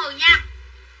 chốt mã 10 nha.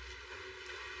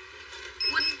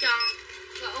 Quỳnh tròn.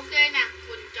 Rồi ok nè,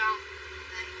 Quỳnh tròn.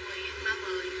 Đây, mã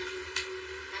 10 nè.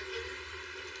 Mã 9.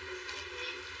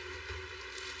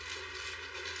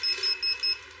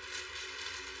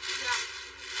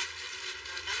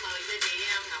 Rồi mã 10 cho chị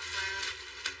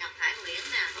Ngọc Hải Nguyễn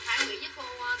nè. Ngọc Hải Nguyễn với cô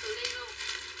Từ Liên luôn.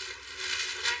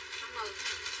 Rồi đây, mã 10.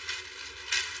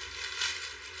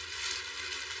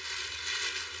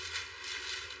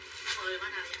 Mã 10 mã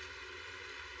nào vậy?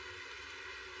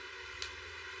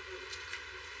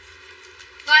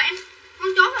 Rồi em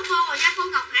con chốt cho cô rồi nha, cô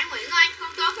Ngọc Hải Nguyễn ơi,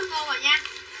 con chốt cho cô rồi nha.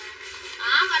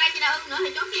 Đó, rồi đây chị đã ưng nữa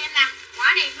thì chốt cho em nè.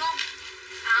 Quá đẹp luôn.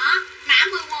 Đó, mã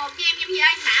 11 cho em gì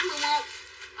ơi, mã 11.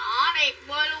 Đó, đẹp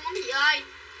vơi luôn á mấy chị ơi.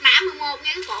 Mã 11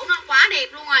 nghe, cái cổ nó quá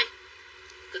đẹp luôn rồi.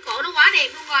 Cái cổ nó quá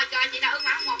đẹp luôn rồi. Rồi chị đã ưng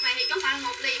mã 11 này thì chốt mã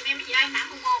 11 liền em mấy chị ơi, mã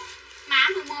 11. Mã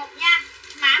 11 nha.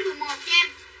 Mã 11 cho em.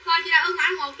 Thôi chị đã ưng mã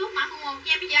 11 chốt mã 11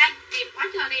 cho em mấy chị ơi. Đẹp quá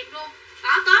trời đẹp luôn.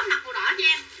 Đó, tớp mặt màu đỏ cho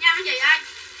em nha mấy chị ơi.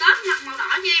 Tớp mặt màu đỏ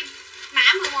cho em.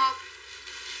 Mã 11.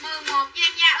 11 cho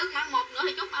em nha. Ưng mã 1 nữa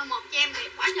thì chốt mã 11 cho em, đẹp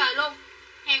quá trời luôn.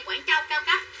 Hàng Quảng Châu cao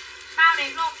cấp. Bao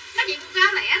đẹp luôn. Mấy chị mua cái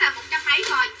áo lẻ là 100 mấy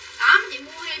rồi. Đó, mấy chị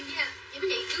mua thêm với mấy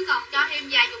chị cứ còn cho thêm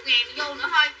vài chục ngàn vô nữa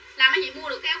thôi là mấy chị mua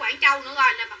được cái Quảng Châu nữa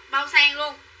rồi, là bao sang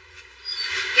luôn.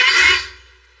 Dạ nè.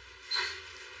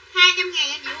 200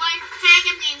 ngàn chị ơi.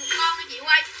 200 ngàn một con nha chị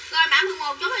ơi. Rồi mã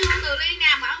 11 chốt cho Từ Liên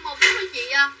nè. Mã 11 chốt cho chị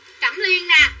Cẩm Liên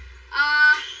nè.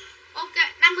 Ok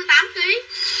 58 kg.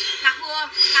 Mặt vừa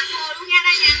luôn nha.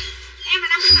 Đây nè. Em là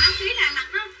 58 kg nè. Mặt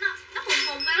nó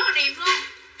phùng cái rất là đẹp luôn.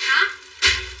 Đó.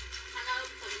 Mà ơi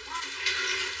sừng quá.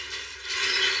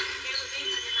 Kéo cái kiếm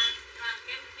thôi nha.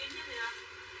 Kéo cái kiếm chứ đi không?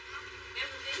 Kéo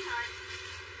cái kiếm thôi.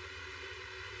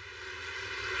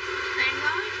 Đang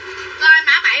gói. Rồi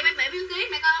mã 7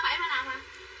 kg, mẹ coi mã 7 mã nào mà.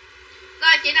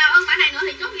 Rồi chị nào ưng mã này nữa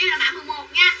thì chốt nghĩa là mã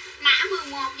 11 nha. Mã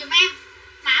 11 giùm em.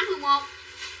 Mã 11.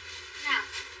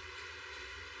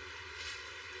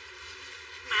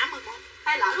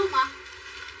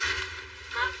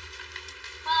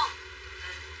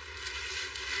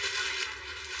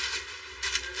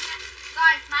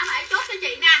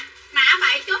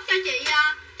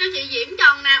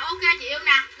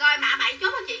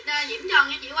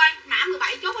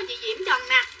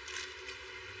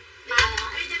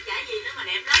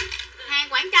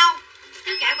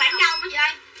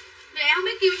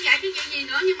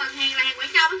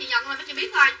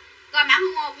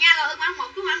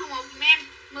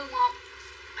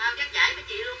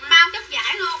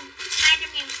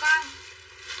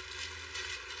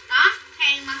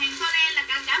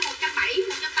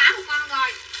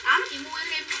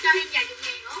 cho thêm vài chục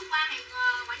ngàn nữa, qua hàng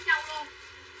Quảng Châu luôn.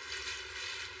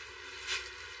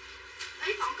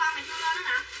 Ý còn con này chưa lên nữa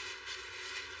nè.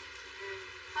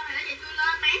 Con này nó về chưa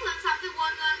lên, máng lên xong cái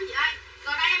quên lên mấy chị ơi.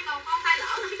 Rồi đây em còn con tay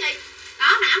lỡ nữa mấy chị.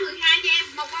 Đó, mã 12 cho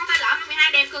em, một con tay lỡ mã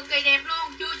 12 đẹp, cực kỳ đẹp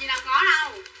luôn, chưa chị nào có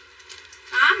đâu.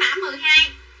 Đó, mã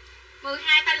 12.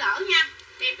 12 tay lỡ nha,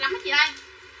 đẹp lắm mấy chị ơi.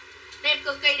 Đẹp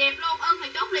cực kỳ đẹp luôn, ưng thì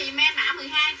chốt liền em mã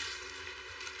 12.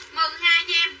 12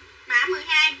 cho em, mã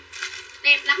 12.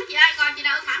 Đẹp lắm mấy chị ơi, coi chị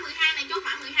nào ưng mã 12 này chốt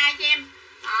mã 12 cho em.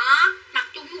 Đó, mặc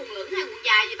chung với quần lửng hay quần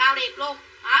dài gì bao đẹp luôn.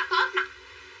 Đó, Tết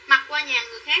mặc qua nhà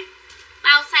người khác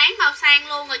bao sáng bao sang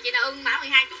luôn. Rồi chị nào ưng mã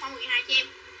 12 chốt mã 12 cho em.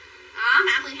 Đó,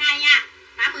 mã 12 nha.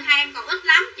 Mã 12 em còn ít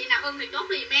lắm, chị nào ưng thì chốt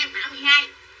liền em mã 12.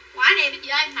 Quá đẹp chị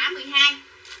ơi, mã 12.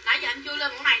 Nãy giờ anh chưa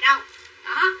lên mẫu này đâu.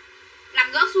 Đó,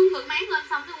 làm gớt xuống ngược máng lên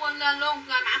xong cái quên lên luôn.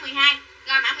 Rồi mã 12.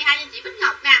 Rồi mã 12 cho chị Bích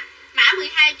Ngọc nè. Mã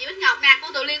 12 chị Bích Ngọc nè.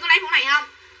 Cô Tự Liên có lấy mẫu này không?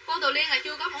 Cô Tự Liên là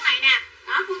chưa có mẫu này nè.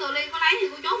 Đó, cô Tự Liên có lấy thì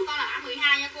cô chốt con là mã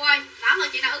 12 nha cô ơi. Đó, rồi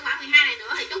chị nào ưng mã 12 này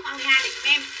nữa thì chốt mã 12 liền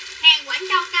em. Hàng Quảng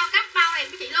Châu cao cấp bao đẹp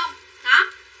với chị luôn. Đó,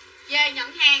 về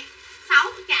nhận hàng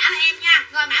 6 trả là em nha.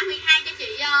 Rồi mã 12 cho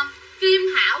chị Kim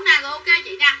Thảo nè. Rồi ok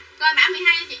chị nè. Rồi mã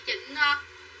 12 cho chị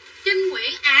Trinh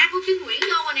Nguyễn. À, cô Trinh Nguyễn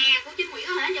vô rồi nè. Cô Trinh Nguyễn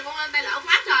có thể giờ con lên tay lỡ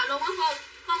quá trời luôn á cô.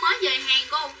 Con mới về hàng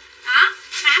cô. Đó,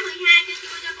 mã 12 cho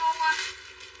cô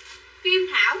Kim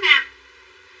Thảo nè.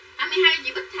 Mã 12 cho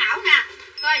chị Bích Thảo nè.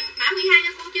 Rồi mã 12 cho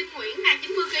cô Trinh Nguyễn nè,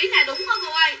 90kg nè, đúng đó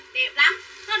cô ơi. Đẹp lắm.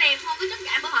 Nó đẹp hơn cái chất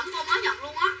gạo bữa hổm cô mới nhận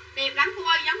luôn á. Đẹp lắm cô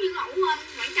ơi, giống như mẫu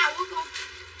Quảng Châu á cô.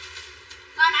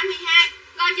 Rồi mã 12.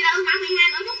 Rồi chị đã ưng mã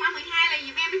 12 nữa, chốt mã 12 là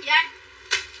giùm em mấy chị ơi.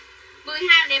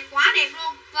 12 đẹp quá đẹp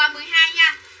luôn. Rồi 12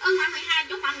 nha. Ưng mã 12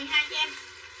 chốt mã 12 cho em.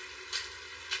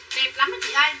 Đẹp lắm mấy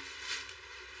chị ơi.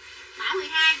 Mã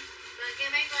 12. Rồi kia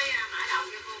mấy coi mã đầu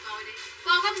cho cô coi đi.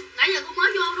 Cô có nãy giờ cô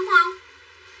mới vô đúng không?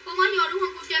 Cô mới vô đúng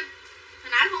không cô Trinh?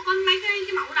 Hồi nãy con có mấy cái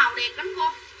mẫu đầu đẹp lắm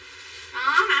cô.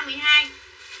 Đó, mã 12.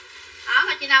 Đó,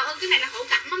 và chị nào ưng cái này là hậu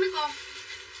cảnh đó mấy cô.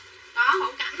 Đó,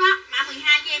 hậu cảnh đó, mã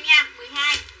 12 cho em nha,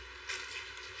 12.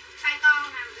 Tay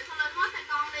con nè, để con lên hết tay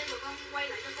con đi rồi con quay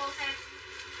lại cho cô xem.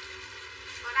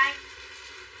 Vào đây.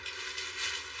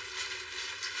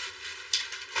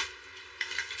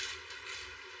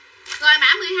 Rồi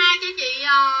mã 12 cho chị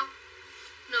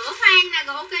Nửa Phan nè,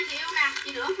 rồi ok chị yêu nè,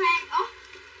 chị Nửa Phan.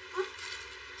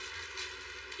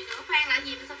 Chị Nửa Phan là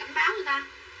gì mà sao cảnh báo người ta?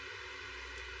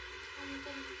 Thông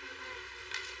tin.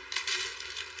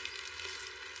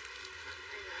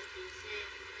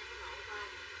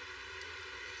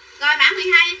 Rồi mã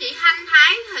 12 cho chị Thanh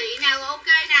Thái Thị nè, rồi ok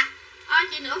nè.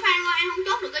 Chị Nửa Phan ơi, em không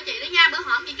chốt được cho chị đó nha. Bữa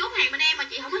hổm chị chốt hàng bên em mà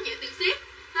chị không có chịu tiền ship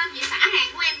nên chị xả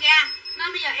hàng của em ra.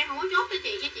 Nên bây giờ em không có chốt cho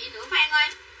chị nha chị Nửa Phan ơi.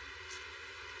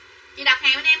 Chị đặt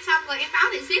hàng bên em xong rồi em báo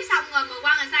tiền ship xong rồi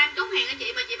qua ngày sau em chốt hàng cho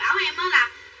chị, mà chị bảo em á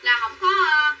là không có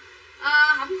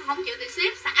không chịu tiền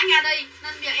ship, xả ra đi.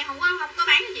 Nên bây giờ em không có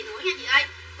bán cho chị nữa nha chị ơi.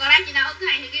 Rồi đây chị nào ưng cái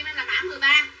này thì ghi em là mã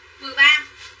 13. 13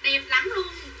 đẹp lắm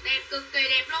luôn, đẹp cực kỳ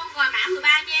đẹp luôn. Rồi mã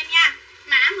 13 cho em nha.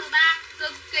 Mã 13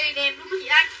 cực kỳ đẹp luôn đó chị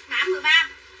ơi. Mã 13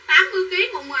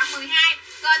 80kg một mã 12.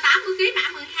 Rồi 80kg mã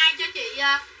 12 cho chị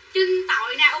Trinh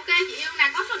Tội nè, ok chị yêu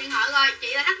nè, có số điện thoại rồi.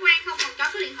 Chị là khách quen không còn cho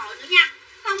số điện thoại nữa nha.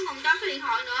 Không còn cho số điện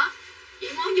thoại nữa. Chị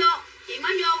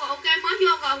mới vô rồi, ok mới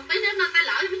vô rồi, tí nữa lên tay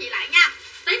lỡ cho mấy chị lại nha.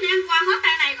 Tí nữa em qua hết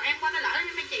tay này rồi em qua tay lỡ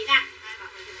cho mấy chị nè.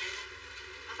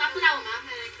 Xong tới đâu rồi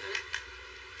mà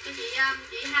cho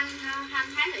chị Thanh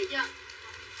Thái Thị chưa?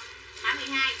 Mã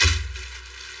 12.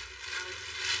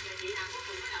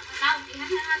 Đâu chị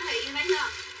Thanh Thị thấy chưa?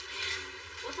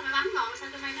 Ủa sao mày bấm rồi sao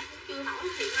cho mày nó cũng chưa nổi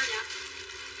hiện ra vậy?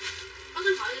 Có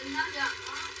cái thoại link hết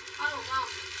chưa? Có luôn không?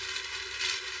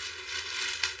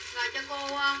 Rồi cho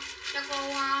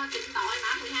cô Trịnh Tội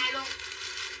mã 12 luôn.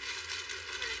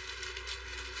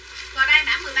 Rồi đây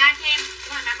mã 13 cho em.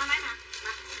 Ủa mày có mấy nè?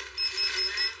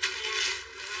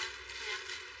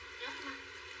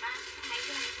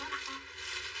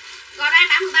 Rồi đây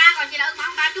mã 13, rồi chị đã ưng mã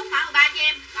 13 chút mã 13 cho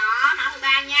em. Đó, mã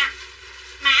 13 nha.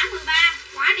 Mã 13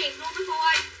 quá đẹp luôn mấy cô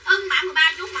ơi. Ưng mã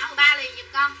 13 chút mã 13 liền giùm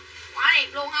con. Quá đẹp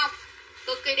luôn không?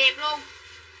 Cực kỳ đẹp luôn.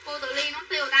 Cô Tự Liên mất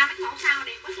tiêu ta mấy mẫu sao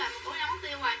đẹp quá trời mà cô đã mất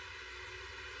tiêu rồi.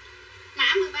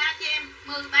 Mã 13 cho em.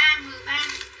 13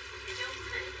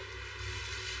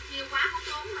 nhiều quá không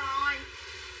trốn rồi.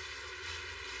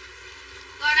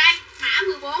 Rồi đây mã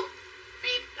 14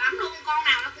 đẹp lắm luôn, con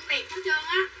nào nó cũng đẹp hết trơn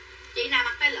á. Chị nào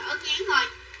mặc tay lỡ nhán rồi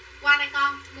qua đây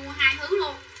con mua hai thứ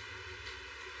luôn.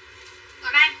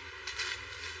 Rồi đây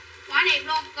quá đẹp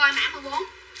luôn. Rồi mã 14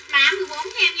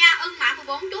 cho em nha. Ưng mã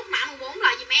 14 chút mã 14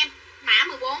 lại giùm em. Mã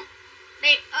 14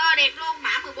 đẹp đẹp luôn.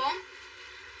 Mã 14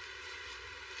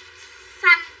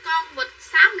 xanh con vịt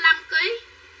 65kg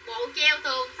bộ treo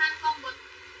tường, xanh con vịt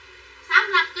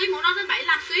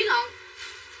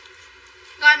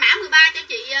 13 cho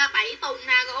chị Bảy Tùng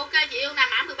nè. Rồi ok chị yêu nè,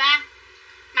 mã 13.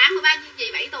 Mã 13 cho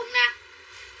chị Bảy Tùng nè.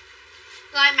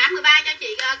 Rồi mã 13 cho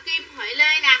chị Kim Huệ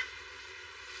Lê nè.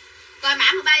 Rồi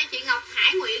mã 13 cho chị Ngọc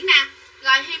Hải Nguyễn nè.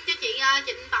 Rồi thêm cho chị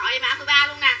Trịnh Tội mã 13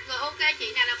 luôn nè. Rồi ok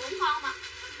chị nè, là 4 con mà.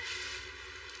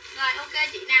 Rồi ok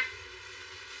chị nè.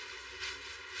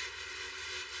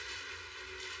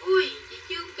 Ui chị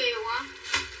Trương Kiều hả?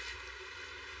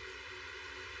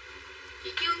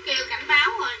 Chị Trương Kiều cảnh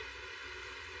báo rồi,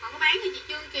 còn có bán cho chị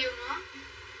Trương Kiều nữa.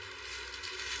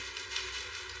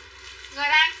 Rồi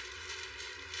đây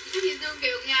chị Trương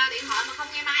Kiều nhà điện thoại mà không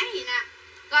nghe máy gì nè.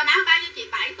 Rồi mã 13 cho chị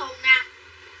Bảy Tùng nè.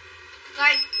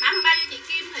 Rồi mã 13 cho chị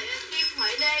Kim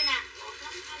Huệ Lê nè. Ủa,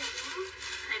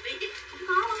 Thầy biết không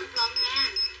có một lần nha.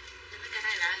 cho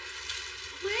 2 lần.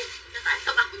 Không biết Cho tải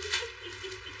cho bằng.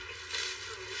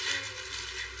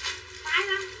 khoái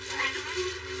lắm.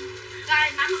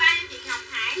 Rồi mã 13 cho chị Ngọc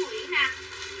Hải Nguyễn nè.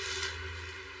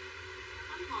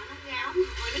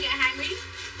 Hồi nó ra 2 miếng.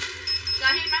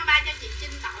 Rồi thêm mã 13 cho chị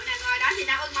Trinh Tội nè. Rồi đó chị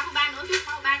Đào ưng mã 13 nữa, chút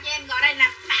mã 13 cho em. Rồi đây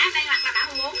là mã em đang mặc là mã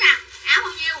 14 nè. Áo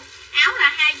bao nhiêu? Áo là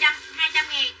 200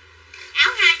 ngàn.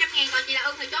 Áo 200 ngàn. Rồi chị Đào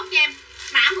ưng thì chốt cho em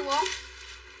mã 14.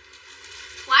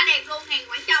 Quả đẹp luôn, hàng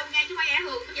Quảng Châu nha, chứ không phải rẻ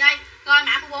thường cái gì đây. Rồi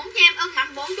mã 14 cho em, ưng mã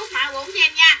 14 chút mã 14 cho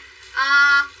em nha.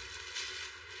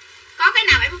 Có cái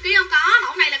nào 70 kg không? Có,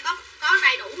 mẫu này là có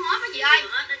đầy đủ hết đó chị ơi.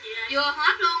 Vừa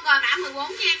hết luôn. Rồi mã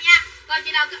 14 cho em nha. Rồi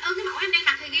chị nào ưng cái mẫu em đang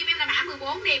mặc thì ghi em là mã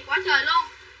 14, đẹp quá trời luôn.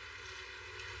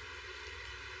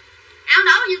 Áo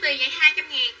đó bao nhiêu tiền vậy? 200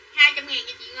 ngàn. 200 ngàn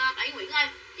cho chị Bảy Nguyễn ơi.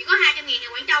 Chỉ có 200 ngàn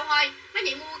hàng Quảng Châu thôi. Mấy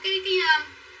chị mua cái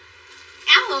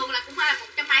áo thường là cũng phải là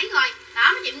 100 mấy rồi.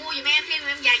 Đó mấy chị mua giùm em thêm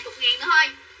em vài chục ngàn nữa thôi.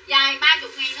 Vài 30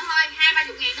 ngàn nữa thôi,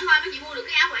 20-30 ngàn nữa thôi. Mấy chị mua được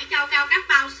cái áo Quảng Châu cao cấp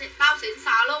bao xịn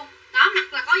sò luôn. Đó,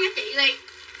 mặc là có giá trị liền.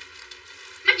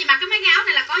 Mấy chị mặc cái mấy cái áo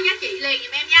này là có giá trị liền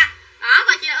giùm em nha. Đó,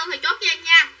 rồi chị nào ưng thì chốt cho em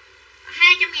nha.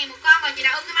 200 ngàn một con. Rồi chị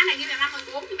nào ưng cái mã này ghi là mã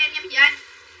 14 giùm em nha mấy chị ơi.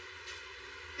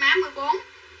 Mã 14.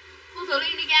 Cô Thừa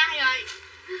Liên đi ra hay rồi.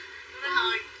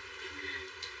 Thôi.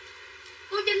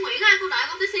 Cô Trinh Nguyễn ơi, cô đợi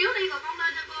con tí xíu đi rồi con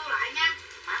lên cho cô lại nha.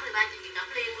 Mã 13 cho chị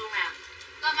Cẩm Liên luôn nè.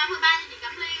 Rồi mã 13 cho chị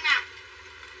Cẩm Liên nè.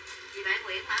 Chị Bảy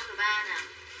Nguyễn mã 13 nè.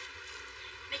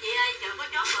 Mấy chị ơi, chợ có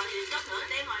chốt rồi thì chốt nữa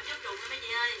để ngồi chốt trùng nha mấy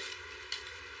chị ơi.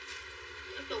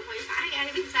 Chốt trùng phải xả ra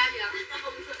để biết sao giờ.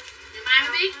 Ngày mai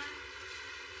mới biết.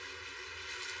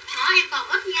 Đó em còn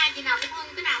ít nha, chị nào cũng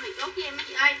ưng cái nào thì chốt cho em mấy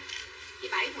chị ơi. Chị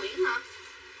Bảy Nguyễn hả?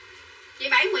 Chị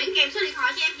Bảy Nguyễn kèm số điện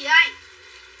thoại cho em chị ơi.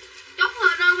 Chốt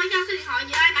hơn đâu phải cho số điện thoại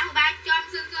chị ơi. Mã 13 cho em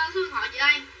xin số điện thoại chị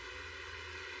ơi.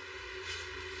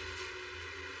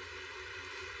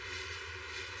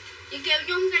 Chị Kiều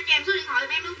Nhung ra kèm số điện thoại giùm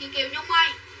em luôn chị Kiều Nhung ơi.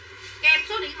 Kèm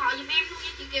số điện thoại giùm em luôn nha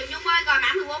chị Kiều Nhung ơi. Rồi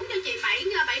mã 14 cho chị Bảy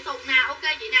Tùng nè. Ok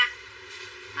chị nè.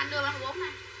 Anh đưa mã 14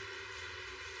 này.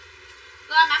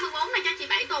 Rồi mã 14 này cho chị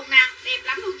Bảy Tùng nè. Đẹp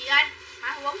lắm luôn chị ơi.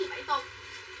 Mã 14 chị Bảy Tùng.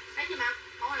 Đấy chị mà.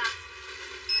 Mẫu này nè.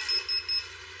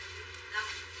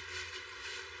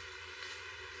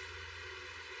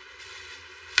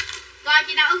 Rồi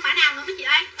chị nào ưng mã nào nữa mấy chị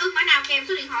ơi. Ưng mã nào kèm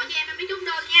số điện thoại cho em mới chốt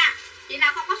đơn nha. Chị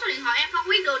nào không có số điện thoại em không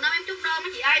biết đường đâu em chốt đơn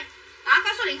mấy chị ơi. Đó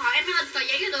có số điện thoại em mới in tờ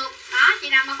giấy được. Đó chị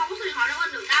nào mà không có số điện thoại đâu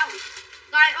in được đâu.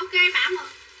 Rồi ok mã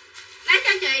lấy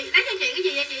cho chị cái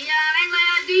gì vậy chị Lan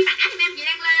Lê ghi mã giùm em chị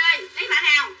Lan Lê ơi. Lấy mã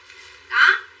nào.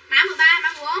 Đó mã 13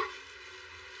 mã 14.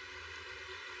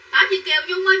 Đó chị Kiều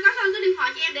Nhung ơi có số điện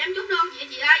thoại cho em để em chốt đơn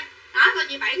chị ơi. Đó rồi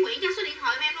chị Bảy Nguyễn cho số điện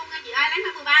thoại em luôn nha chị ơi. Lấy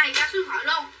mã 13 này cho số điện thoại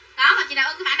luôn. Đó rồi chị nào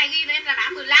ưng cái mã này ghi em là mã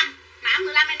 15. Mã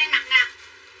 15 em đang mặc nè.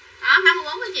 Đó mã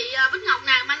 14 của chị Bích Ngọc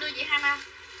nè. Mang đưa chị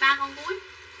 23 con cuối.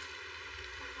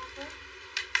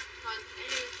 Rồi để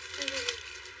đi.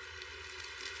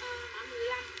 Mã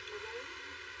 15 14.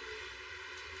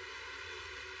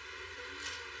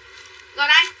 Rồi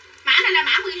đây mã này là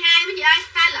mã 12 mấy chị ơi.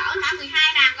 Tay lỡ mã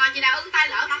 12 nè. Rồi chị nào ưng tay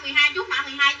lỡ mã 12 chút mã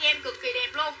 12 cho em cực kỳ đẹp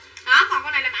luôn. Đó còn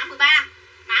con này là mã 13.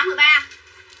 Mã 13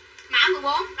 mã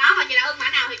 14. Đó rồi chị nào ưng mã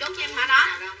nào thì chốt cho em mã đó.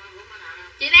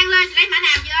 Chị đang lên chị lấy mã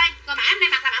nào chị ơi. Rồi mã em đang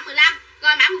mặc là mã 15.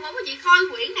 Rồi mã 14 của chị Khôi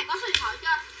Nguyễn này có số điện thoại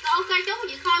chưa? Rồi ok chốt của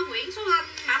chị Khôi Nguyễn số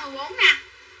mã 14 nè.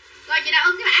 Rồi chị nào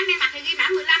ưng cái mã em đang mặc thì ghi mã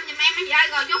 15 giùm em mấy chị ơi.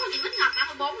 Rồi chốt của chị Bích Ngọc mã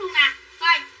 14 luôn nè.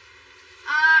 Rồi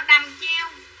đầm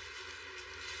treo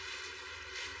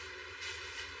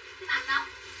cái đầm đâu?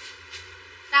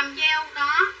 Đầm treo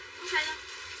đó có thấy không?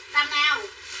 Đầm nào?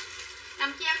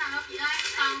 Đầm treo nào đâu chị ơi.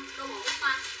 Còn đồ bộ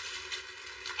mà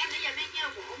em để giờ em treo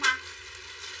đồ bộ mà.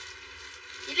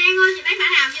 Chị Lan ơi chị lấy mã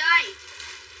nào chị ơi?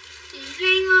 Chị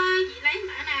Lan ơi chị lấy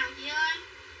mã nào chị ơi?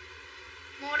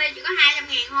 Mua đây chỉ có 200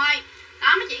 ngàn thôi.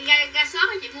 Đó mấy chị ra shop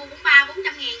mấy chị mua cũng 300-400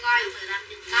 ngàn rồi.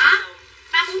 Đó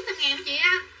 300-400 ngàn mấy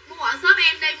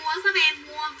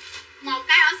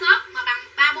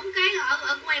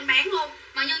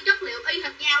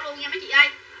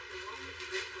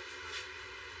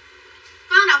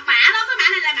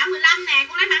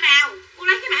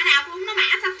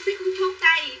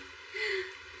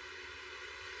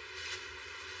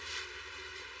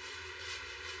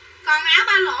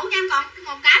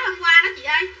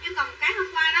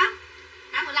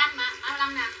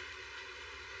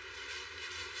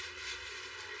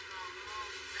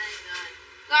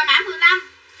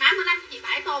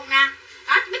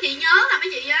nhớ là mấy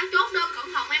chị chốt đơn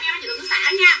cẩn thận em chị đừng có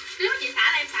xả nha. Nếu mấy chị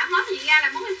xả là em xả hết thì ra là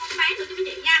mốt em không có bán được cho mấy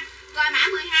chị nha. Rồi mã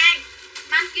 12,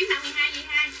 mang kiếm mã 12 gì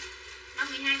 2, mã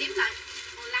 12 đếm lại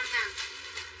 15 nè.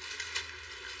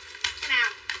 Cái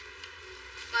nào?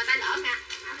 Rồi tay lỡ nè,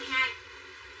 mã 12.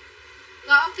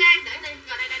 Rồi ok, để đi.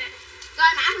 Rồi đây. Rồi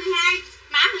mã 12,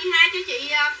 mã 12 cho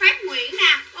chị Phép Nguyễn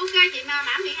nè. Ok chị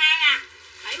mã 12 nè.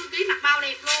 70 kg mặc bao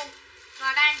đẹp luôn.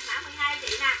 Rồi đây mã 12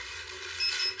 chị nè.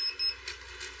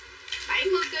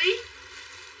 70 kg.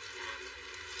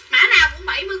 Mã nào cũng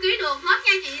 70 kg được hết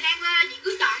nha chị Lan, chị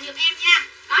cứ chọn giùm em nha.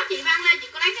 Đó chị Văn lên chị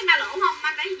có lấy cái ba lỗ không?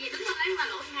 Anh lấy gì đứng lên lấy ba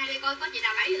lỗ 2 đi coi có chị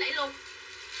nào lấy thì lấy luôn.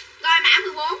 Rồi mã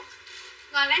 14.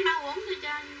 Rồi lấy mã 14 cho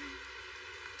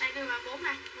đây đưa mã 4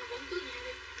 này, mã 4 trước nha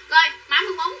đi. Rồi mã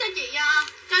 14 cho chị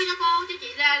cho cô cho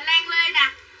chị Lan Lê nè.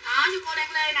 Đó cho cô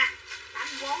Lan Lê nè. Mã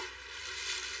 14.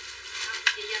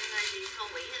 Chị Danh chị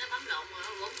con Nguyễn nó bấm lộn rồi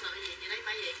nó 4 là cái gì? Chị lấy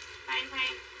mã gì? Khoan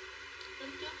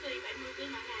tính trước đi 70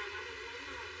 kg mã nào mã 14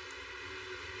 thôi.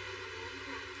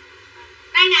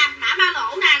 Đây nè mã ba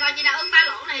lỗ nè. Rồi chị nào ưng ba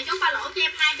lỗ này chốt ba lỗ cho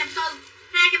em 240.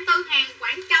 240 hàng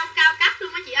Quảng Châu cao cấp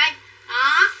luôn á chị ơi.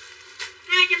 Đó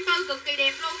 240 cực kỳ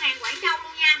đẹp luôn, hàng Quảng Châu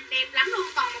luôn nha, đẹp lắm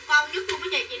luôn, còn một con nhất luôn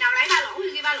mấy chị nào lấy ba lỗ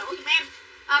thì ghi ba lỗ giùm em.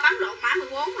 Bấm lộn mã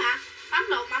 14 hả? Bấm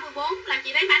lộn mã 14 là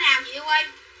chị lấy mã nào chị yêu ơi?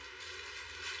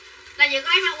 Là chị có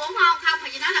lấy mã 14 không? Không mà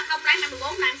chị nói là không lấy mã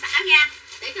 14 là em xả ra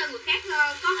để cho người khác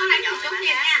có lấy thì chốt cho em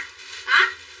nha. Đó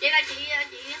vậy là chị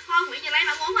Khôi Nguyễn chị lấy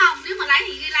mã 4 không? Nếu mà lấy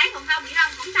thì ghi lấy, còn không thì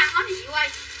không tăng hết thì chị ơi.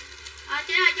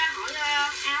 Chế ơi cho hỏi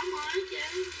áo mới chế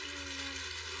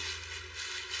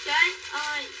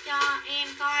ơi cho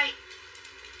em coi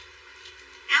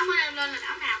áo mới lên là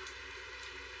áo nào?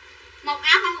 Một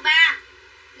áo mã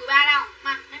 13 đâu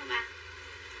mà lấy 13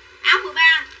 áo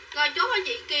 13. Rồi chốt cho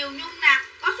chị Kiều Nhung nè,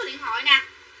 có số điện thoại nè.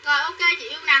 Rồi ok chị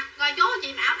yêu nè. Rồi chốt cho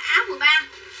chị áo 13,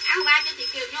 áo 13 cho chị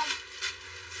Kiều Nhung.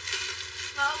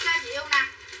 Rồi ok chị yêu nè.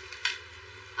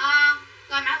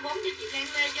 Rồi mã 4 cho chị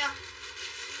Lan Lê chưa?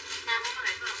 Mã 4 có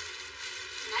lại không?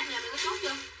 Nãy giờ mình có chốt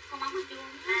chưa? Con bấm rồi chưa?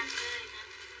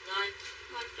 Rồi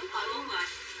chốt rồi luôn rồi.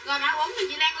 Rồi mã 4 cho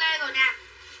chị Lan Lê rồi nè.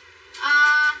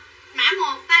 Mã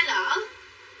 1 tay lỡ.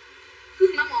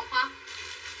 Mã 1 hả?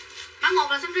 Mã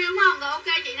 1 là xanh riêu đúng không? Rồi ok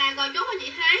chị nè. Rồi chốt cho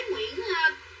chị Thế Nguyễn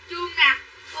Trương nè.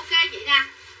 Ok chị nè.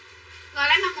 Rồi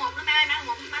lấy mã 1 nữa mẹ, mã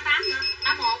 1 với mã 8 nữa.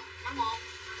 Mã 1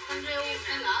 xanh riêu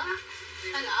tay lỡ á.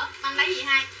 Tay lỡ. Anh lấy gì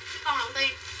hai? Cái con đầu tiên.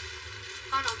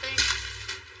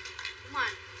 Đúng rồi.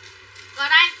 Rồi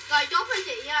đây, rồi chốt cho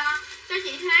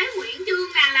chị Thế Nguyễn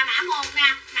Trương nè là mã 1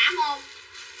 nè, mã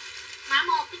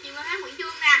 1 cho chị Thế Nguyễn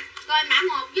Trương nè. Rồi mã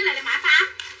 1 với lại là mã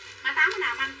 8. Mã 8 cái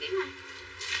nào anh kiếm thôi.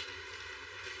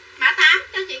 Mã 8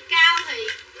 cho chị Cao Thị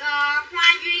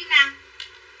Hoa Duyên nè.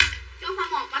 Chốt mã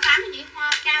 1 mã 8 cho chị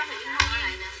Cao Thị Hoa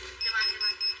Duyên nè. Cho anh.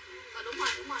 Rồi đúng rồi.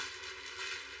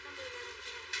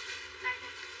 Đây.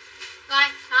 Rồi,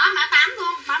 đó mã 8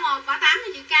 luôn, mã 1 mã 8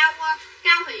 cho chị Cao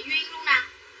Thị Duyên luôn nè.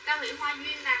 Cao Thị Hoa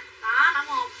Duyên nè. Đó, mã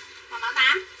 1 và mã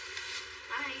 8.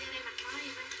 Mã này đây mặt nói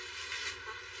gì đây.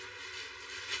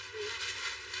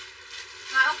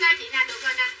 Rồi ok chị nè, được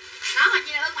rồi nè. Đó rồi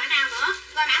chị đã ưng mã nào nữa?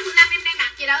 Rồi mã 15 em đang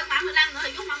mặc, chị đã ưng mã 15 nữa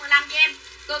thì rút mã 15 cho em.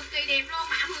 Cực kỳ đẹp luôn,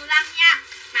 mã 15 nha.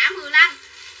 Mã 15.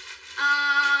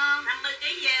 50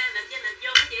 kg nịch vô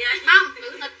mấy chị ơi. Không,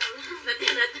 tự nịch.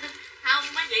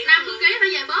 Không mấy chị 50 kg phải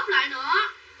về bóp lại nữa.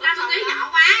 50 kg nhỏ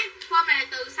quá. Form này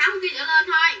từ 60 kg trở lên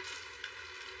thôi.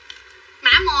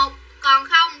 Mã 1 còn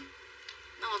không?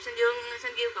 Mã 1 xanh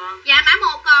dương còn. Dạ mã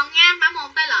 1 còn nha, mã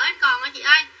 1 tay lỡ em còn hả chị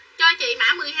ơi. Cho chị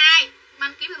mã 12.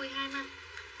 Manh kiếm 12 Manh.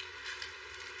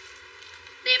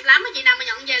 Đẹp lắm mấy chị nào mà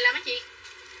nhận về là mấy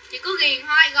chị có ghiền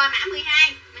thôi. Rồi mã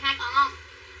 12 còn không?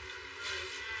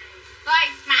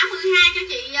 Rồi mã 12 cho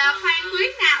chị Phan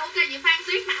Tuyết nè. Ok chị Phan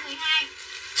Tuyết mã 12.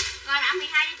 Rồi mã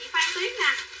 12 cho chị Phan Tuyết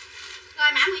nè.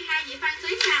 Rồi mã 12 chị Phan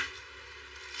Tuyết nè.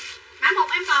 Mã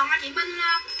 1 em còn chị Minh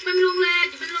Luân Lê,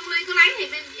 chị Minh Luân Ly có lấy thì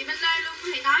chị Minh Lê luôn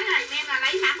thì nói là em là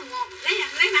lấy mã 11,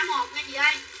 lấy mã 1 nha chị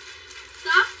ơi.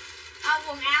 Shop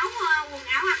quần áo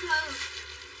anh Thư.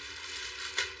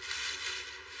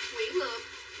 Nguyễn Lượm.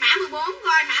 Mã 14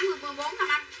 rồi, mã 14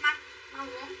 là mã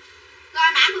 14.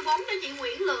 Rồi mã 14 cho chị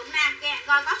Nguyễn Lượm nè.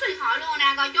 Rồi có số điện thoại luôn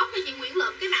nè. Rồi chốt cho chị Nguyễn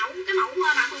Lượm cái mẫu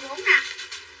mã 14 nè.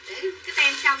 Để cái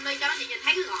tem trong đi cho chị nhìn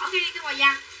thấy cái gõ cái hoa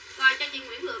văn. Rồi cho chị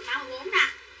Nguyễn Lượm mã 14 nè.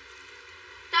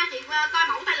 Cho chị coi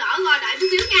mẫu tay lỡ rồi, đợi chút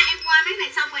xíu nha, em qua mấy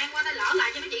này xong rồi em qua tay lỡ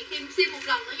lại cho mấy chị xem một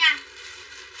lần nữa nha.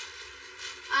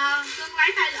 Cưng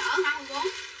lấy tay lỡ mã 14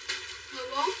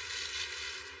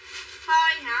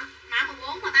 thôi hả? Mã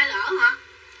 14 mà tay lỡ hả?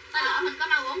 Tay lỡ mình có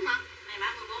mã 14 mà. Này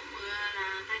mã 14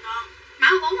 là tay con. Mã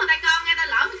 14 là tay con nghe, tay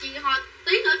lỡ của chị hồi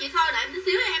tí nữa chị thôi đợi chút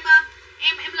xíu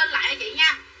em lên lại cho chị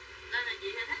nha.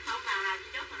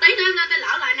 lấy nữa em lên tay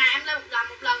lỡ lại nè, em lên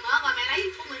một lần nữa rồi mẹ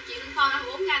lấy của mình chị lên kho nó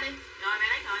 4 ra đi. Rồi mẹ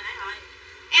lấy rồi.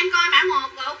 Em coi mã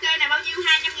 1 rồi ok nè, bao nhiêu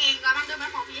 200.000 rồi, mang đưa mã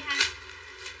 1 gì ha.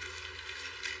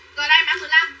 Rồi đây mã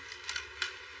 15.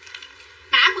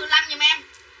 Mã 15 giùm em.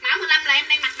 Mã 15 là em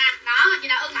đang mặc nè. Đó, chị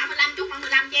nào ưng mã 15 chút mã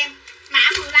 15 cho em. Mã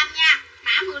 15 nha,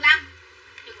 mã 15.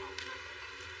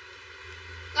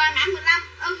 Rồi mã 15,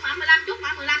 ưng mã 15 chút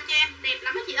mã 15 cho em, đẹp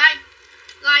lắm đó chị ơi.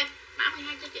 Rồi, mã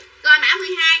 12 cho chị. Rồi mã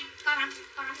 12, con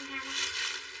mã 12 đâu.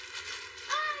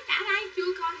 Trả đây,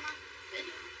 chưa coi mà.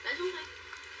 Để xuống đi.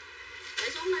 Để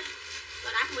xuống đi.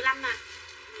 Rồi đã 15 nè.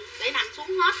 Để nằm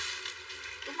xuống hết.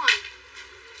 Đúng rồi.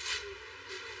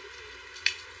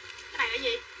 Cái này là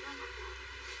gì?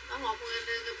 Đó một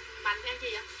bành em gì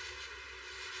vậy?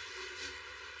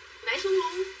 Để xuống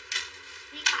luôn.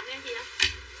 Viên bành em gì vậy?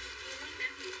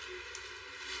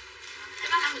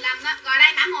 Cái đó là 15 đó. Rồi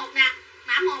đây mã 1 nè.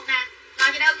 Mã 1 nè. Rồi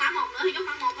chị đơn mã 1 nữa thì chốt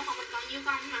mã 1 mình còn nhiêu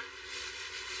con mà.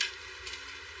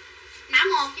 Mã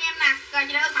 1 cho em nè. Rồi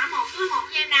chị đơn mã 1 chốt mã 1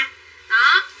 cho em nè.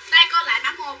 Đó, đây coi lại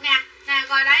mã 1 nè. Nè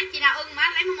rồi đấy, chị nào ưng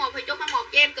má lấy mã 1 thì chốt mã 1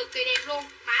 cho em, cực kỳ đẹp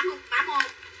luôn. Mã 1.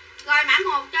 Rồi mã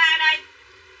 1 cho ai đây?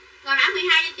 Rồi mã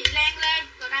 12 cho chị Lan Lê.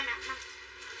 Rồi đây mã 5.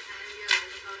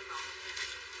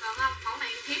 Còn không? Mẫu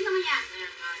này hiếm lắm đó nha.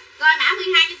 Rồi mã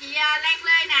 12 cho chị Lan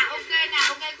Lê nè. Ok nè,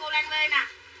 ok cô Lan Lê nè.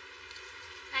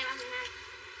 Đây mã 12.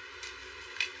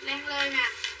 Lan Lê nè.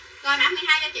 Rồi mã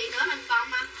 12 cho chị nữa mình còn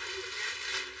mà.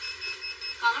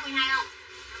 Còn mã 12 không?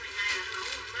 Mã 12 là mẫu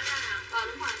mới đó hả?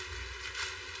 Đúng rồi.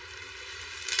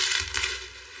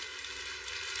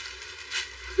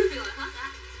 Rồi hết đó.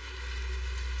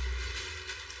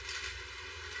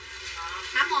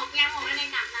 Mã 1 nha, 1 em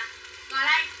đang cầm nè. Rồi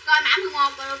đây, rồi mã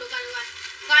 11 rồi được rồi.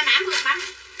 Rồi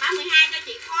mã 12 cho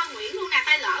chị Khôi Nguyễn luôn nè,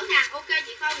 tay lỡ nè. Ok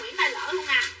chị Khôi Nguyễn tay lỡ luôn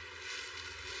nè.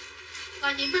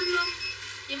 Rồi chị Minh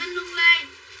Luân Lê.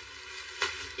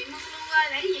 Chị Minh Luân Lê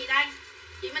lấy cái gì đây?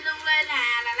 Chị Minh Luân Lê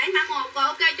là lấy mã 1 rồi,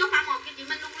 ok chốt mã 1 cho chị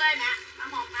Minh Luân Lê nè, mã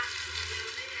 1 nè.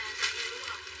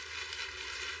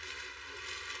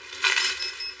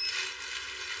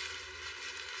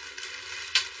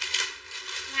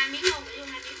 Hai miếng luôn, để vô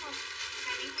 2 miếng luôn.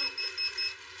 2 miếng luôn.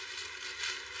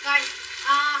 Rồi,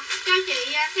 cho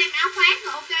chị xem áo khoác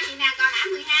rồi, ok chị nào còn mã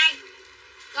 12.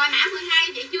 Rồi mã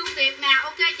 12 chị Trương Tiệp nè,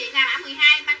 ok chị nào mã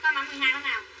 12, mang coi mã 12 đó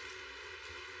nào.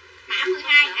 Mã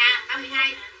 12, mã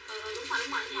 12. Đúng rồi.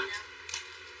 12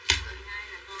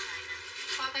 là con này nè.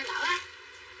 Con tay lỡ á.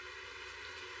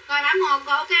 Rồi mã 1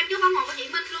 rồi, ok chú mã 1 của chị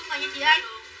Minh luôn rồi nha chị ơi.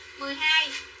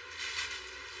 12.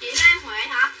 Chị Lê Huệ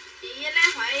hả? Chị Lê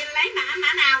Huệ lấy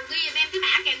mã nào ghi giùm em cái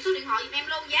mã kèm số điện thoại giùm em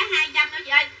luôn, giá 200 đó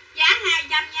chị ơi. Giá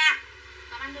 200 nha.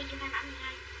 Còn anh đưa chị hai mã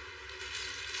 12.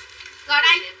 Rồi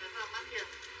đây.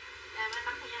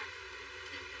 Bấm rồi nha.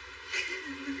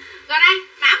 Rồi đây,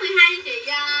 mã 12 cho chị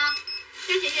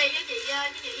cho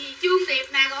chị Trương Điệp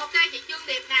nè, rồi ok chị Trương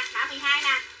Điệp nè, mã 12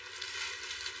 nè.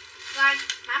 Rồi,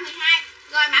 mã 12.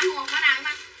 Rồi mã 11 mã nào em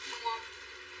ăn? 11.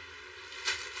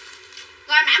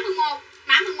 Rồi mã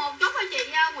 11 chốt cho chị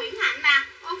Nguyễn Hạnh nè.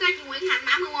 Ok chị Nguyễn Hạnh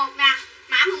mã 11 nè.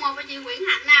 Mã 11 cho chị Nguyễn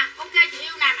Hạnh nè. Ok chị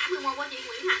yêu nè, mã 11 cho chị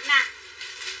Nguyễn Hạnh nè.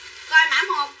 Rồi mã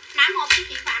 1 cho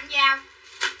chị Phạm Giao.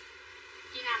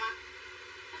 Chị nào mà?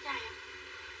 Có trai à?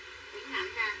 Nguyễn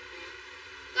Hạnh nè.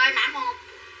 Rồi mã 1.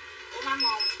 Ủa mã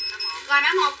 1. Rồi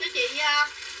mã 1 cho chị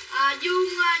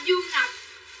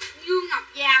Dương Ngọc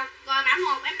Giao. Rồi mã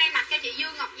 1 em đang mặc cho chị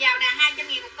Dương Ngọc Giao nè,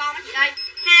 200.000 một con đó chị ơi.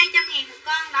 200.000 một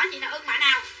con đó, chị nào ưng mã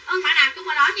nào? Ưng mã nào chúng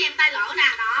qua đó cho em tay lỡ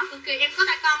nè, đó, cực kỳ em có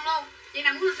tay con luôn. Chị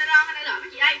nào muốn được tay ron hay tay lỡ đó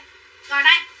chị ơi. Rồi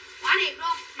đây, quá đẹp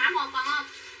luôn. Mã 1 còn không?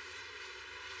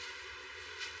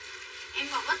 Em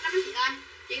còn ít lắm đó chị ơi.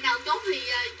 Chị nào chốt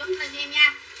thì chốt lên cho em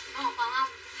nha. Mã 1 còn không?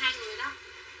 2 người đó.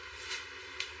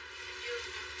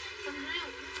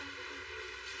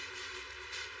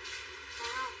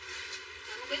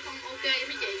 Không biết không ok với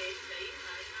mấy chị.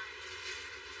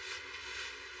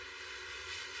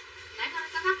 Nãy có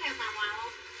thắt theo màu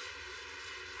không?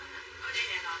 Ở đây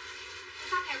nè rồi. Có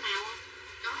thắt theo màu không?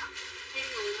 Có.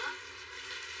 Thêm người nữa.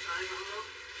 Rồi còn luôn.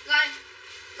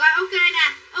 Rồi ok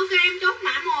nè. Ok em chốt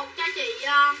mã 1 cho chị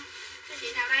nào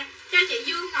đây? Cho chị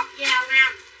Dương Ngọc Giao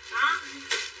nè. Đó.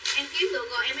 Em kiếm được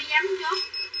rồi em mới dám chốt.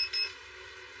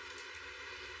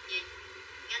 Gì?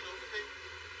 Ngăn đủ thông tin.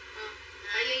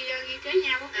 Phải ghi chế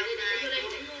nhau có kệ để vô đây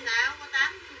để sao có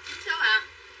 8 9 số à?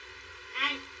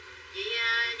 Ai? Chị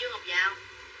Dương Ngọc Giao.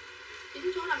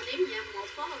 9 số 5 điểm gì một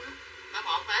số luôn đó. Mã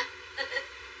 1 hả?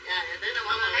 Dạ, tưởng đâu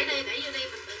mà lấy đi, để vô đi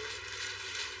bình tĩnh.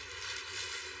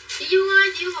 Chị Dương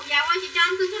ơi, chị Dương Ngọc Giao ơi, chị cho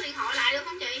em xin số điện thoại lại được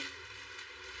không chị?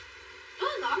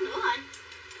 Gọn nữa rồi.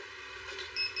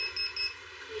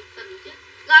 Thiệt tình chứ.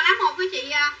 Rồi mã 1 của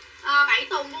chị 7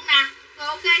 tuần luôn nè. Rồi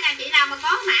ok nè, chị nào mà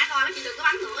có mã rồi mấy chị đừng có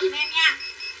bấm nữa giùm em nha.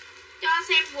 Cho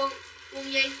xem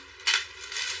quần gì.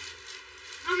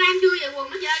 Hôm nay em chưa về quần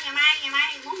nó chơi, ngày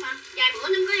mai mốt mà. Vài bữa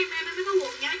nên có em mới có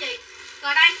quần nha mấy chị.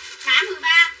 Rồi đây, mã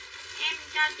 13. Em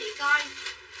cho chị coi.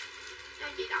 Cho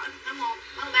chị đổi mã 1,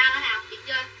 mã 13 mã nào?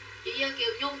 Chị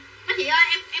Kiều Nhung. Mấy chị ơi,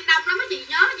 em đông lắm mấy chị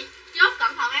nhớ chị chốt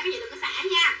cẩn thận em, mấy chị đừng có xả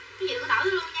nha. Mấy chị đừng có đổi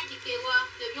luôn nha, chị Kiều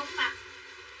Nhung mà.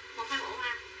 1-2 bộ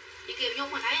ha. Chị Kiều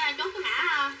Nhung hồi nãy chốt cái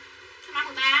mã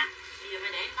 13. Bây giờ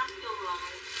mày để tấm vô rồi.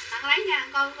 Bạn lấy nha,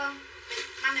 con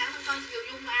mang để con Kiều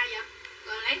Nhung là ai vậy?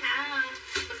 Rồi lấy mã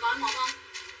mình gọi 1 không?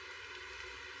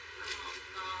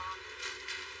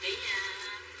 Chị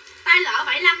Tay lỡ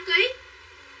 75 kg.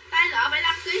 Tay lỡ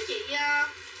 75 kg chị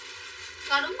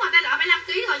rồi đúng rồi, tay lỡ 75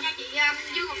 kg rồi nha chị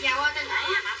Dương Ngọc Giàu ơi, tay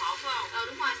lỡ. Mã 1 phải không?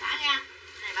 Đúng rồi, xả ra.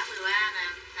 Này mã 13 nè,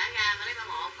 xả ra mà lấy mã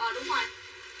 1. Đúng rồi.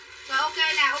 Rồi ok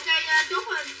nè, ok chốt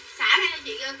xả ra cho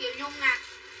chị Kiều Nhung nè.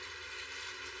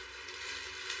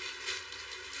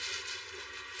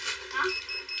 Đó.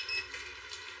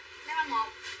 Lấy mã 1.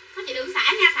 Mấy chị đừng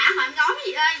xả nha, xả hồi em gói mấy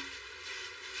chị ơi.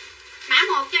 Mã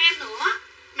 1 cho em nữa.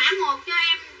 Mã 1 cho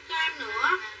em nữa.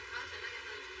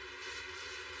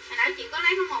 Hồi nãy chị có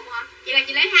lấy mã 1 hả? Vậy là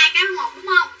chị lấy 2 cái mã 1 đúng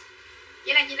không?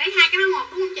 Vậy là chị lấy 2 cái mã 1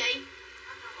 đúng không chị?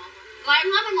 Rồi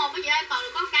em hết mã 1 với chị ơi, còn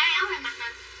có cái áo em mặc nè.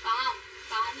 Còn không?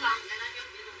 Còn không còn.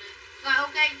 Rồi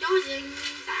ok, chú gì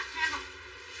sạc ha không?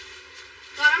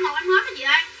 Rồi mã 1 em hết với chị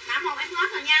ơi. Mã 1 em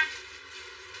hết rồi nha.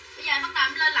 Bây giờ bắt đầu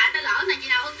em lên lại tay lỡ này, chị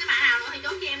nào ưng cái mã nào nữa thì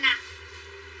chốt cho em nè.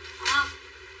 Còn không?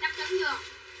 Chắc chắn chưa?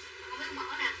 Không biết mở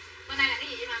nè. Bên đây là cái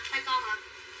gì vậy mà? Tay con hả?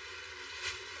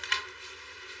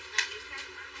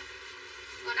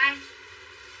 Rồi đây.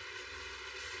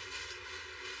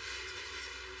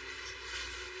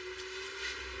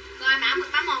 Rồi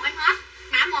mã 1 em hết.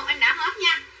 Mã 1 em đã hết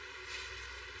nha.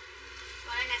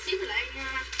 Rồi đây nè, ship lại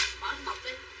bỏ lên bọc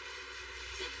đi.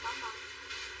 Ship bỏ bọc.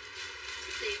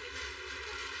 Ship tiền đi.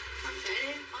 Không kệ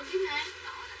đi, bỏ ship đi.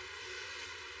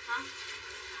 Hả?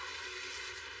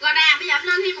 Rồi nè, bây giờ em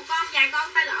lên thêm một con, vài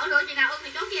con tay lỡ nữa, chị nào ưng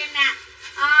thì chốt cho em nè.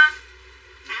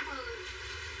 Mã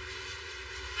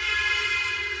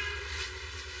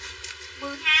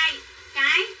 12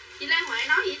 cái. Chị Lê Huệ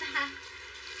nói gì ta?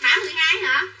 Mã 12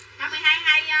 hả? Mã 12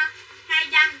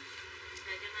 200.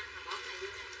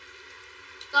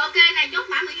 Rồi ok này, chốt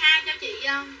mã 12 cho chị.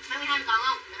 Mã 12 còn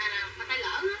không? Mà tay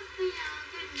lỡ á,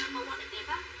 cái màu đẹp đẹp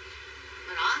á.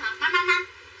 Màu đỏ hả? Mắm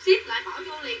ship lại bỏ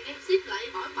vô liền đi, ship lại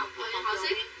bỏ bọc rồi họ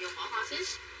ship. Họ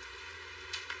ship.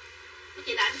 Mấy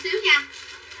chị đợi một xíu nha.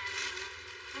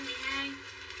 Mã 12.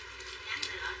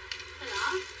 Tay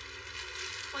lỡ.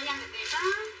 Coi văn đẹp đẹp đó.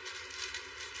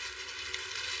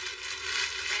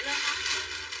 Chạy lên đó.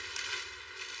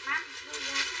 Má, đưa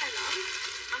ra cái tay lỡ.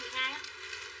 Mã 12 á.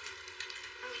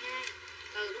 Mã 12.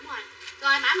 Đúng rồi.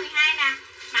 Rồi mã 12 nè.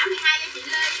 Mã 12 cho chị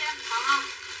Lê còn không?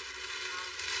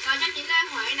 Rồi cho chị Lê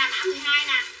Huệ nè, mã 12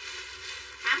 nè.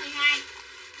 Mã 12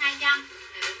 200.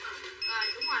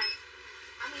 Rồi đúng rồi.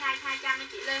 Mã 12 200 cho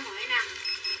chị Lê Huệ nè.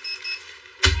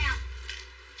 Đúng không?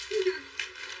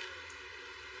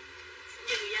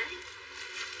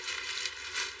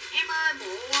 Em ơi, bộ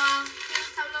hươu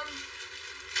sau lưng.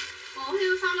 Bộ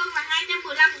hươu sau lưng là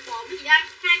 215 một bộ mấy chị ơi,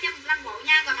 215 bộ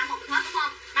nha. Rồi mã 1 hết đúng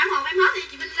không? Mã 1 em hết thì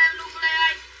chị Vinh Lê luôn Lê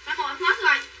ơi. Mã 1 em hết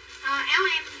rồi. Áo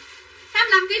em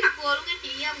 85 kg mặc vừa luôn nha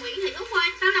chị Nguyễn Thị Úc ơi,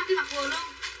 85 kg mặc vừa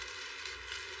luôn.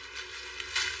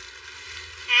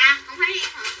 Không thấy em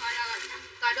hả?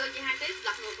 Rồi đưa chị 2 tiếp,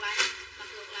 lật ngược lại.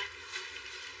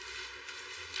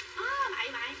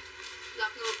 Bậy.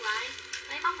 Lật ngược lại.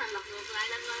 Lấy bóc này lật ngược lại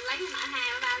lên lấy cái mã 2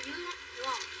 ở bao dưới á, đúng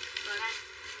không? Rồi đây.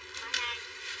 Mã 2.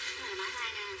 Cái này mã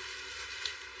 2 nè.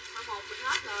 Mã 1 mình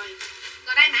hết rồi.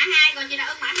 Rồi đây mã 2, rồi chị nào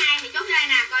ưng mã 2 thì chốt đây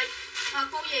nè. Rồi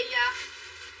cô gì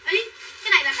ý,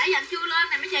 cái này là nãy giờ em chưa lên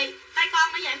nè mấy chị. Tay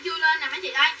con nãy giờ em chưa lên nè mấy chị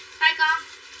ơi. Tay con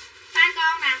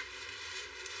nè.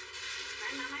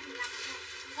 Nãy mã 15 thôi.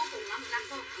 Cuối cùng là 15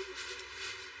 thôi.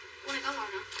 Cô này có rồi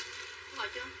nữa. Có rồi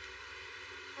chưa?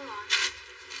 Có rồi.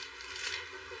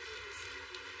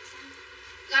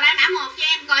 Rồi đây mã 1 cho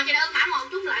em. Rồi chị đã ưng mã 1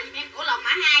 chốt lại giùm em. Ủa lộn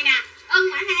mã 2 nè.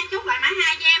 Ưng mã 2 chốt lại mã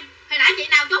 2 cho em. Hồi nãy chị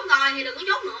nào chốt rồi thì đừng có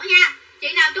chốt nữa nha.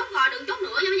 Chị nào chốt rồi đừng chốt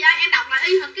nữa nha. Bây giờ em đọc lại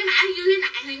y hệt cái mã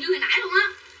như hồi nãy luôn á.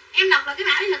 Em đọc lại cái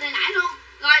mã y hệt hồi nãy luôn.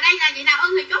 Rồi đây là chị nào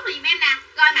ưng thì chốt lại giùm em nè.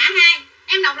 Rồi mã 2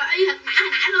 em đọc lại y hệt mã hồi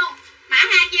nãy luôn. Mã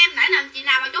 2 cho em. Nãy là chị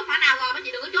nào mà chốt mã nào rồi mấy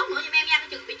chị đừng có chốt nữa giùm em nha. Cái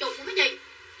chừng bị trùng của mấy chị.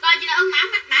 Rồi chị nào ưng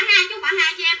mã 2 chốt mã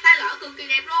 2 cho em. Tay lỡ cực kỳ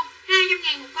đẹp luôn.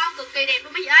 200.000 một con cực kỳ đẹp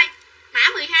luôn mấy chị ơi. Mã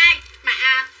 12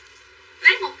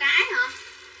 lấy một cái hả?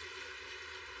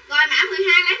 Rồi mã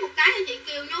 12 lấy một cái cho chị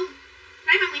Kiều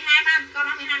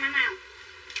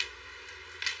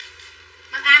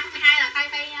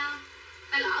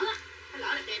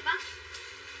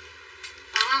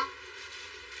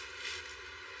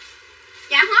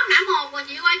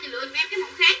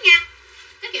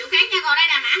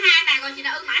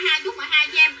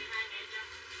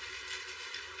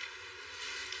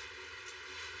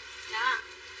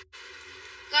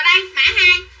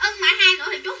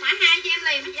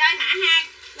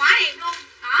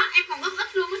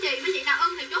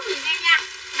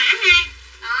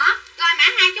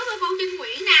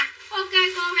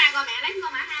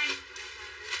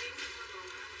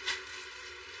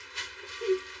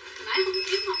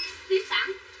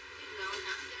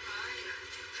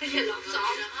Giờ lộn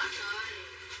xộn. Hết rồi.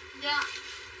 Chưa?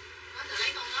 Hết rồi,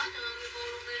 lấy con đó cho cô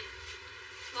luôn đi.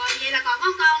 Rồi vậy là còn có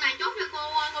con này chốt cho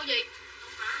cô gì?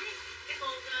 Không phải, cái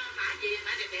cô mã gì,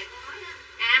 mã đẹp đẹp con nói á.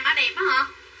 À mã đẹp đó hả?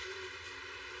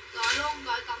 Rồi luôn,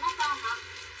 rồi còn có con hả?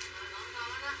 Rồi còn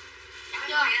con đó. Chắc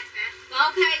chưa? Rồi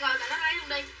ok, rồi tại đó lấy luôn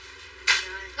đi.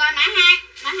 Rồi mã 2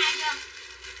 chưa?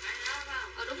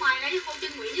 Đúng rồi, lấy cho cô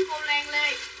Trinh Nguyễn với cô Lan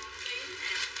Lê.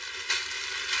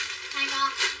 2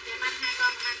 con, kèm anh 2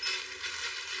 con anh.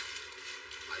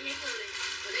 Bỏ giấy vô liền,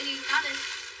 rồi để ghi bên đó đi.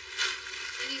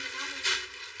 Để ghi bên đó đi.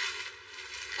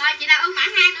 Rồi chị nào ưng mã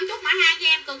 2 nữa chút mã 2 cho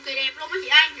em cực kỳ đẹp luôn đó chị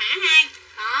ơi, mã 2.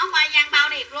 Đó, qua văn bao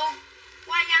đẹp luôn.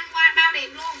 Qua văn bao đẹp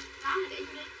luôn. Đó để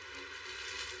vô đi.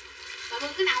 Rồi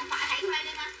bưng cái nào không phải thảy qua đây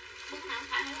đi mà. Bưng cái nào không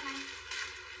phải thảy qua đây.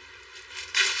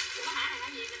 Ủa cái mã này là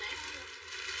gì để không được.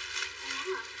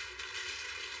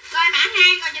 Rồi mã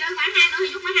 2, rồi chị ơi mã 2 nữa thì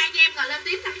giúp mã 2 cho em rồi lên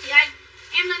tiếp nè chị ơi.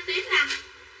 Em lên tiếp nè.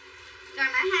 Rồi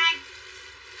mã 2.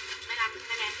 Mày làm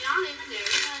gió đi nó ghê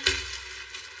thôi.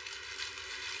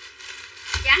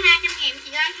 Dạ 200.000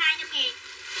 chị ơi, 200.000.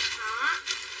 Đó.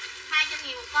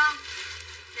 200.000 một con.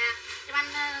 Nè, cho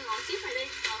anh ngồi ship này đi.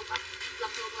 Rồi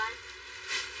lật ngược lại.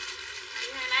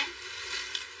 Như này đấy.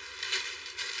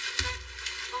 Đây,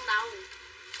 con đầu.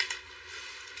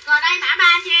 Rồi đây mã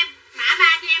 3 cho em. Mã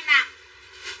 3 cho em nè.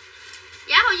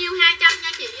 Giá bao nhiêu 200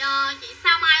 nha chị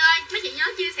Sao Mai ơi. Mấy chị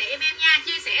nhớ chia sẻ em nha.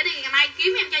 Chia sẻ đi ngày mai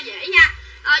kiếm em cho dễ nha.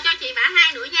 Cho chị mã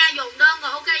 2 nữa nha. Dùng đơn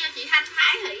rồi ok cho chị Thanh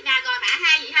Thái Thị nè. Rồi mã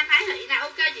 2 chị Thanh Thái Thị nè.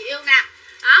 Ok chị yêu nè.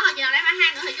 Đó rồi chị nào lấy mã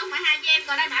 2 nữa thì chốt mã 2 cho em.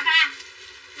 Còn đây mã 3.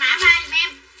 Mã 3 giùm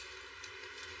em.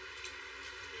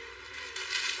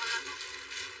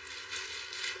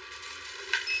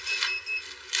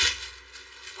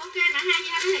 Ok mã 2 chị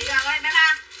Thanh Thái Thị rồi. Đây mã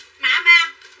 3. Mã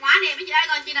 3 quá đẹp với chị ơi.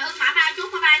 Rồi chị nào ưng mã 3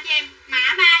 chốt mã 3 cho em.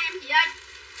 Mã 3 em chị ơi.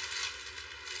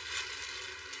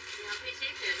 Chị học phí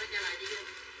ship thì có trả lời đi chưa?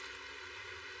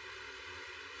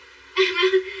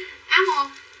 áo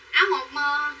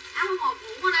một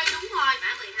cũng ở đây đúng rồi.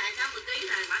 Mã 12 60 kg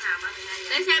này, mã nào mã 12 vậy?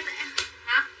 Để xem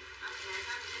hả? Mã 12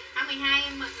 60 kg. Mã 12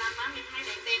 em mình làm mã 12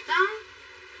 đẹp đẹp đó.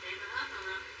 Đẹp mà hết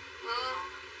rồi hả?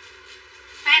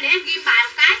 Khoan để em ghim bài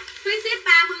một cái. Phí ship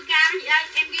 30k đó chị ơi.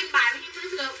 Em ghim bài với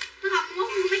em được. Nó không mốt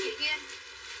mấy chị kia.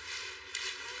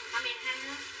 Mã 12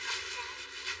 nữa.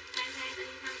 Hai đi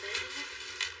 5 để đi hết.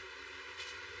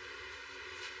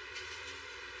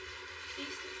 Phí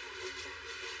ship.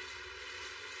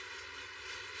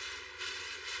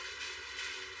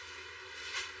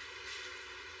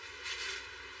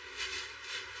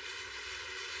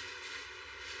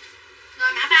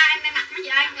 Rồi mã 3 em đang mặc mấy chị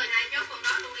ơi. Rồi này chốt con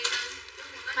đó luôn đi Tư.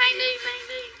 Khoan đi.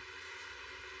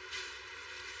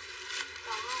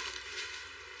 Còn không?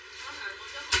 Hết rồi, con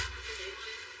chốt con cho chị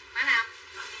ơi. Mã nào?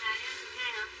 Mã 12 á.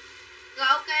 12 hả? Rồi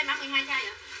ok, mã 12 chai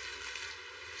vậy?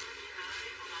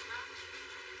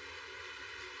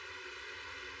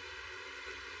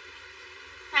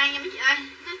 Khoan nha mấy chị ơi,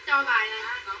 nó trôi bài này.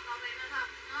 Còn con đây nữa không?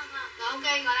 Rồi ok,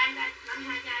 rồi đây, mã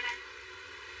 12 chai đây.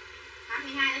 Mã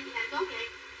 12 đó chị nào chốt vậy?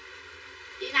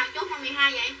 Chị nào chốt mã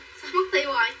 12 vậy? Sao mất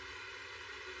tiêu rồi?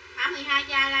 Mã 12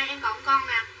 chai đây, em còn con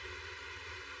nè.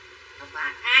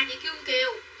 À chị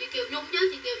Kiều Nhung chứ,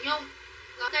 chị Kiều Nhung.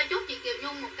 Rồi ok, chốt chị Kiều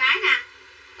Nhung một cái nè.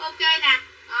 Ok nè.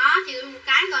 Đó, chị Kiều Nhung một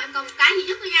cái rồi em còn một cái duy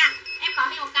nhất nữa nha. Em còn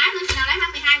thêm một cái nữa, chị nào lấy mã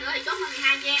 12 nữa thì chốt mã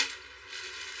 12 cho em.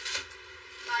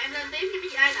 Rồi em lên tiếp nha mấy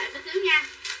chị ơi, đợi em tiếp nha.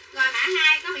 Rồi mã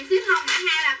 2 có bị ship không? Mã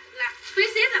 2 là phí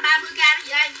ship là 30k đó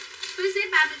chị ơi. Phí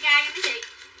ship 30k nha mấy chị.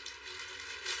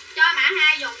 Cho mã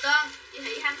 2 dòng đơn. Chị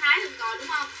Thị Thanh Thái đừng còi đúng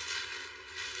không?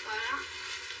 Rồi đó.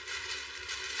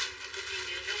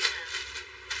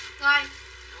 Rồi.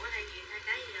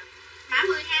 Mã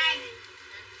 12.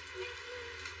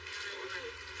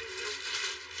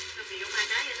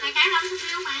 Hai cái không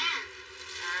kêu mà.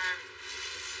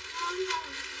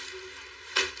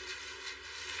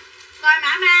 Rồi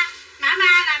mã 3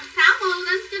 là 60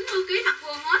 đến 90 kg mặt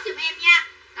vườn hết giùm em nha.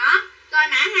 Đó. Rồi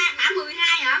mã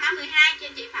 12 hả? Mã 12 cho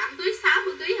chị Phạm Tuyết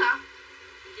 60 kg hả?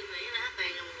 Chị nghĩ là hết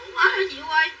tiền rồi ngủ hết rồi chị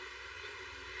ơi.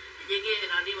 Chị kia thì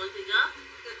đòi đi mượn tiền góp.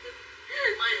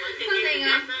 Mượn tiền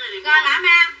góp. Rồi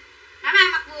mã 3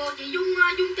 mặt vừa chị Dung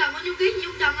Trần bao nhiêu ký chị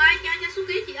Dung Trần ơi, cho số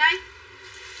ký chị ơi.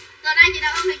 Rồi đây chị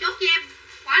nào ưng thì chốt cho em.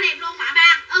 Quá đẹp luôn mã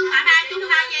 3. Ưng mã 3 chốt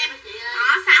 3 cho em.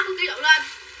 Đó 60 kg độ lên.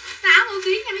 60 kg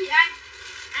nha mấy chị ơi.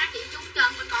 À chị Dung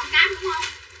Trần mình còn cám đúng không?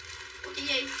 Ủa chị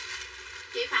gì?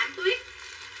 Chị Phạm Tuyết.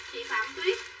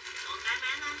 Còn cái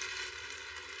bán đó.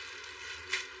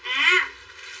 À.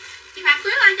 Chị Phạm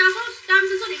Tuyết ơi cho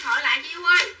số điện thoại lại chị yêu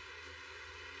ơi.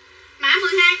 Mã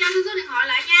 12 cho số điện thoại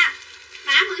lại nha.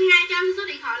 Mã 12 cho số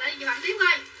điện thoại lại chị Phạm Tuyết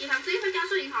ơi. Chị Phạm Tuyết phải cho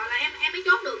số điện thoại lại em mới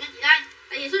chốt được nha chị ơi.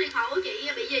 Tại vì số điện thoại của chị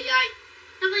bị gì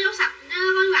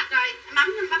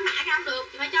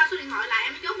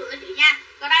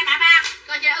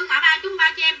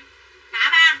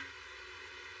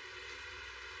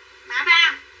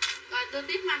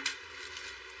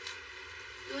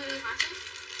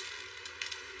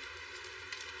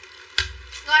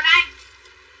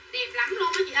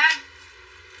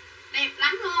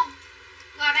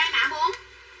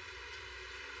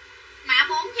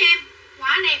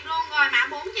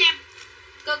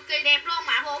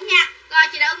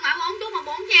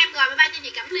chị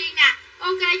Cẩm Liên nè.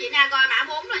 Ok chị nào rồi mã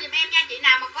 4 rồi giùm em nha. Chị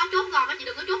nào mà có chốt gòn á chị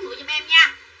đừng có chốt nữa giùm em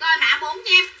nha. Rồi mã 4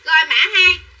 cho em. Rồi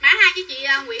mã 2 cho chị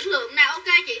Nguyễn Lượng nè. Ok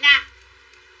chị nè.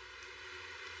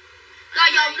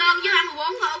 Rồi dồn đơn với mã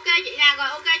 14 rồi ok chị nè. Rồi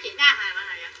ok chị nè.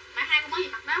 Mã 2 con mới gì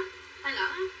mặt đó. Tay lỡ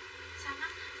đó. Sao đó.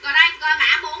 Rồi đây coi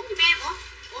mã 4 giùm em.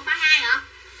 Ủa mã 2 hả?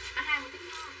 Mã 2 một tiếng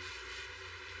ngon.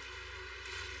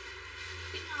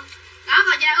 Tiếng ngon. Đó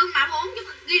rồi chị ưng mã 4 chứ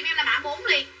ghi em là mã 4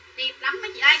 liền. Đẹp lắm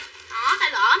mấy chị ơi. Đó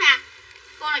tay lỡ nè.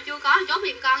 Con nào chưa có thì chốt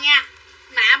giùm con nha.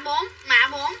 Mã 4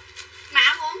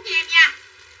 cho em nha.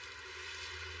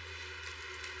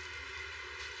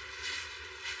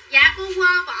 Dạ cô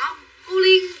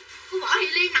Võ Thị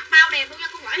Liên mặc bao đẹp luôn nha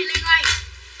cô Võ Thị Liên ơi.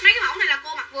 Mấy cái mẫu này là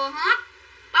cô mặc vừa hết.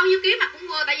 Bao nhiêu ký mặc cũng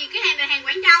vừa, tại vì cái hàng này hàng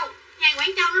Quảng Châu. Hàng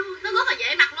Quảng Châu nó rất là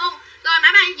dễ mặc luôn. Rồi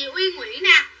mã 3 chị Uyên Nguyễn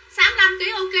nè, 65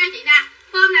 kg ok chị nè.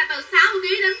 Phơm là từ 60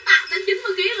 kg đến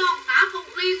 90 kg luôn. Đó cô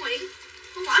Uyên Nguyễn.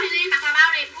 Cô Võ Thị Liên mặc là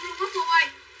bao đẹp luôn đó cô ơi.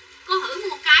 Cô thử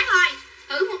một cái thôi.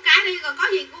 Thử một cái đi rồi có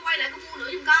gì cô quay lại cô mua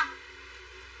nữa giùm con.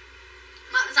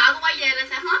 Mà sợ cô quay về là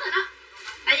sẽ hết rồi đó.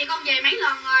 Tại vì con về mấy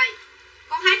lần rồi.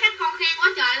 Con thấy khách con khen quá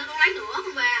trời nên con lấy nữa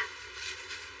không về.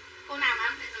 Cô nào mà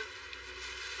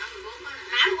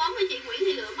mã 14 với chị Nguyễn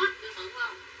Thị Lượm á.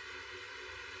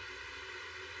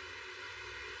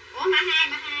 Ủa mã 2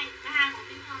 một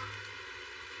tiếng thôi.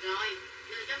 Rồi,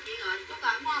 giờ chốt chị rồi. Chốt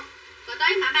rồi đúng không? Rồi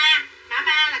tới mã 3. Mã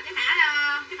 3 là cái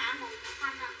mã màu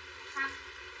xanh đó,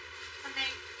 xanh đen.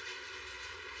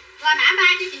 Rồi mã 3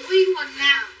 cho chị Uyên Quần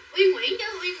nè. Uyên Nguyễn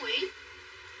chứ Uyên Nguyễn.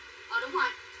 Đúng rồi.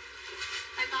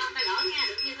 Tay lỡ nha,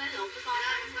 đừng như lấy lộn cho con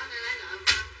đó. Có tay lấy lộn.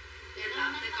 Để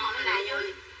con nó lại vô.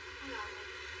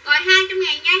 Rồi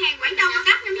 200.000 nha, hàng Quảng Châu cao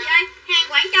cấp nha mấy chị ơi.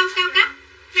 Hàng Quảng Châu cao cấp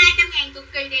 200.000 cực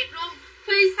kỳ đẹp luôn.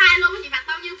 Free size luôn, mấy chị mặc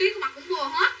bao nhiêu ký của mặc cũng vừa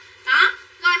hết. Đó.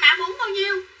 Rồi mã 4 bao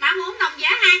nhiêu? Mã 4 đồng giá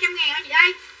 200.000 mấy chị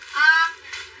ơi.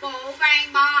 Bộ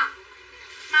vàng bò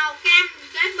màu cam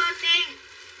kế bên đen,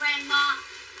 vàng bò.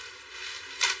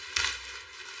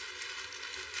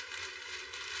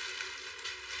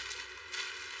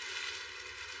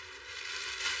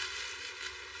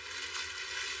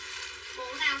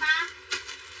 Bộ nào ta?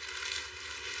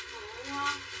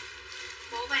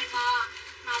 Bộ vàng bò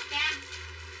màu cam.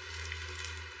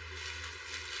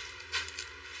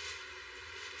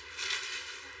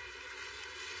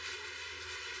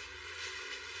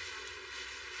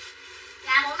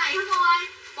 Dạ bộ này hả cô ơi?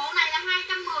 Bộ này là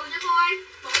 210 nha cô ơi.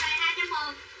 Bộ này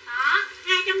 210. Đó,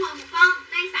 210 một con,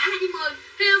 đang xả 210.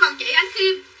 Hiêu bằng chị Anh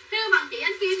Kim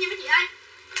nha mấy chị ơi.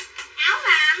 Áo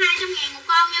là 200.000 một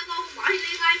con nha cô Võ Thị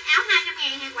Liên ơi. Áo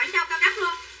 200.000 hàng Quảng Châu cao cấp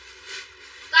luôn.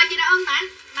 Rồi chị đã ưng mã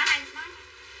này.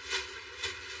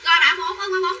 Rồi mã 4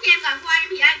 ưng mã 4 cho em rồi qua em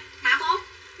chị ơi. Mã 4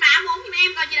 cho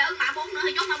em. Rồi chị đã ưng mã 4 nữa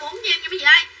thì chốt mã 4 cho em nha mấy chị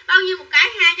ơi. Bao nhiêu một cái?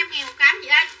 200.000 một cái mấy chị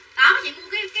ơi. Đó mấy chị mua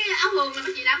cái áo hường là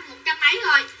mấy chị đã 100 mấy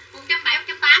rồi, 170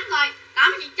 180 rồi. Đó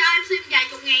mấy chị cho em xin vài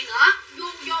chục ngàn nữa.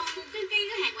 Vô mua cái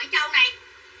hàng Quảng Châu này.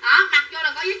 Đó, mặc vô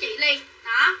là có giá trị liền.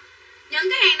 Đó. Những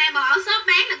cái hàng này mà ở shop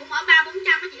bán là cũng ở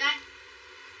 300-400 mấy chị ơi.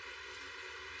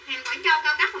 Hàng Quảng Châu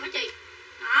cao cấp mà mấy chị.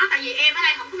 Đó, tại vì em ở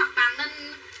đây không có mặt bằng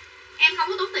nên em không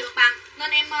có tốn tiền mặt bằng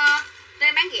nên em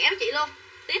bán rẻ với chị luôn.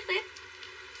 Tiếp.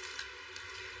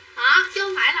 Đó, chứ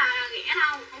không phải là rẻ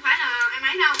đâu, không phải là em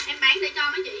ấy đâu, em bán để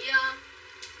cho mấy chị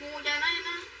mua cho nó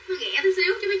rẻ tí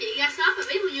xíu chứ mấy chị ra shop và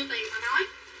biết bao nhiêu tiền mà nói.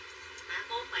 Mã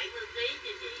 4 70 kg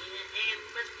cho chị em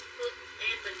Bình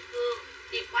Phương.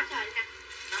 Đẹp quá trời nè.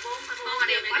 Mã 4 mà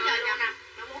đẹp quá trời luôn nè.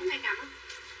 Mã 4 ngay cầm á.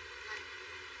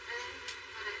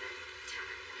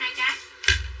 Hai cái.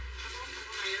 Mã 4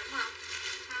 con này đúng không?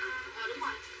 Đúng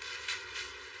rồi.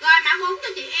 Rồi mã 4 cho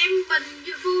chị em Bình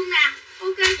Phương nè.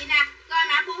 Ok chị nè. Rồi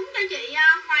mã 4 cho chị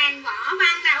Hoàng Võ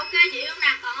Văn nè. Ok chị yêu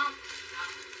nè, còn không?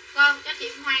 Rồi cho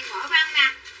chị Hoàng Võ Văn nè.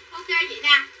 Ok chị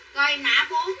nè. Rồi mã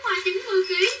 4 90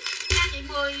 kg cho chị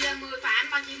 10 Phạm,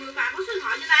 mà chị 10 Phạm có số điện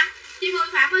thoại cho ta. Chị 10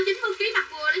 Phạm ơi 90 kg mặc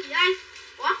vừa đó chị ơi.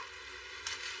 Ủa?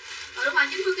 Đúng rồi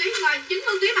 90 kg rồi,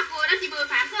 90 kg mặc vừa đó chị 10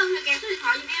 Phạm có ơn thì kèm số điện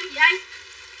thoại giùm em chị ơi.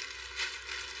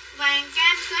 Vàng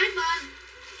cam kế bên.